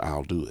Thanksgiving,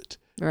 I'll do it.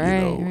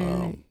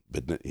 Right.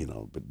 But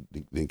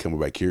then coming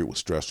back here, it was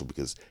stressful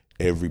because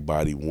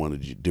everybody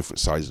wanted you. Different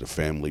sides of the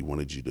family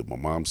wanted you. My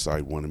mom's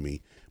side wanted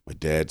me. My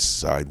dad's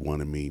side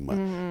wanted me.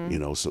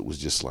 So it was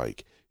just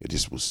like it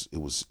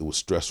was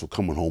stressful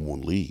coming home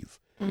on leave.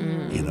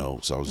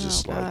 So I was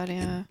just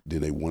then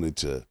they wanted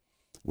to.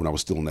 When I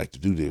was still on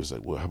active duty, it was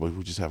like, well, how about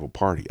we just have a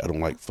party? I don't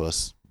like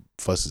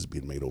fusses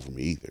being made over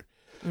me either.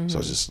 So I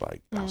was just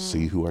like, I'll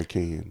see who I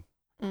can,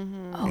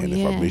 and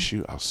if I miss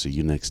you, I'll see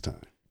you next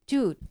time.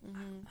 Dude,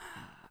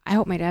 I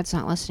hope my dad's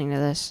not listening to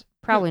this.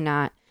 Probably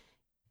not.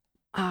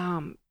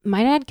 My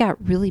dad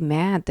got really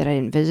mad that I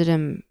didn't visit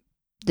him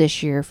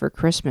this year for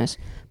Christmas,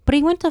 but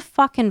he went to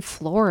fucking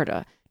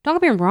Florida.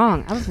 Don't get me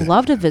wrong, I would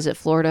love to visit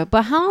Florida,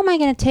 but how am I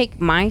going to take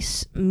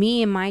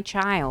me and my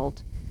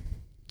child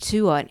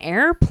to an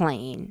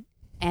airplane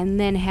and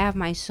then have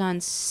my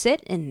son sit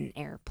in an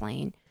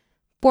airplane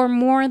for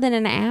more than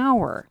an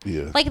hour?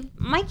 Yeah. Like,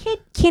 my kid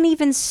can't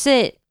even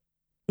sit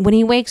when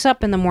he wakes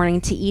up in the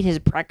morning to eat his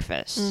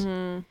breakfast.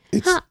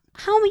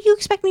 How would you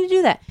expect me to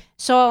do that?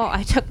 So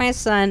I took my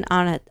son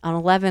on an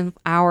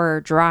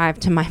 11-hour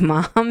drive to my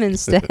mom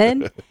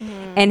instead.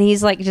 And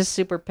he's like just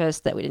super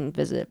pissed that we didn't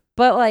visit.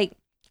 But like,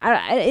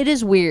 it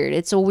is weird.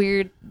 It's a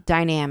weird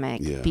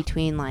dynamic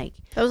between like...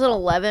 That was an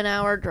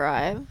 11-hour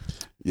drive.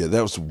 Yeah,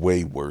 that was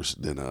way worse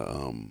than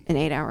an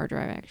 8-hour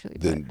drive, actually.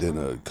 Than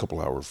a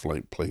couple-hour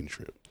plane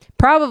trip.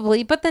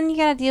 Probably, but then you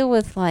gotta deal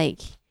with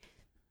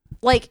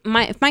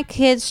if my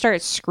kids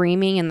start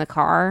screaming in the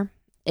car,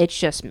 it's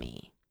just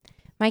me.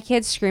 My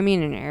kids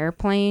screaming in an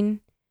airplane,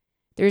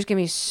 there's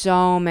gonna be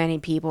so many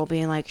people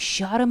being like,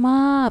 "Shut them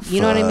up," you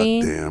know what I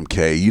mean? Damn,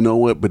 Kay. You know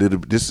what? But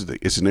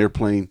it's an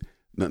airplane.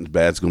 Nothing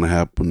bad's gonna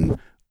happen.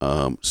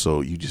 So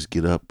you just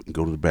get up and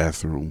go to the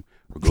bathroom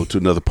or go to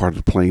another part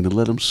of the plane and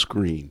let them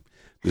scream.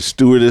 The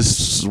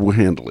stewardess will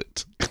handle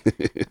it.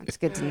 That's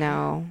good to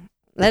know.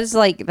 That's the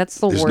worst.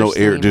 There's no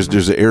air.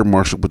 There's an air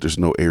marshal, but there's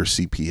no air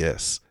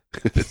CPS.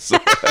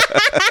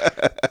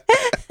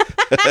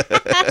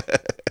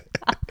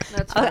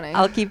 That's funny.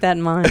 I'll keep that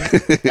in mind.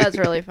 That's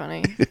really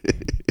funny.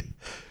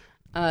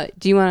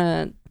 Do you want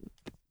to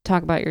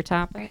talk about your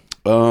topic?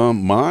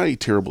 My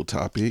terrible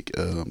topic.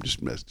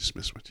 Just mess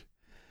with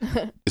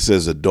you. It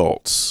says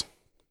adults.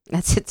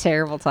 That's a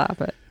terrible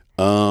topic.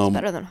 It's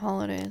better than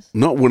holidays.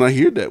 No, when I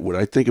hear that, what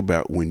I think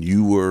about when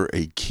you were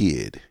a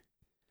kid,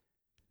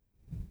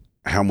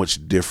 how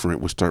much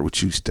different, we'll start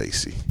with you,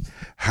 Stacey.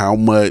 How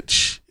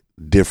much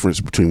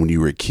difference between when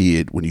you were a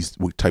kid,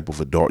 what type of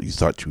adult you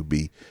thought you would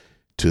be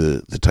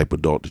to the type of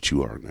adult that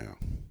you are now?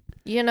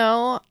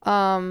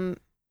 I'm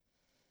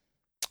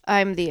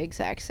the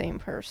exact same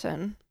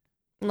person.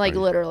 Like,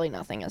 literally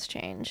nothing has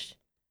changed.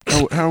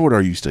 How old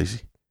are you,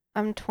 Stacey?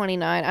 I'm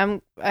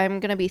 29. I'm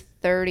going to be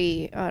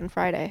 30 on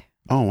Friday.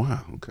 Oh,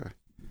 wow. Okay.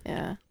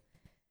 Yeah.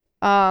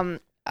 I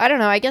don't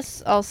know. I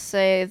guess I'll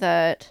say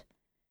that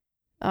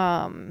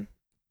I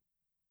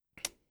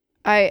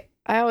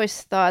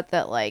always thought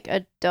that like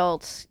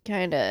adults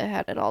kind of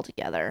had it all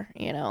together,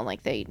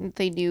 like they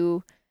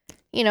knew,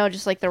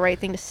 just like the right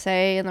thing to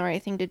say and the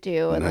right thing to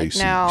do. And like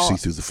now you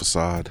see through the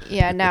facade.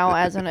 Yeah. Now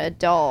as an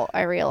adult,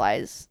 I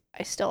realize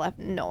I still have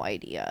no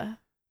idea.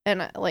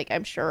 And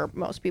I'm sure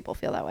most people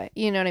feel that way.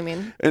 You know what I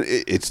mean? And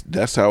I think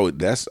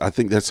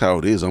that's how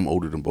it is. I'm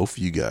older than both of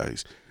you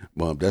guys.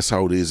 That's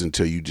how it is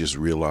until you just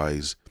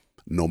realize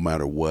no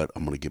matter what,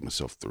 I'm going to get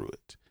myself through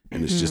it.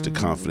 And it's just a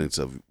confidence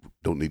of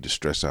don't need to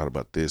stress out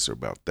about this or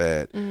about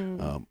that.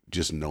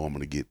 Just know I'm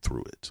going to get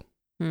through it.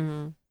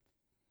 Mm-hmm.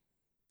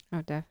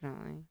 Oh,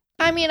 definitely.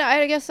 I mean,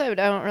 I guess I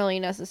don't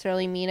really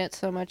necessarily mean it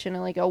so much in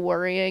a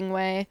worrying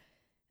way.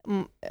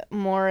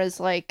 More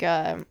as I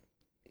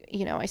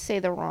say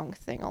the wrong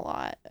thing a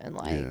lot and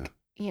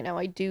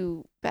I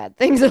do bad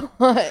things a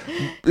lot.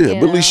 Yeah,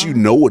 but at least you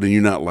know it and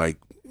you're not like,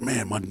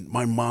 man,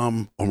 my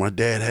mom or my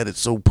dad had it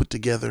so put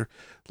together,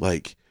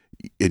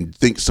 and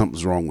think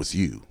something's wrong with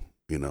you,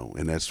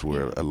 and that's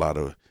where a lot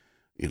of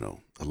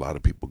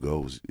people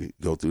go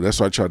through. That's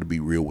why I try to be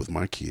real with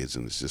my kids,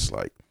 and it's just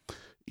like,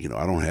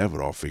 I don't have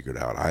it all figured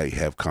out. I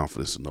have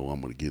confidence to know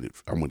I'm going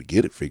to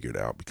get it figured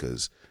out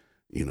because,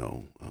 I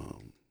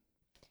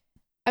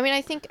mean,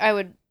 I think I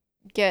would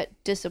get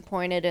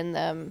disappointed in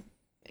them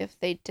if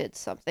they did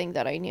something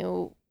that I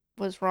knew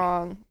was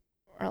wrong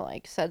or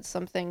said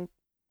something,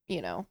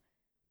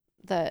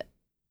 that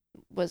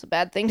was a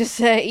bad thing to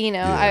say,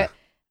 Yeah.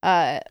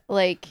 I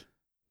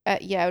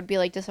would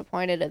be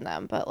disappointed in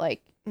them, but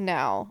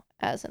now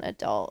as an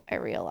adult, I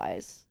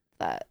realize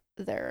that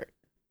they're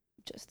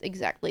just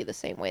exactly the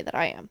same way that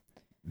I am.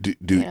 Do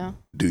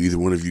either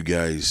one of you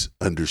guys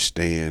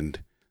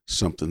understand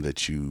something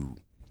that you,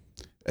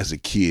 as a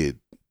kid,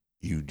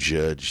 you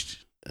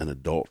judged an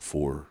adult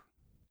for,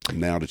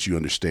 now that you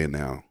understand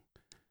now?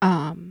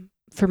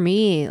 For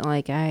me,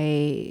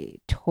 I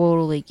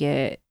totally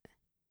get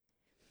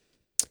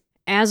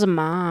as a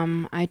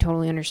mom, I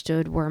totally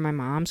understood where my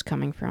mom's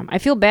coming from. I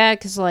feel bad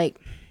because, like,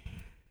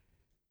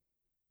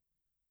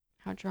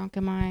 how drunk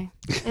am I?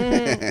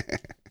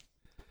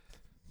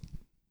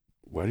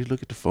 Why do you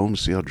look at the phone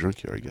to see how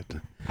drunk you are?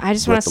 I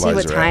just want to see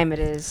what time it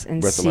is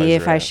and see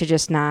if I should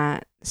just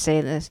not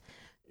say this.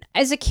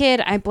 As a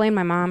kid, I blamed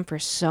my mom for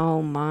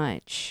so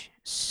much.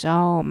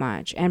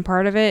 And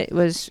part of it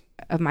was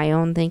of my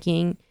own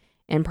thinking,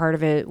 and part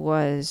of it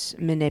was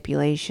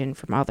manipulation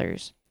from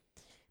others.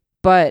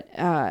 But,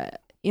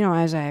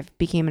 as I've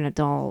became an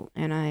adult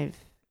and I've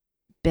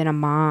been a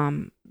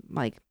mom,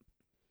 like,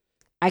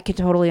 I could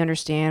totally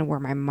understand where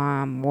my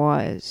mom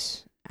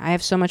was. I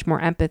have so much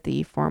more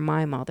empathy for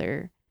my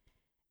mother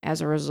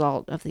as a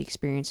result of the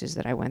experiences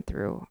that I went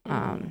through.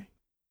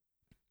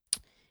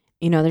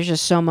 There's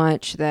just so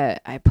much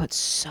that I put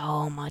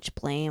so much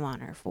blame on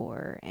her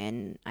for,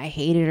 and I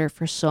hated her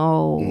for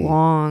so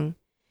long.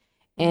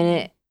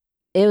 And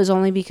it was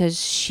only because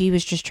she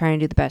was just trying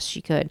to do the best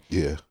she could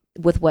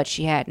with what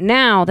she had.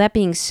 Now, that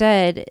being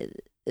said,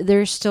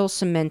 there's still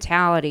some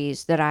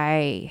mentalities that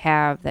I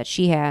have that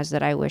she has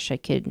that I wish I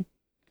could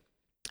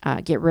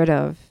get rid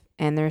of.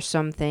 And there's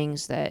some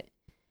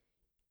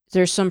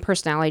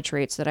personality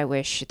traits that I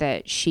wish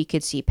that she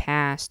could see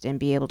past and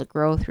be able to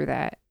grow through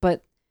that.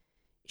 But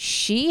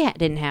she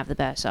didn't have the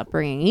best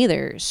upbringing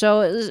either.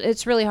 So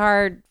it's really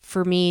hard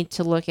for me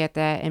to look at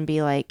that and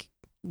be like,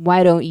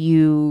 why don't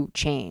you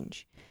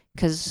change?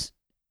 Because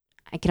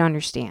I can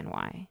understand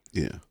why.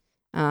 Yeah.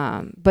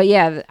 But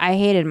yeah, I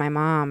hated my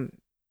mom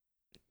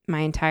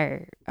my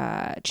entire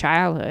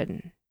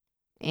childhood.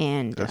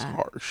 And that's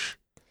harsh.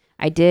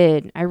 I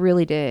did. I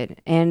really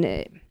did.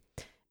 And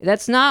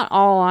that's not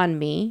all on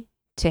me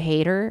to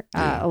hate her.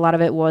 A lot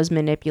of it was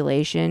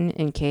manipulation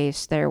in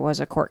case there was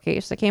a court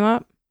case that came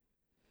up.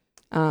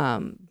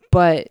 I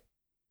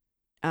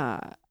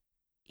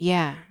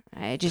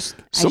just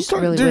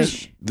really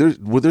wish.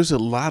 There's a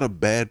lot of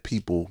bad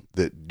people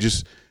that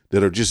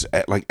are just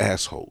like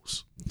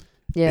assholes.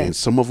 Yeah. And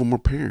some of them are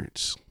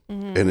parents.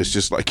 Mm-hmm. And it's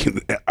just like,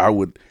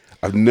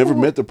 I've never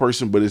met the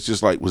person, but it's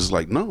just like,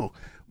 no,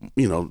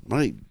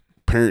 my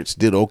parents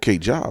did okay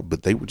job,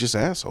 but they were just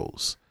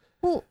assholes.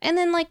 Well, and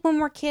then like when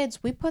we're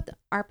kids, we put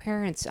our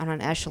parents on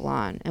an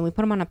echelon and we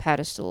put them on a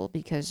pedestal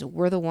because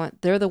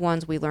they're the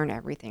ones we learn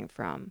everything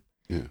from.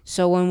 Yeah.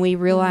 So when we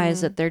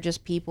realize that they're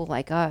just people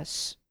like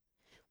us,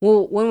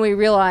 when we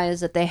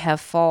realize that they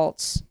have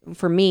faults,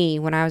 for me,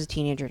 when I was a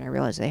teenager and I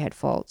realized they had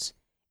faults,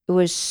 it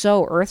was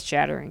so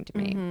earth-shattering to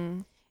me. Mm-hmm.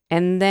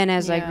 And then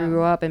as I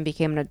grew up and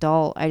became an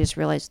adult, I just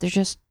realized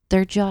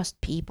they're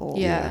just people.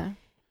 Yeah.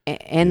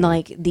 And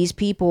like these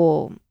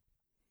people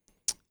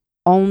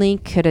only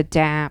could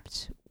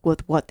adapt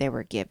with what they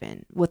were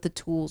given, with the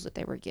tools that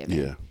they were given.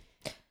 Yeah.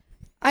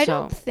 I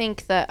don't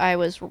think that I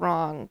was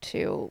wrong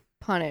to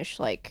punish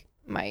like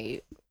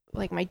my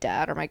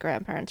dad or my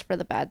grandparents for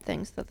the bad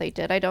things that they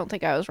did. I don't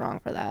think I was wrong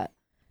for that.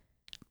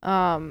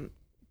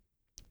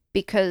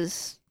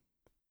 Because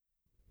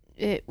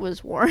it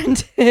was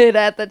warranted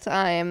at the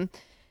time.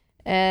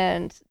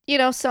 And,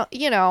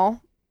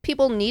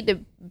 people need to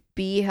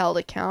be held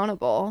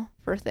accountable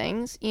for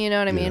things. You know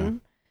what I mean?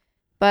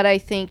 But I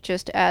think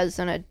just as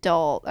an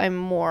adult, I'm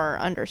more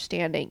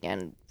understanding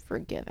and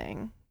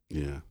forgiving.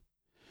 Yeah.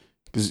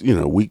 Because,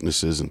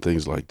 weaknesses and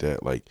things like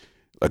that. Like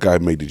I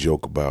made the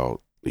joke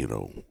about,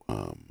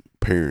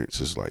 parents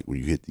is like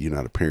when you're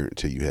not a parent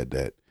until you had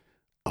that,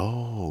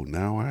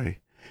 now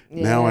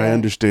I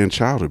understand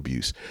child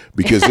abuse.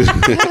 Because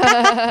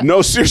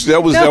no, seriously,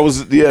 that was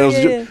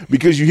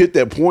because you hit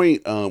that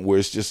point where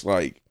it's just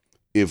like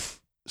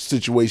if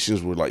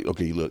situations were like,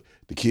 okay, look,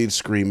 the kid's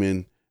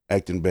screaming,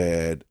 acting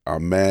bad,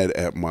 I'm mad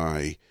at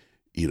my,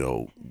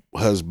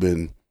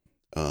 husband,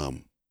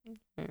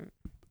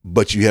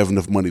 but you have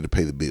enough money to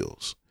pay the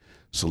bills.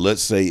 So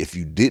let's say if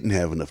you didn't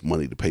have enough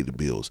money to pay the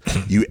bills,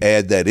 you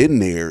add that in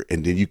there,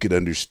 and then you could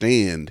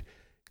understand.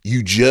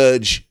 You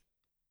judge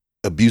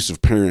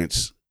abusive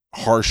parents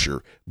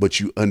harsher, but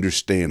you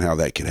understand how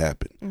that could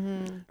happen.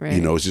 Mm-hmm. Right.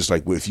 It's just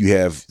like if you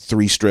have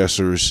 3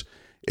 stressors,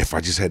 if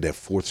I just had that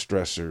 4th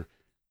stressor,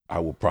 I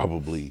would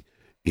probably,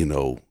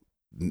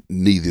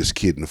 knee this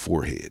kid in the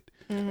forehead.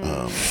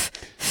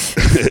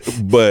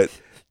 Mm-hmm. But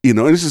and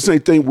it's the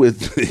same thing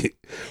with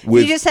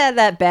you just had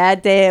that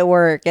bad day at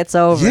work. It's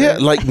over. Yeah,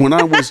 like when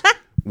I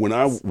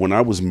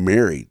was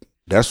married,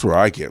 that's where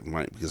I get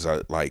mine because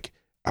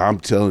I'm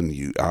telling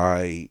you,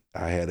 I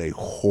had a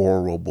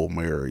horrible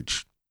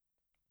marriage,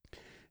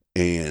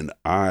 and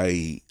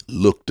I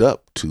looked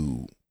up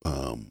to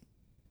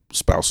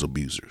spouse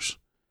abusers.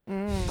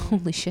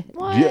 Holy shit!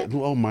 What? Yeah.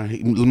 Well, my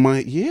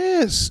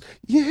yes,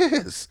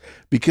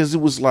 because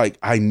it was like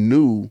I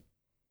knew,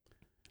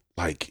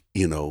 my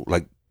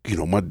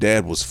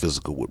dad was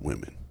physical with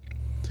women,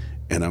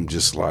 and I'm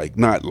just like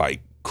not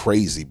like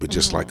crazy, but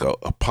just like a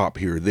pop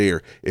here or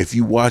there. If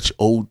you watch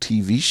old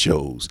TV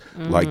shows,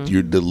 like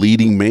you're the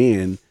leading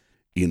man,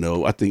 You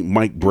know, I think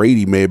Mike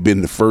Brady may have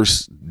been the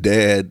first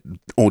dad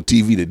on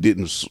TV that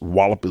didn't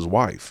wallop his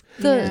wife.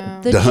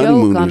 The The joke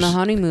honeymooners. on the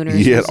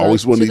honeymooners. Yeah, was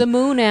always to wanted- the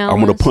moon, Alice. I'm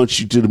going to punch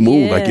you to the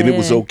moon. Yeah, like, and it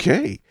was yeah.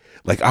 okay.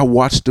 Like, I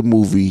watched the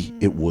movie.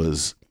 It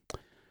was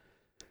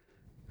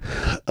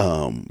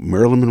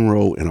Marilyn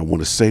Monroe, and I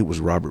want to say it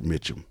was Robert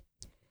Mitchum.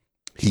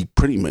 He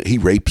pretty much, he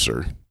rapes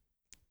her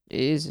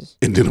Jesus.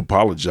 and then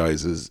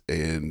apologizes,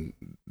 and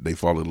they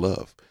fall in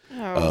love.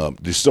 Oh.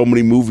 There's so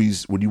many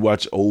movies when you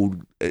watch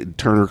old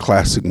Turner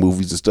classic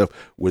movies and stuff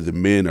where the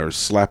men are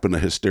slapping a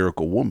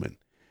hysterical woman,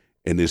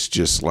 and it's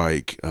just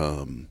like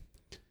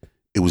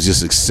it was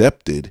just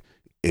accepted,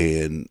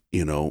 and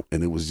you know,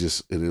 and it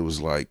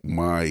was like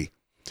my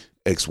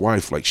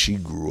ex-wife, like she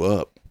grew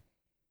up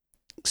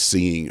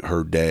seeing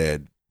her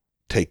dad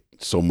take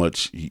so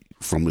much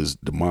from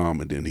the mom,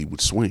 and then he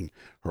would swing.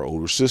 Her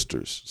older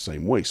sisters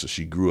same way, so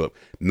she grew up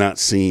not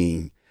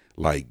seeing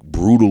like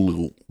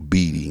brutal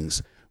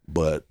beatings,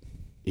 but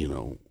you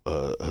know,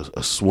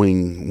 a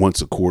swing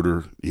once a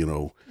quarter, you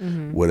know,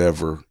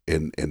 whatever.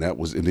 And that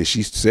was, and then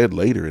she said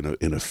later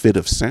in a fit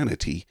of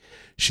sanity,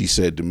 she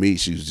said to me,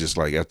 she was just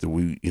like, after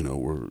we, you know,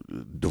 were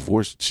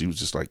divorced, she was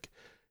just like,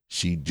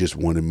 she just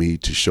wanted me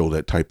to show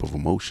that type of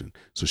emotion.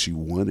 So she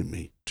wanted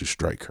me to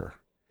strike her.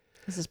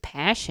 This is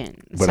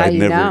passion. That's But how I you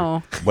never,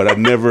 know. but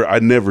I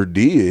never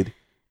did,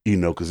 you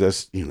know, cause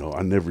that's, you know,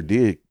 I never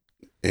did.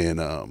 And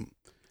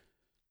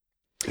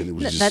it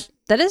was just,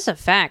 That is a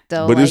fact,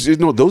 though. but like, it's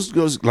no, those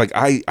goes like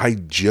I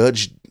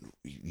judged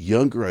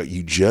younger.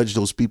 You judge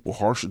those people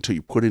harsh until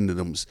you put into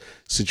them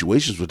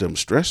situations with them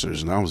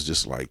stressors, and I was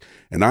just like,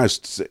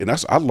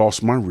 I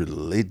lost my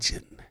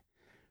religion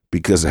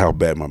because of how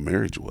bad my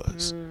marriage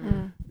was,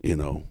 you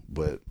know.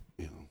 But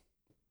you know,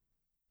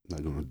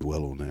 not gonna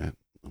dwell on that.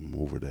 I'm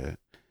over that.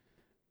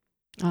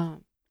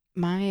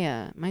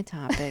 my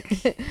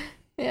topic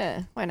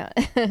Yeah, why not?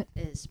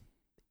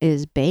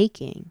 is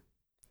baking.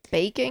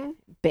 Baking?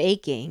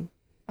 Baking.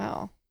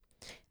 Wow.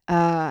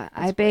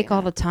 I bake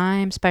all the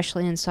time,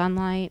 especially in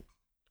sunlight.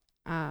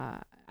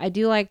 I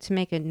do like to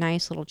make a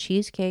nice little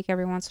cheesecake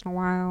every once in a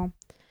while.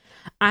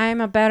 I'm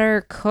a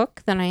better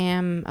cook than I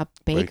am a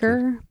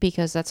baker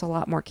because that's a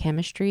lot more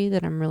chemistry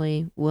that I'm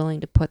really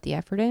willing to put the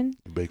effort in.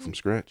 Bake from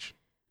scratch.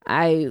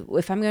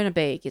 If I'm going to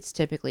bake, it's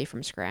typically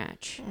from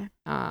scratch.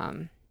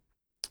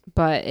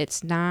 But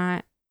it's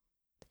not,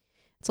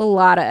 it's a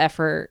lot of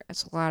effort.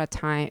 It's a lot of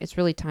time. It's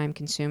really time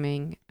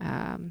consuming.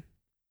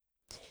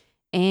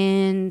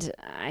 And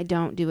I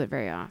don't do it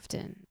very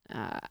often.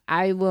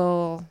 I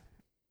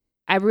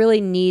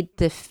really need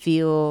to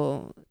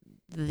feel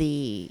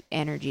the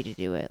energy to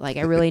do it. Like,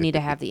 I really need to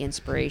have the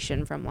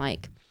inspiration from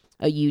like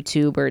a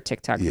YouTube or a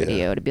TikTok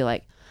video to be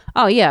like,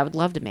 oh yeah, I would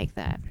love to make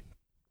that.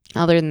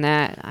 Other than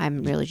that,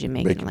 I'm really just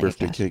making Baking like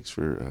birthday a cake. cakes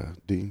for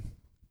Dean.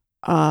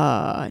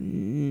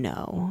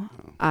 No.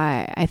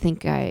 I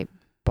think I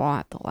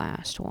bought the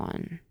last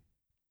one.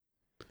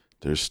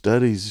 There's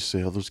studies that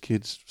say how those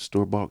kids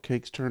store-bought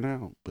cakes turn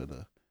out, but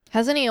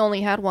Hasn't he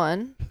only had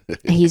one?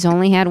 He's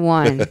only had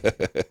one.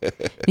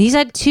 He's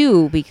had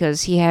two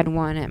because he had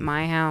one at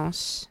my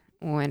house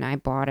when I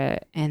bought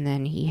it, and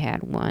then he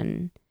had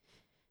one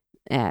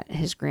at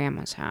his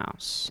grandma's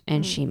house,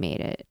 and she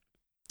made it.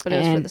 But it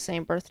was for the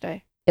same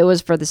birthday. It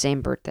was for the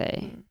same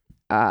birthday.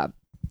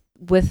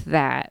 With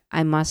that,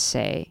 I must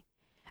say,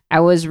 I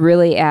was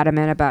really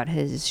adamant about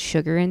his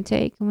sugar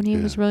intake when he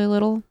was really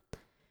little.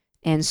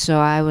 And so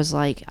I was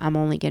like, I'm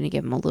only going to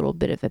give him a little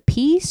bit of a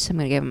piece. I'm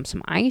going to give him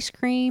some ice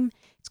cream.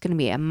 It's going to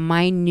be a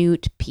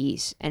minute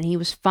piece. And he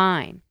was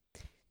fine.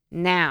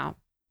 Now,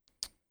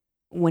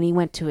 when he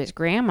went to his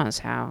grandma's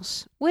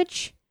house,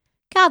 which,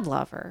 God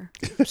love her.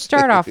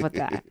 Start off with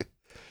that.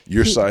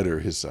 Your side or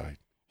his side?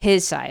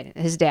 His side,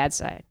 his dad's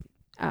side,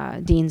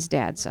 Dean's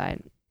dad's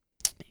side.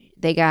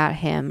 They got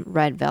him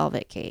red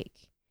velvet cake.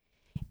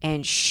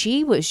 And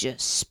she was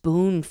just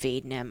spoon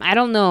feeding him. I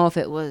don't know if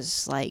it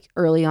was like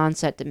early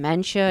onset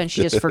dementia and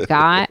she just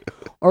forgot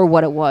or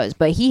what it was,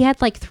 but he had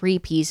like 3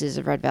 pieces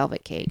of red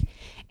velvet cake.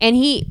 And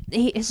he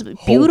is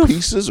beautiful. Whole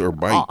pieces or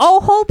bites? Oh,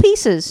 whole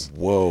pieces.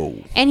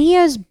 Whoa. And he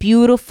has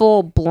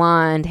beautiful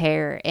blonde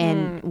hair.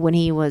 And when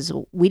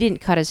we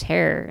didn't cut his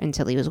hair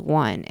until he was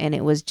 1, and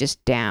it was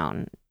just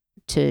down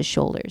to his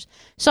shoulders.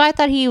 So I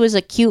thought he was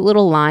a cute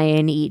little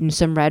lion eating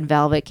some red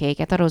velvet cake.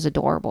 I thought it was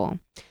adorable.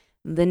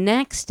 The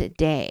next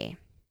day,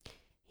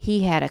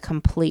 he had a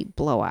complete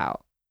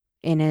blowout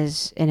in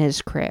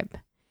his crib.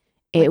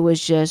 It was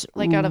just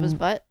like out of his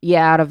butt?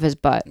 Yeah, out of his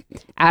butt,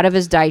 out of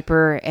his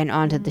diaper and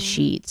onto the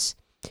sheets,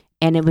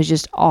 and it was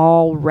just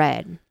all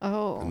red.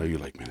 Oh, I know you're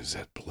like, man, is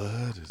that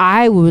blood?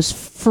 I was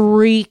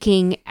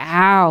freaking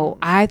out.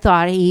 I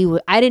thought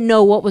I didn't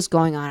know what was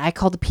going on. I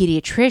called the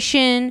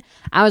pediatrician.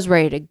 I was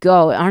ready to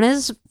go. On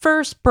his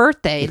first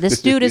birthday,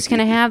 this dude is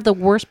gonna have the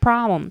worst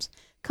problems.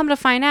 Come to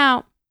find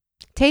out,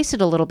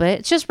 tasted a little bit.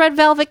 It's just red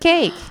velvet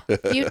cake.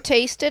 You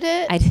tasted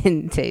it? I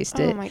didn't taste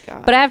it. Oh my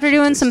god! But after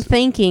doing some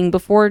thinking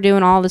before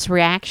doing all this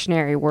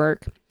reactionary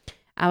work,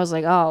 I was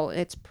like, oh,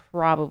 it's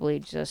probably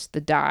just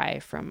the dye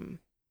from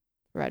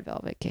red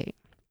velvet cake.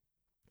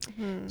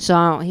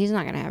 So he's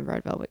not gonna have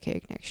red velvet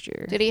cake next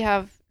year. Did he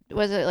have?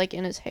 Was it like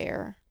in his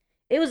hair?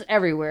 It was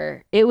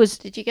everywhere. It was.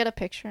 Did you get a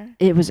picture?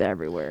 It was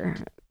everywhere.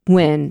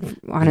 When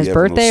on his You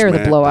have birthday or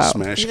the blowout?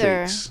 smash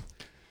Either. cakes.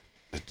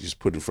 That you just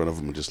put in front of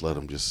them and just let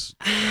them just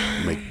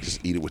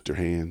eat it with their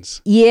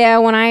hands. Yeah,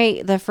 when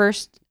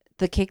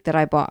the cake that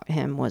I bought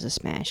him was a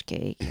smash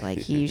cake. Like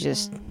he was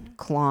just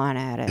clawing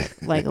at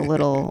it like a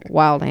little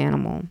wild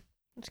animal.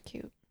 That's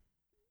cute.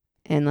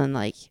 And then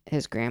like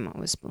his grandma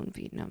was spoon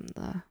feeding him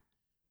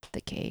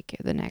the cake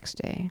the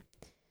next day.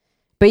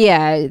 But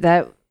yeah,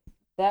 that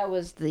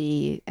was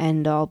the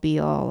end all be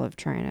all of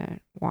trying to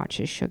watch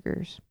his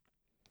sugars.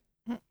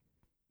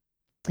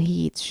 He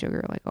eats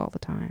sugar like all the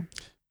time.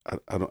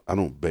 I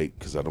don't bake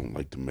because I don't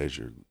like to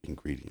measure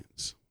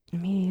ingredients.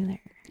 Me neither.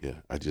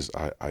 Yeah,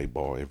 I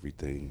eyeball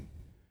everything.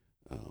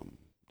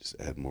 Just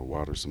add more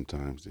water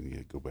sometimes, then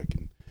you go back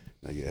and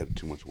now you add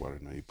too much water.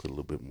 Now you put a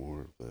little bit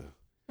more of the.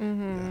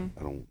 Yeah,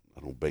 I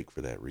don't bake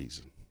for that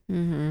reason.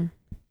 Mm-hmm.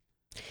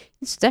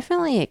 It's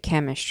definitely a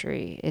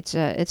chemistry.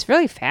 It's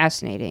really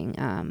fascinating.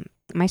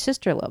 My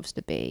sister loves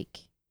to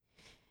bake,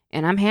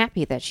 and I'm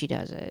happy that she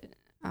does it.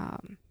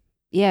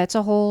 Yeah, it's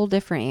a whole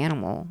different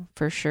animal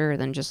for sure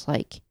than just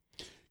like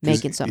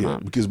making something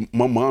up. Because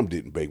my mom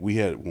didn't bake. We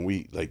had when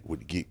we like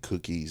would get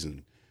cookies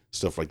and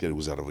stuff like that. It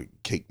was out of a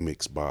cake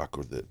mix box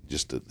or the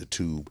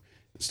tube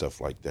and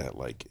stuff like that.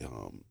 Like,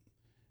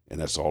 and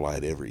that's all I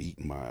had ever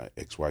eaten. My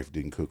ex-wife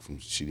didn't cook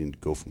she didn't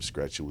go from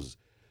scratch. It was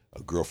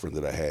a girlfriend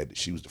that I had.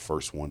 She was the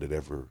first one that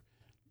ever,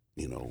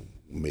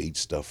 made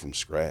stuff from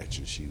scratch,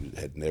 and she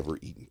had never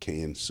eaten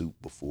canned soup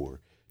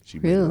before. She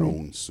made her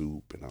own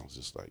soup, and I was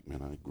just like,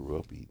 man, I grew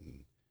up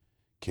eating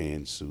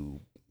canned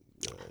soup,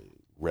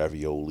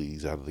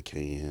 raviolis out of the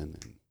can.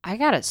 And I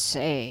gotta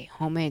say,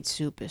 homemade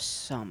soup is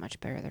so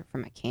much better than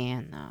from a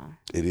can, though.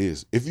 it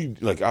is. If you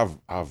like,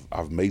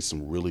 I've made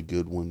some really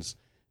good ones,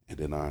 and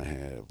then I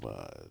have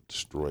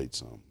destroyed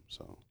some.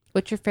 So,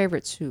 what's your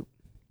favorite soup?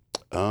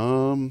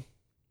 You're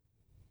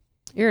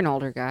an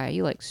older guy.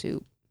 You like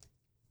soup.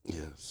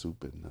 Yeah,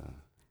 soup and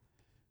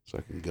so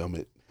I can gum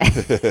it.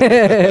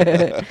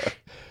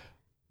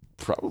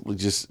 Probably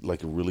just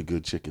like a really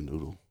good chicken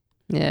noodle.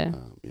 Yeah.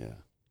 Yeah.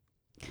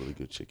 Really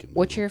good chicken noodle.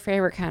 What's your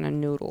favorite kind of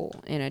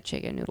noodle in a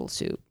chicken noodle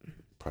soup?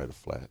 Probably the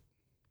flat.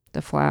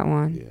 The flat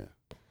one?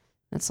 Yeah.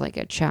 That's like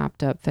a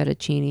chopped up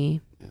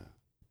fettuccine. Yeah.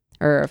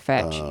 Or a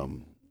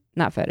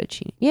not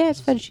fettuccine. Yeah,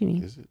 it's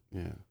fettuccine. Is it?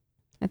 Yeah.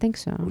 I think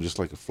so. Or just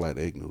like a flat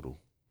egg noodle.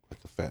 Like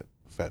a flat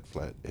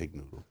egg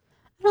noodle.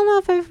 I don't know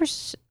if I've ever...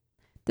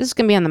 This is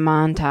going to be on the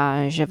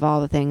montage of all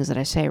the things that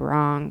I say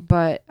wrong,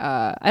 but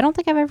I don't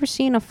think I've ever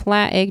seen a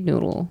flat egg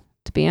noodle,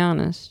 to be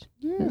honest.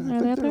 Yeah, I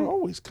think they're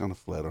always kind of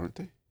flat, aren't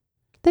they?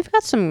 They've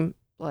got some,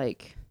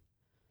 like,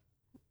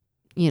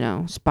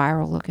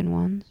 spiral-looking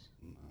ones.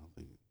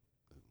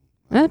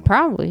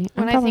 Probably.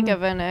 When I think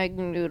of an egg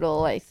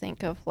noodle, I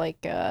think of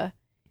like a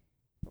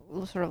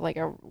sort of like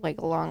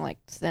a long, like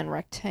thin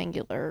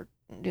rectangular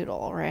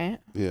noodle, right?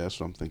 Yeah, that's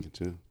what I'm thinking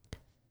too.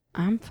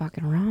 I'm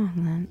fucking wrong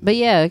then. But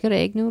yeah, a good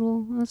egg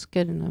noodle, that's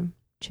good in a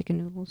chicken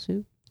noodle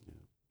soup.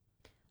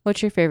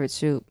 What's your favorite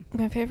soup?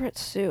 My favorite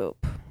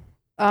soup.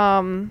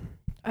 I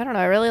don't know.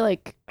 I really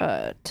like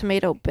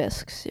tomato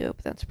bisque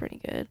soup. That's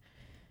pretty good.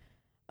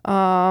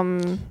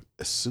 A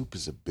soup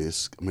is a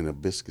bisque. I mean, a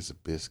bisque is a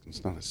bisque.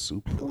 It's not a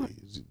soup, really.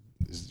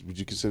 Would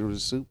you consider it a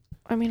soup?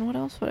 I mean, what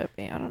else would it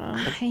be? I don't know.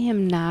 I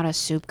am not a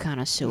soup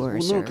connoisseur.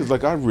 Well, no, because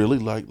like I really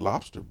like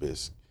lobster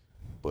bisque,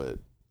 but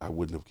I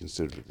wouldn't have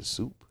considered it a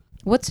soup.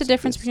 What's the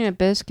difference between a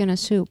bisque and a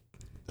soup?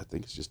 I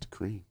think it's just a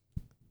cream.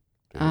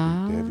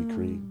 Heavy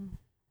cream.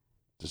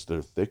 Just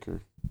they're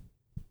thicker.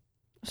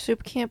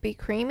 Soup can't be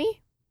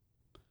creamy?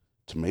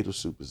 Tomato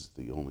soup is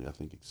the only, I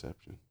think,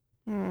 exception.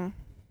 Hmm.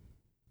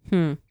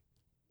 You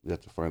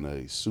have to find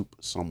a soup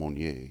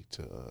sommelier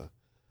to...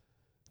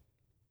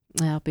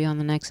 That'll be on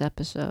the next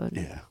episode.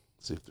 Yeah.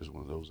 See if there's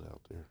one of those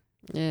out there.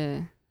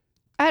 Yeah.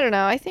 I don't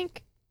know. I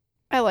think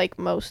I like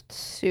most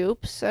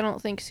soups. I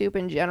don't think soup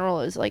in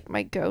general is like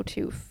my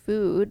go-to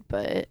food,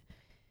 but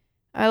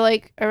I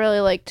really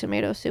like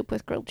tomato soup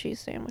with grilled cheese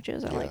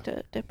sandwiches. I like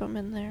to dip them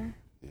in there.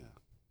 Yeah.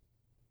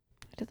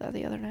 I did that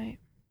the other night.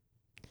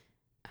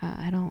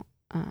 I'm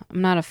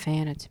not a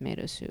fan of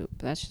tomato soup.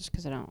 That's just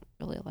because I don't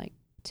really like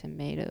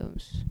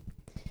tomatoes.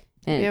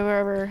 Have you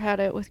ever had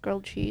it with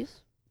grilled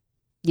cheese?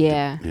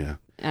 Yeah. Yeah.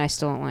 And I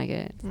still don't like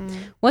it. Mm.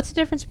 What's the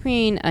difference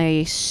between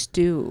a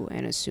stew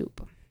and a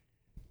soup?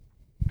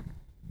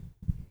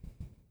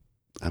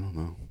 I don't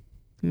know.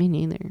 Me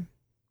neither.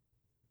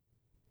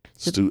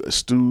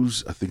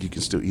 Stews, I think you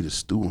can still eat a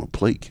stew on a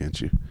plate, can't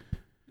you?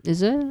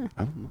 Is it?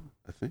 I don't know.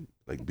 I think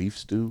like beef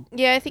stew.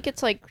 Yeah, I think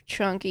it's like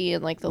chunky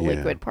and like the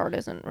liquid part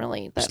isn't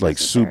really that It's like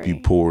necessary. soup you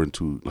pour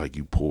into like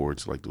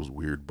those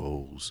weird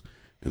bowls.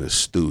 And a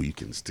stew, you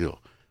can still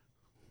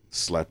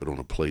slap it on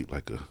a plate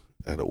like at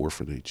an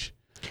orphanage.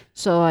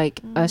 So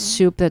like a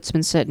soup that's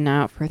been sitting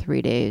out for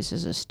 3 days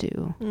is a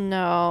stew.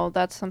 No,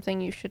 that's something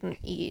you shouldn't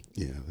eat.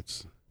 Yeah,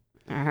 that's...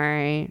 All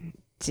right.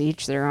 To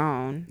each their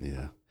own.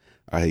 Yeah.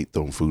 I hate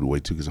throwing food away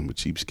too because I'm a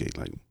cheapskate.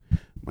 Like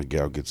My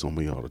gal gets on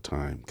me all the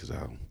time because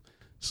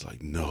it's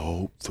like,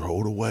 no,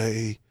 throw it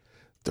away.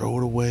 I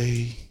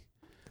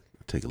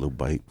take a little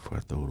bite before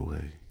I throw it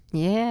away.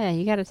 Yeah,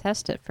 you got to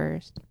test it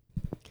first.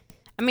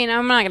 I mean,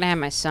 I'm not going to have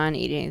my son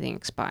eat anything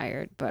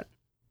expired, but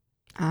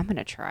I'm going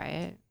to try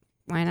it.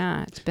 Why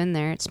not? It's been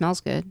there. It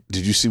smells good.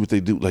 Did you see what they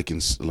do? I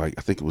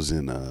think it was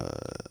in the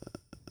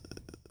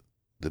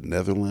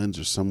Netherlands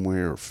or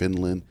somewhere, or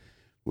Finland,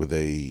 where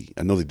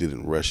I know they did it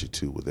in Russia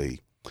too, where they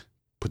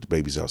put the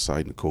babies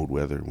outside in the cold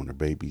weather when they're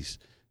babies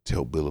to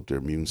help build up their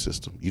immune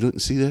system. You didn't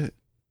see that?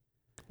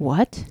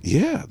 What?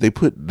 Yeah, they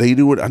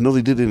do it. I know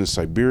they did it in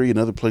Siberia and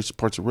other parts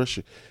of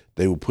Russia.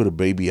 They would put a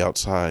baby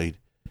outside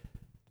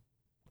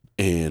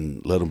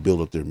and let them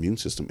build up their immune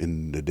system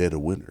in the dead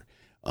of winter.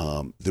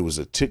 There was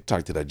a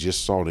TikTok that I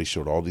just saw. They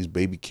showed all these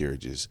baby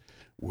carriages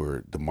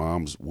where the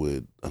moms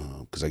would,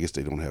 because I guess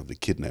they don't have the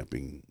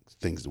kidnapping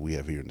things that we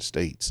have here in the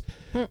States.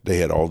 They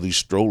had all these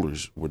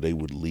strollers where they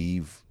would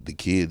leave the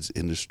kids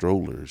in the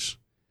strollers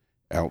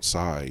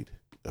outside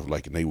and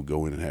they would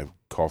go in and have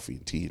coffee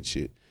and tea and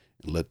shit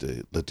and let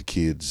the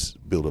kids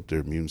build up their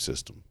immune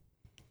system.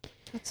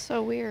 That's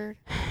so weird.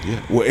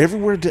 Yeah. Well,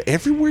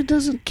 everywhere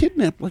doesn't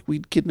kidnap like we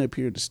kidnap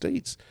here in the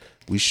States.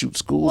 We shoot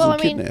schools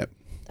and kidnap.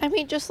 I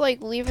mean, just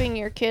like leaving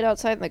your kid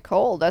outside in the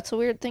cold, that's a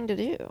weird thing to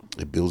do.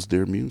 It builds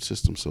their immune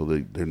system so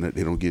they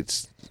don't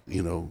get,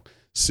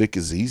 sick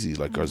as easy.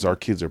 Like, as our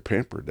kids are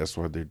pampered. That's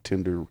why they're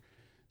tender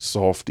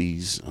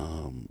softies,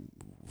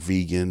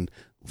 vegan,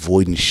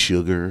 avoiding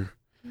sugar.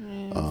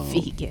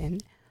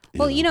 Vegan.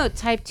 Well,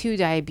 type 2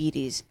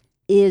 diabetes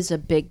is a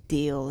big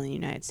deal in the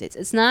United States.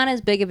 It's not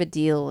as big of a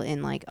deal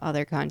in like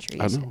other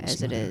countries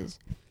as it is,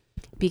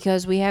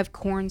 because we have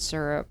corn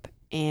syrup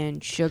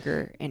and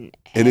sugar and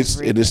it's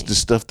the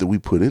stuff that we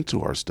put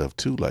into our stuff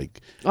too,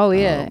 like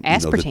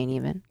aspartame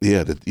even.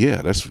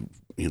 That's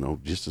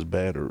just as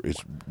bad, or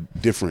it's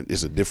different.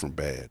 It's a different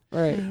bad,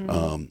 right?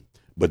 Mm-hmm.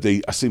 But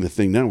I seen the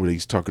thing now where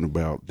he's talking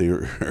about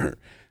there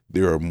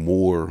are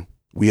more.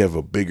 We have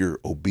a bigger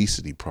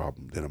obesity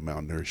problem than a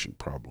malnourishing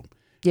problem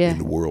in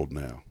the world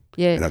now.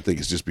 Yeah. And I think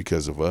it's just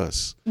because of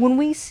us. When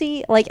we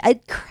see,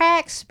 it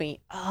cracks me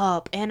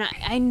up. And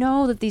I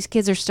know that these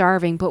kids are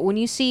starving, but when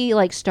you see,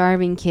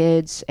 starving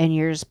kids and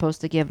you're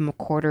supposed to give them a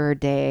quarter a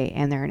day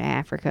and they're in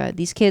Africa,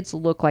 these kids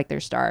look like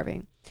they're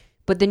starving.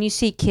 But then you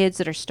see kids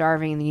that are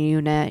starving in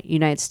the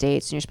United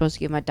States and you're supposed to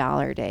give them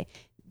 $1 a day.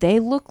 They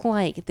look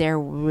like they're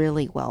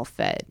really well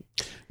fed.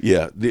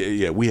 Yeah,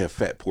 we have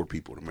fat, poor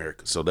people in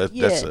America, so that's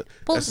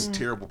a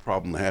terrible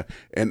problem to have.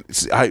 And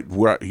see,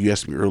 you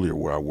asked me earlier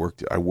where I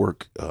worked. I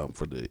work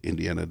for the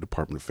Indiana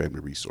Department of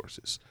Family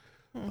Resources.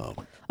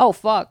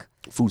 Fuck.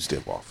 Food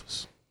stamp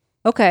office.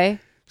 Okay.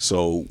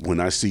 So when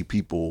I see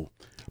people,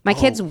 my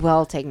kid's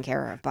well taken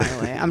care of, by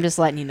the way. I'm just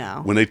letting you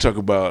know. When they talk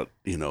about,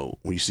 when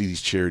you see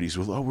these charities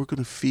with, we're going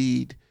to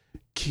feed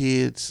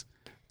kids,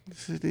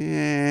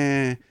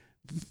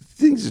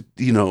 things,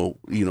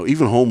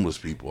 even homeless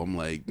people, I'm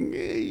like,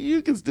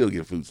 you can still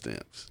get food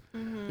stamps.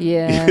 Mm-hmm.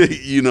 Yeah.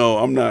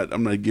 I'm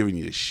not giving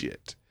you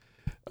shit.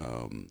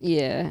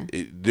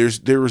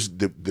 There was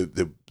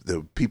the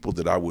people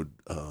that I would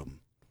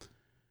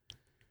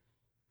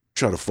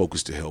try to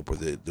focus to help are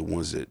the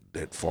ones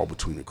that fall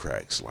between the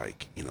cracks,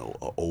 like, an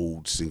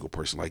old single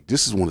person. Like,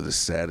 this is one of the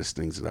saddest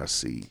things that I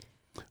see.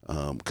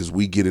 Because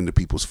we get into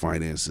people's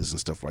finances and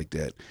stuff like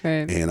that.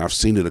 Right. And I've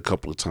seen it a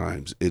couple of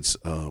times. It's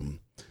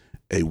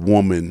a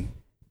woman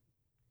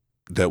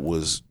that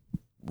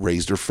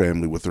raised her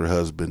family with her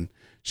husband.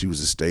 She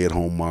was a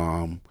stay-at-home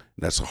mom.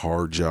 That's a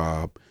hard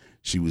job.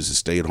 She was a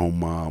stay-at-home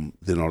mom.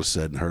 Then all of a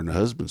sudden, her and her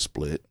husband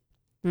split.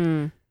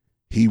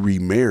 He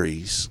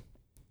remarries.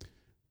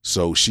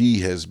 So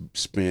she has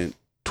spent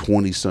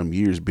 20-some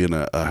years being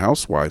a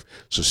housewife.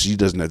 So she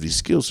doesn't have these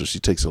skills. So she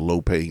takes a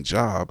low-paying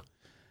job.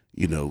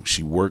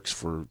 She works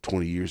for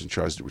 20 years and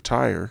tries to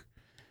retire.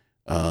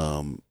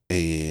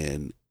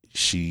 And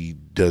she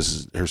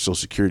does, her Social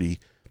Security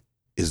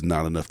is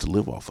not enough to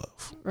live off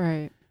of.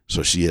 Right.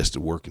 So she has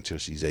to work until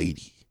she's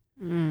 80.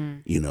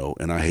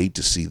 And I hate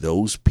to see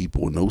those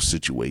people in those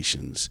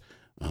situations,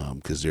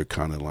 because they're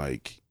kind of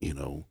like,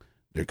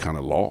 they're kind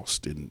of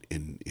lost in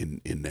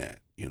that,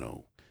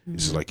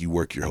 It's just like you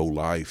work your whole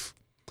life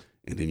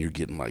and then you're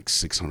getting like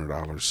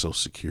 $600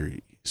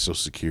 Social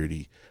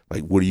Security.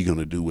 Like, what are you going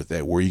to do with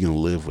that? Where are you going to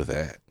live with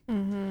that?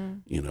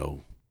 Mm-hmm.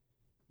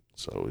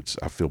 So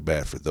I feel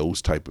bad for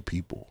those type of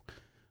people.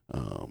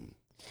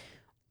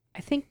 I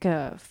think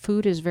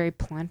food is very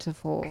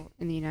plentiful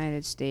in the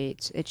United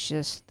States. It's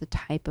just the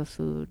type of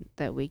food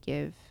that we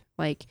give.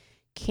 Like,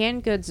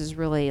 canned goods is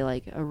really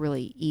like a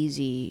really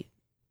easy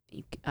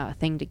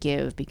thing to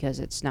give because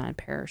it's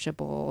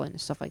non-perishable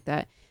and stuff like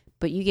that.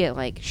 But you get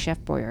like Chef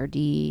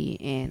Boyardee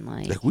and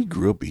like we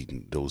grew up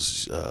eating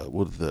those.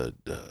 What are the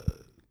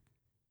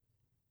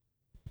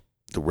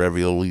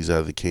raviolis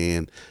out of the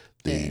can?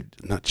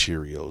 Not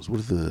Cheerios.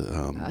 What are the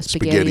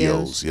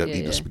SpaghettiOs? Yep,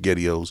 eating the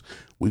SpaghettiOs.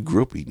 We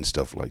grew up eating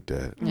stuff like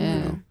that.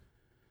 Yeah.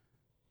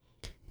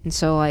 And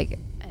so, like,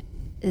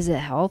 is it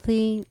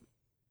healthy?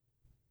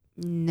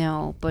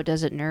 No, but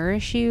does it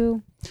nourish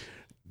you?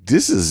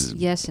 this is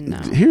yes and no.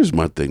 Here's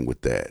my thing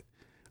with that.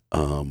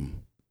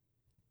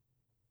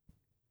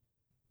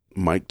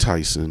 Mike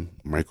Tyson,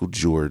 Michael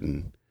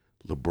Jordan,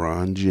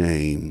 LeBron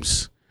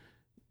James,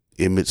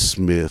 Emmitt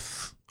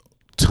Smith,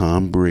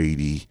 Tom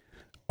Brady,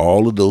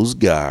 all of those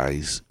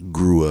guys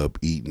grew up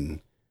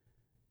eating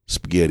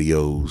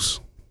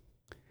SpaghettiOs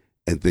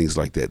and things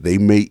like that. They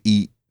may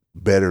eat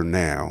better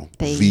now,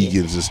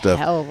 vegans and stuff.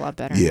 Hell of a lot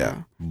better. Yeah,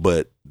 now.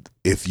 but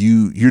if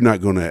you're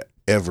not going to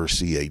ever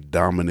see a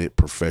dominant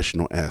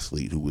professional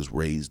athlete who was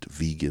raised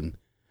vegan,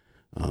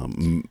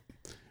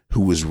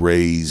 who was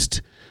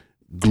raised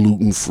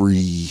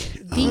gluten-free.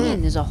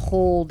 Vegan is a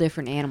whole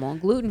different animal.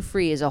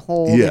 Gluten-free is a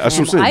whole Yeah, different that's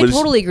what I'm animal. saying, I but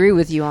totally agree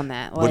with you on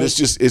that. But it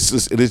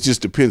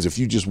just depends. If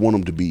you just want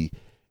them to be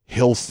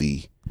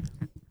healthy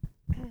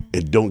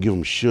and don't give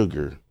them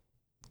sugar,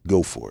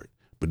 go for it.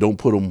 But don't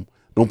put them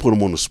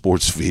on the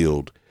sports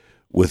field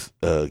with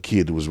a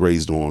kid that was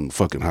raised on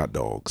fucking hot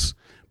dogs,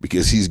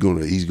 because he's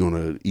gonna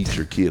eat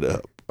your kid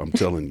up. I'm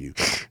telling you,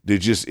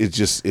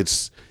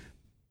 it's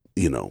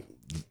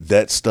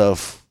that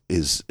stuff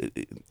is.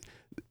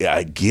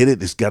 I get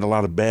it. It's got a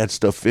lot of bad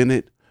stuff in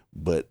it,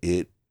 but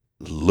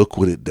look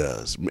what it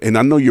does. And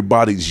I know your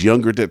body's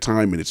younger at that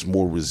time and it's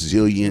more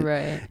resilient,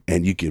 right?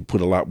 And you can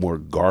put a lot more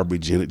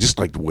garbage in it, just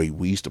like the way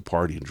we used to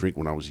party and drink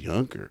when I was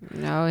younger.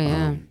 Oh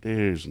yeah.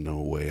 There's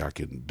no way I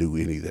can do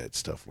any of that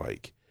stuff.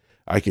 Like,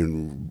 I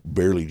can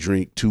barely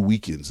drink 2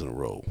 weekends in a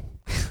row,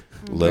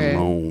 let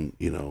alone,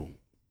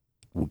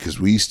 because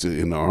we used to,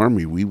 in the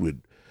Army, we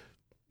would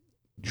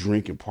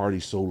drink and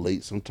party so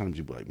late. Sometimes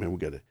you'd be like, man, we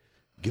got to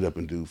get up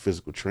and do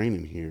physical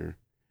training here.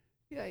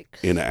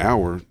 Yikes. In an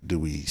hour. Do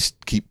we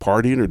keep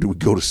partying or do we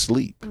go to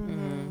sleep?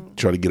 Mm-hmm.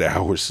 Try to get an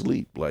hour's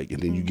sleep, and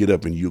then you get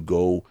up and you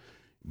go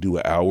do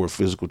an hour of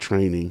physical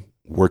training,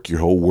 work your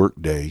whole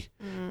work day,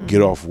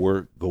 get off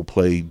work, go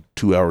play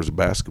 2 hours of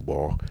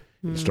basketball,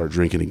 and start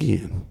drinking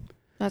again.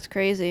 That's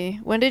crazy.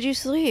 When did you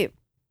sleep?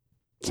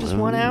 Just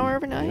 1 hour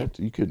every night?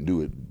 You couldn't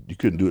do it. You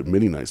couldn't do it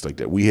many nights like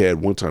that. We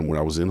had one time when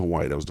I was in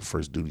Hawaii. That was the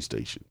first duty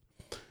station.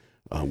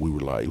 We were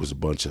like, it was a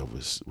bunch of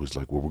us. It was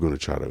like, well, we're going to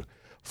try to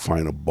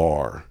find a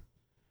bar,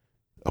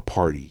 a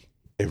party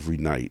every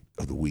night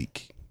of the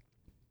week.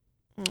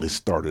 It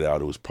started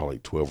out, it was probably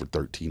 12 or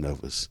 13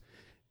 of us.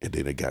 And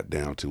then it got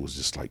down to, it was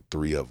just like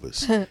 3 of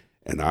us.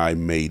 And I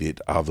made it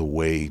all the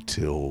way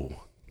till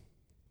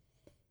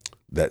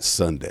that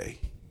Sunday.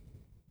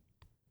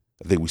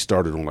 I think we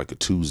started on like a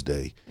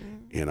Tuesday,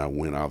 and I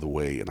went all the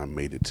way, and I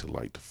made it to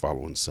like the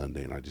following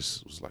Sunday. And I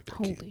just was like,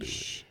 I can't do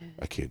it.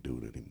 I can't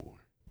do it anymore.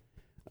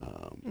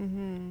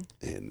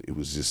 And it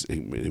was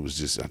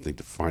just, I think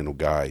the final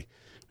guy,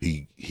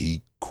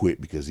 he quit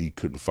because he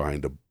couldn't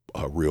find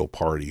a real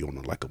party on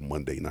like a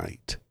Monday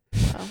night.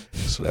 Wow.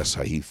 So that's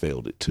how he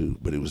failed it too.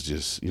 But it was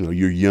just,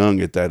 you're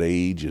young at that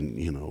age,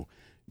 and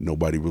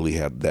nobody really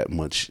had that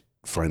much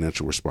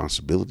financial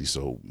responsibility.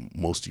 So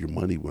most of your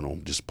money went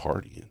on just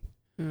partying.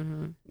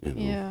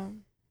 Yeah.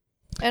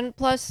 And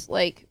plus,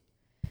 like,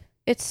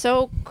 it's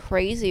so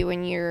crazy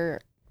when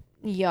you're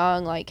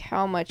young, like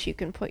how much you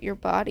can put your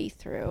body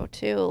through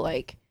too.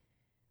 Like,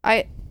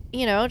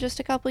 just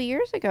a couple of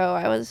years ago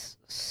I was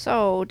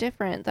so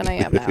different than I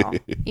am now.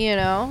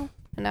 And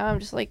now I'm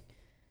just like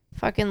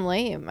fucking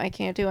lame. I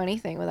can't do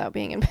anything without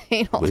being in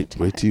pain all the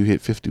time. Wait till you hit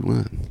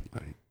 51.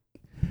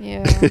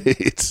 Yeah.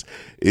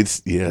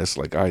 It's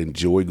like I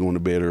enjoy going to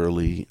bed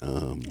early.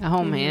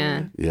 Oh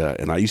man. Yeah,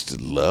 and I used to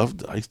love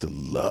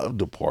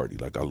to party.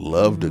 Like, I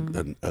loved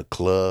a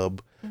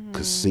club,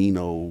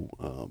 casino,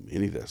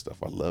 any of that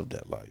stuff. I loved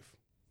that life.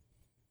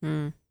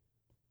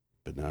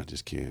 But now I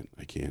just can't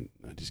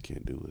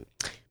do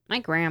it. My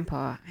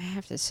grandpa, I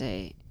have to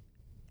say,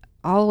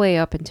 all the way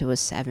up into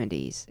his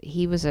 70s,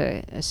 he was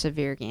a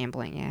severe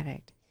gambling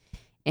addict.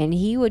 And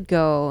he would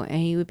go and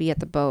he would be at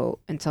the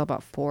boat until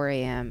about 4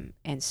 a.m.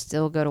 and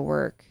still go to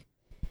work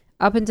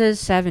up into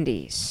his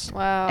 70s.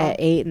 Wow. At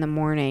 8 in the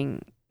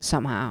morning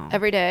somehow.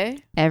 Every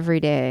day? Every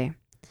day.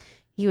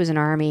 He was an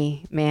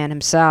army man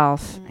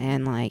himself.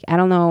 And like, I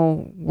don't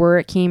know where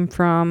it came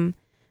from,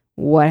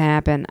 what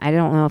happened. I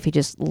don't know if he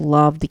just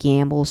loved to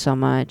gamble so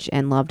much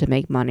and loved to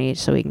make money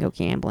so he can go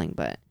gambling.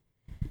 But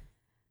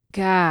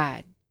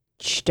God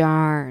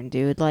darn,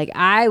 dude. Like,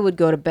 I would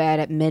go to bed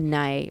at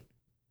midnight,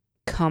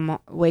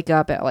 wake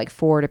up at like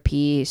 4 to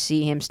pee,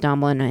 see him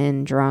stumbling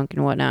and drunk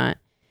and whatnot,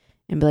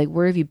 and be like,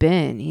 where have you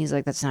been? He's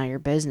like, that's not your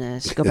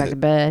business. Go back to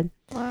bed.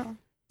 Wow.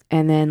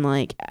 And then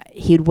like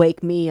he'd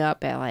wake me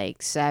up at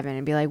like 7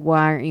 and be like,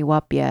 why aren't you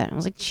up yet? And I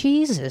was like,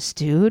 Jesus,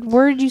 dude,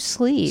 where did you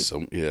sleep?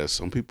 Some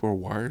people are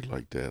wired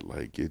like that.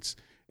 Like, it's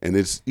and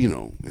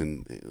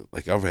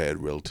like, I've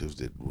had relatives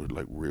that were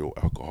like real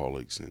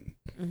alcoholics, and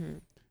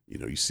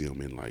you see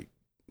them in like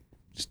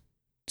just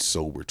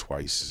sober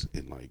twice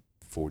in like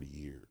 40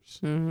 years.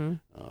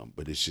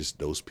 But it's just,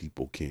 those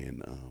people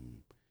can,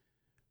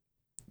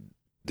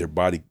 your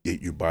body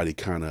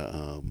kind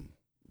of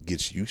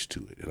gets used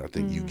to it. And I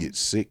think you get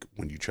sick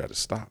when you try to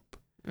stop.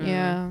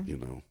 Yeah.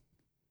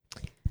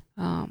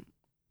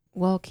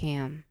 Well,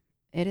 Cam,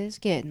 it is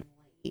getting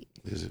late.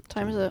 Is it?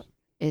 Time is up.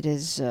 It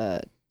is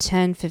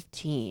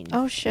 10:15.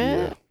 Oh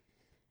shit. Yeah.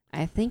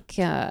 I think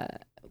we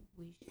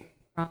should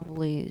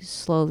probably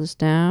slow this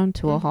down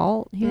to a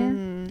halt here.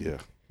 Mhm. Yeah.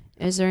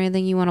 Is there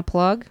anything you want to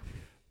plug?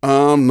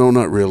 No,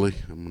 not really.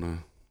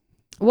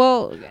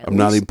 Well, I'm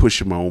not even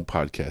pushing my own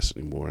podcast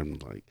anymore. I'm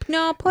like,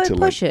 No, until,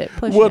 push like- it.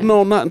 Push well, it.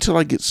 no, not until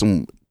I get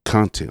some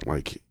content.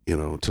 Like,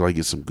 until I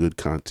get some good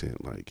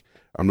content. Like,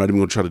 I'm not even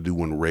gonna try to do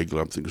one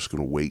regular. I'm just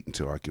gonna wait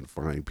until I can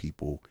find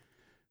people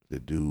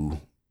that do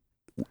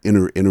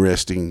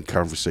interesting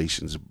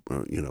conversations.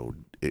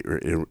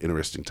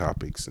 Interesting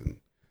topics, and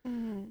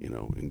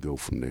Mhm. and go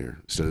from there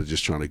instead of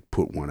just trying to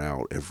put one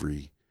out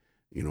every,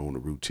 on a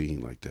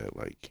routine like that.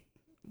 Like,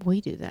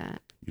 We do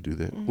that. you do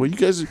that. Well, you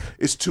guys,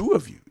 it's two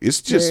of you.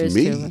 It's There just is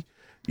two of me.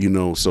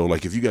 us. So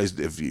like if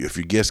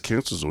your guest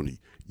cancels on you,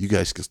 you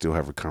guys can still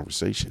have a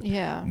conversation.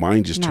 Yeah.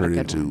 Mine just Not a turned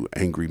good into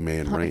angry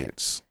man Okay.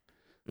 rants.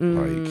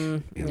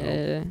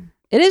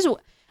 It is.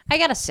 I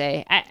gotta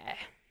say,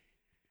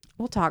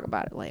 we'll talk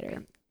about it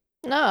later.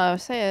 No,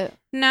 say it.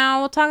 No,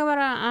 we'll talk about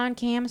it on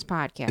Cam's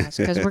podcast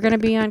because we're gonna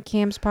be on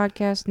Cam's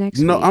podcast next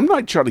No, week. I'm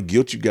not trying to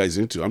guilt you guys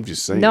into it. I'm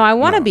just saying. No, I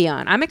want to be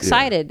on. I'm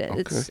excited.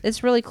 okay.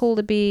 It's really cool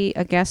to be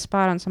a guest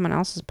spot on someone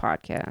else's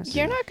podcast.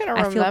 You're not gonna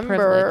I feel remember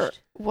privileged.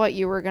 what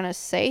you were gonna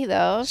say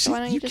though. See, So why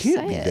don't you just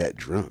can't say be it? that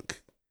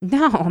drunk.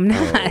 No, I'm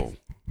not. Oh,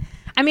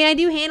 I mean, I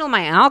do handle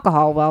my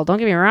alcohol well. Don't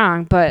get me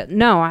wrong, but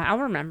no, I'll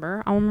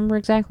remember. I'll remember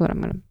exactly what I'm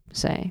gonna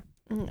say.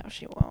 No,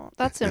 she won't.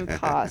 That's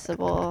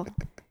impossible.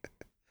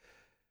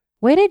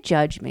 Way to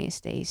judge me,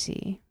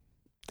 Stacey.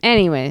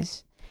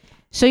 Anyways,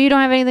 so you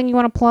don't have anything you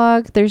want to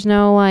plug? There's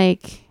no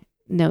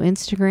no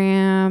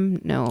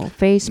Instagram, no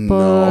Facebook.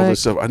 no, all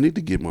this stuff. I need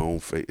to get my own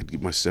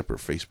get my separate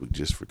Facebook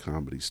just for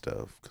comedy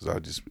stuff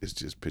because it's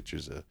just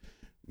pictures of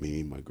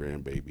me, my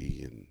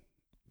grandbaby, and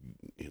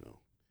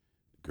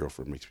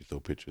girlfriend makes me throw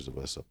pictures of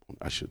us up on.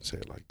 I shouldn't say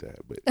it like that,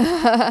 but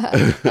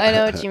I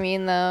know what you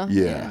mean though.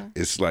 yeah,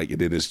 it's like, and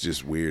then it's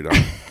just weird.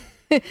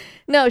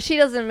 No, she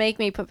doesn't make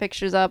me put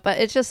pictures up, but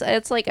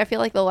it's like I feel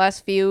like the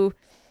last few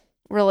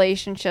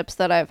relationships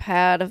that I've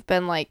had have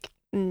been like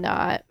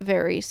not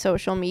very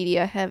social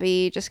media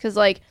heavy just because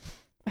like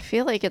I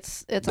feel like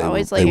it's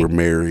always like they were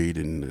married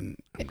and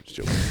I'm just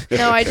joking.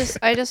 no, I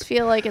just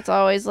feel like it's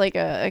always like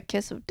a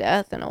kiss of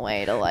death in a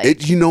way to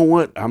like You know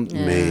what? I'm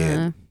Yeah.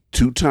 man.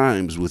 2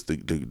 times with the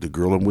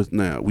girl I'm with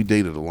now. We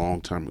dated a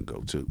long time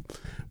ago too,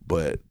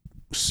 but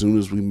as soon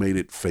as we made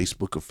it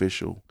Facebook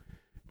official,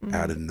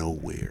 out of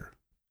nowhere,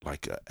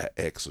 like a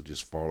ex will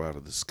just fall out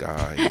of the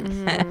sky.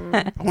 And,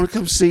 I want to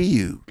come see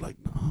you. Like,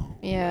 no.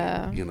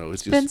 Yeah.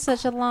 It's It's been just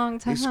such a long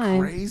time. it's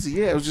crazy.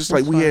 Yeah, it was just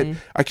That's like we funny. had.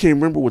 I can't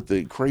remember what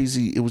the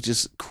crazy. It was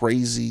just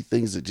crazy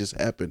things that just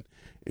happened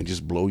and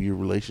just blow your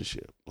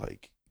relationship.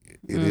 Like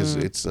it is.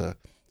 It's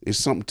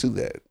something to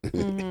that.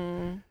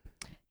 Mhm.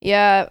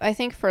 Yeah, I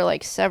think for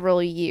like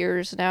several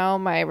years now,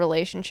 my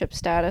relationship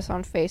status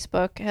on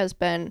Facebook has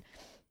been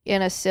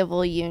in a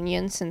civil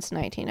union since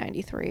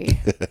 1993,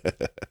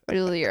 which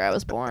is the year I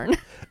was born.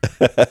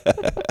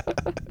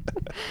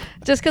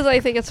 Just because I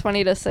think it's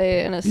funny to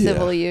say in a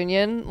civil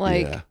union.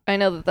 Like, Yeah. I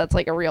know that that's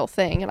like a real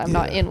thing, and I'm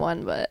not Yeah. in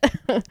one, but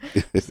I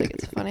just think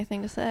it's a funny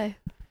thing to say.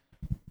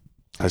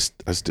 I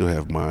still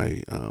have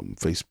my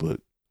Facebook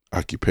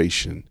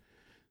occupation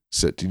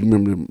set. Do you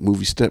remember the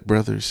movie Step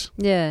Brothers?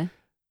 Yeah.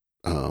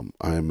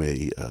 I am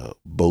a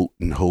boat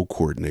and hoe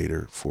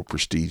coordinator for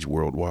Prestige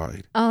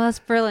Worldwide. Oh, that's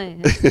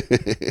brilliant.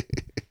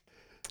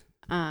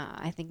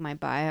 I think my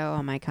bio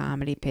on my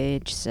comedy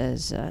page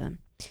says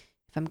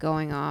if I'm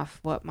going off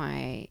what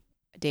my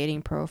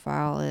dating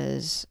profile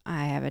is,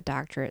 I have a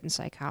doctorate in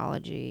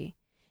psychology,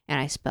 and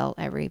I spelled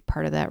every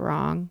part of that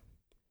wrong.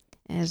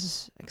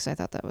 Because I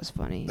thought that was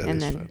funny. That And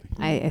is then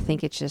funny. I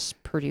think it's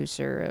just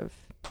producer of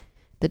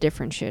the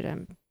different shit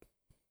I'm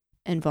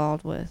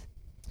involved with.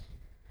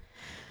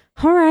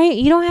 All right,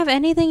 you don't have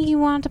anything you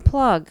want to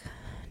plug?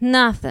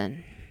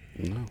 Nothing.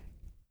 No.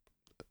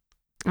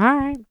 All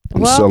right.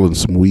 I'm Well, selling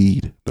some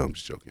weed. No, I'm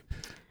just joking.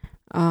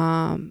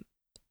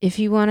 if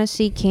you want to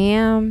see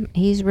Cam,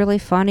 he's really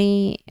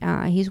funny.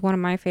 He's one of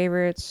my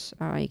favorites.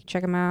 You can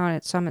check him out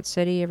at Summit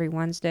City every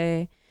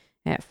Wednesday,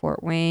 at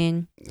Fort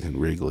Wayne, And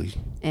Wrigley.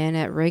 and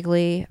at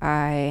Wrigley.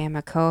 I am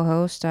a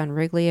co-host on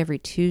Wrigley every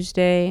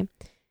Tuesday.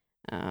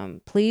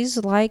 Please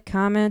like,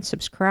 comment,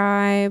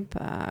 subscribe.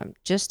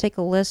 Just take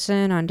a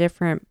listen on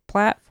different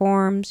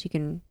platforms. You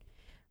can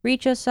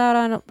reach us out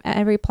on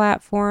every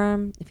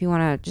platform. If you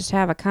want to just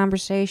have a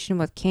conversation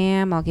with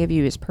Cam, I'll give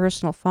you his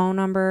personal phone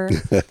number.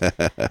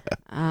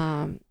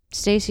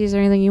 Stacey, is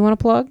there anything you want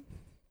to plug?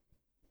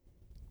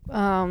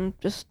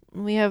 Just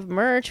we have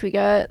merch. We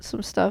got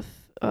some stuff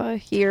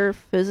here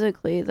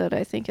physically that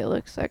I think it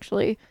looks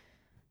actually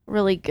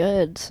really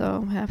good. So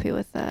I'm happy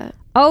with that.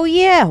 Oh,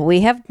 yeah,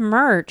 we have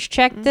merch.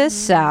 Check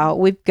this out.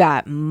 We've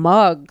got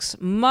mugs.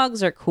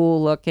 Mugs are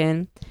cool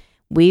looking.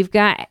 We've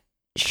got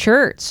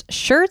shirts.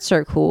 Shirts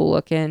are cool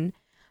looking.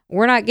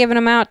 We're not giving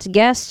them out to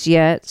guests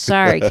yet.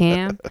 Sorry,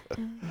 Cam.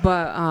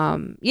 But,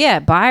 yeah,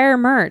 buy our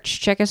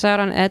merch. Check us out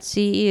on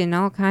Etsy and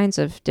all kinds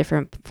of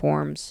different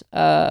forms.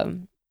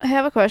 I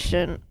have a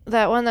question.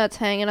 That one that's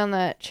hanging on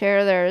that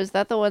chair there, is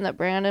that the one that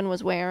Brandon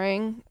was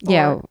wearing?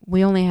 Yeah, Or-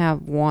 we only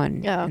have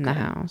one Yeah, in the okay.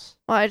 house.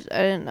 Well, I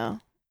didn't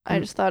know. I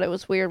just thought it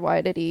was weird.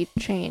 Why did he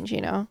change,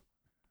 you know?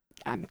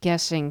 I'm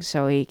guessing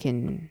so we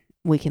can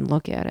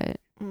look at it.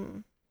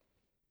 Mm.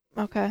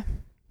 Okay.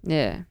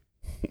 Yeah.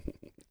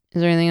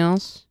 Is there anything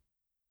else?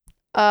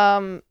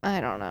 I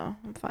don't know.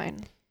 I'm fine.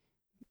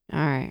 All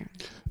right.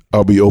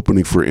 I'll be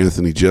opening for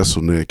Anthony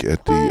Jeselnik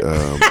at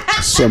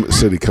the Summit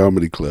City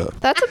Comedy Club.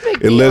 That's a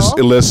big deal.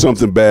 Unless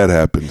something bad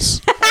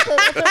happens.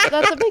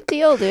 That's a big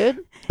deal,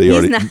 dude. They He's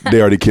already not-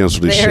 they already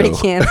canceled his They already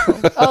show.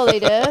 canceled. Oh, they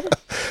did?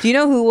 Do you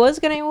know who was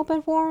going to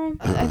open for him?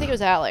 I think it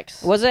was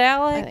Alex. Was it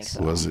Alex? I think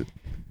so. Was it?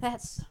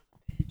 That's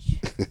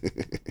bitch.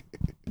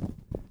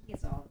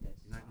 Gets all of this.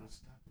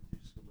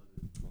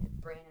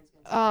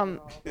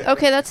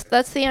 Okay,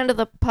 that's the end of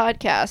the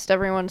podcast.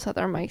 Everyone set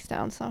their mics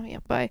down, so yeah,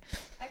 bye.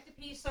 I have to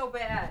pee so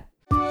bad.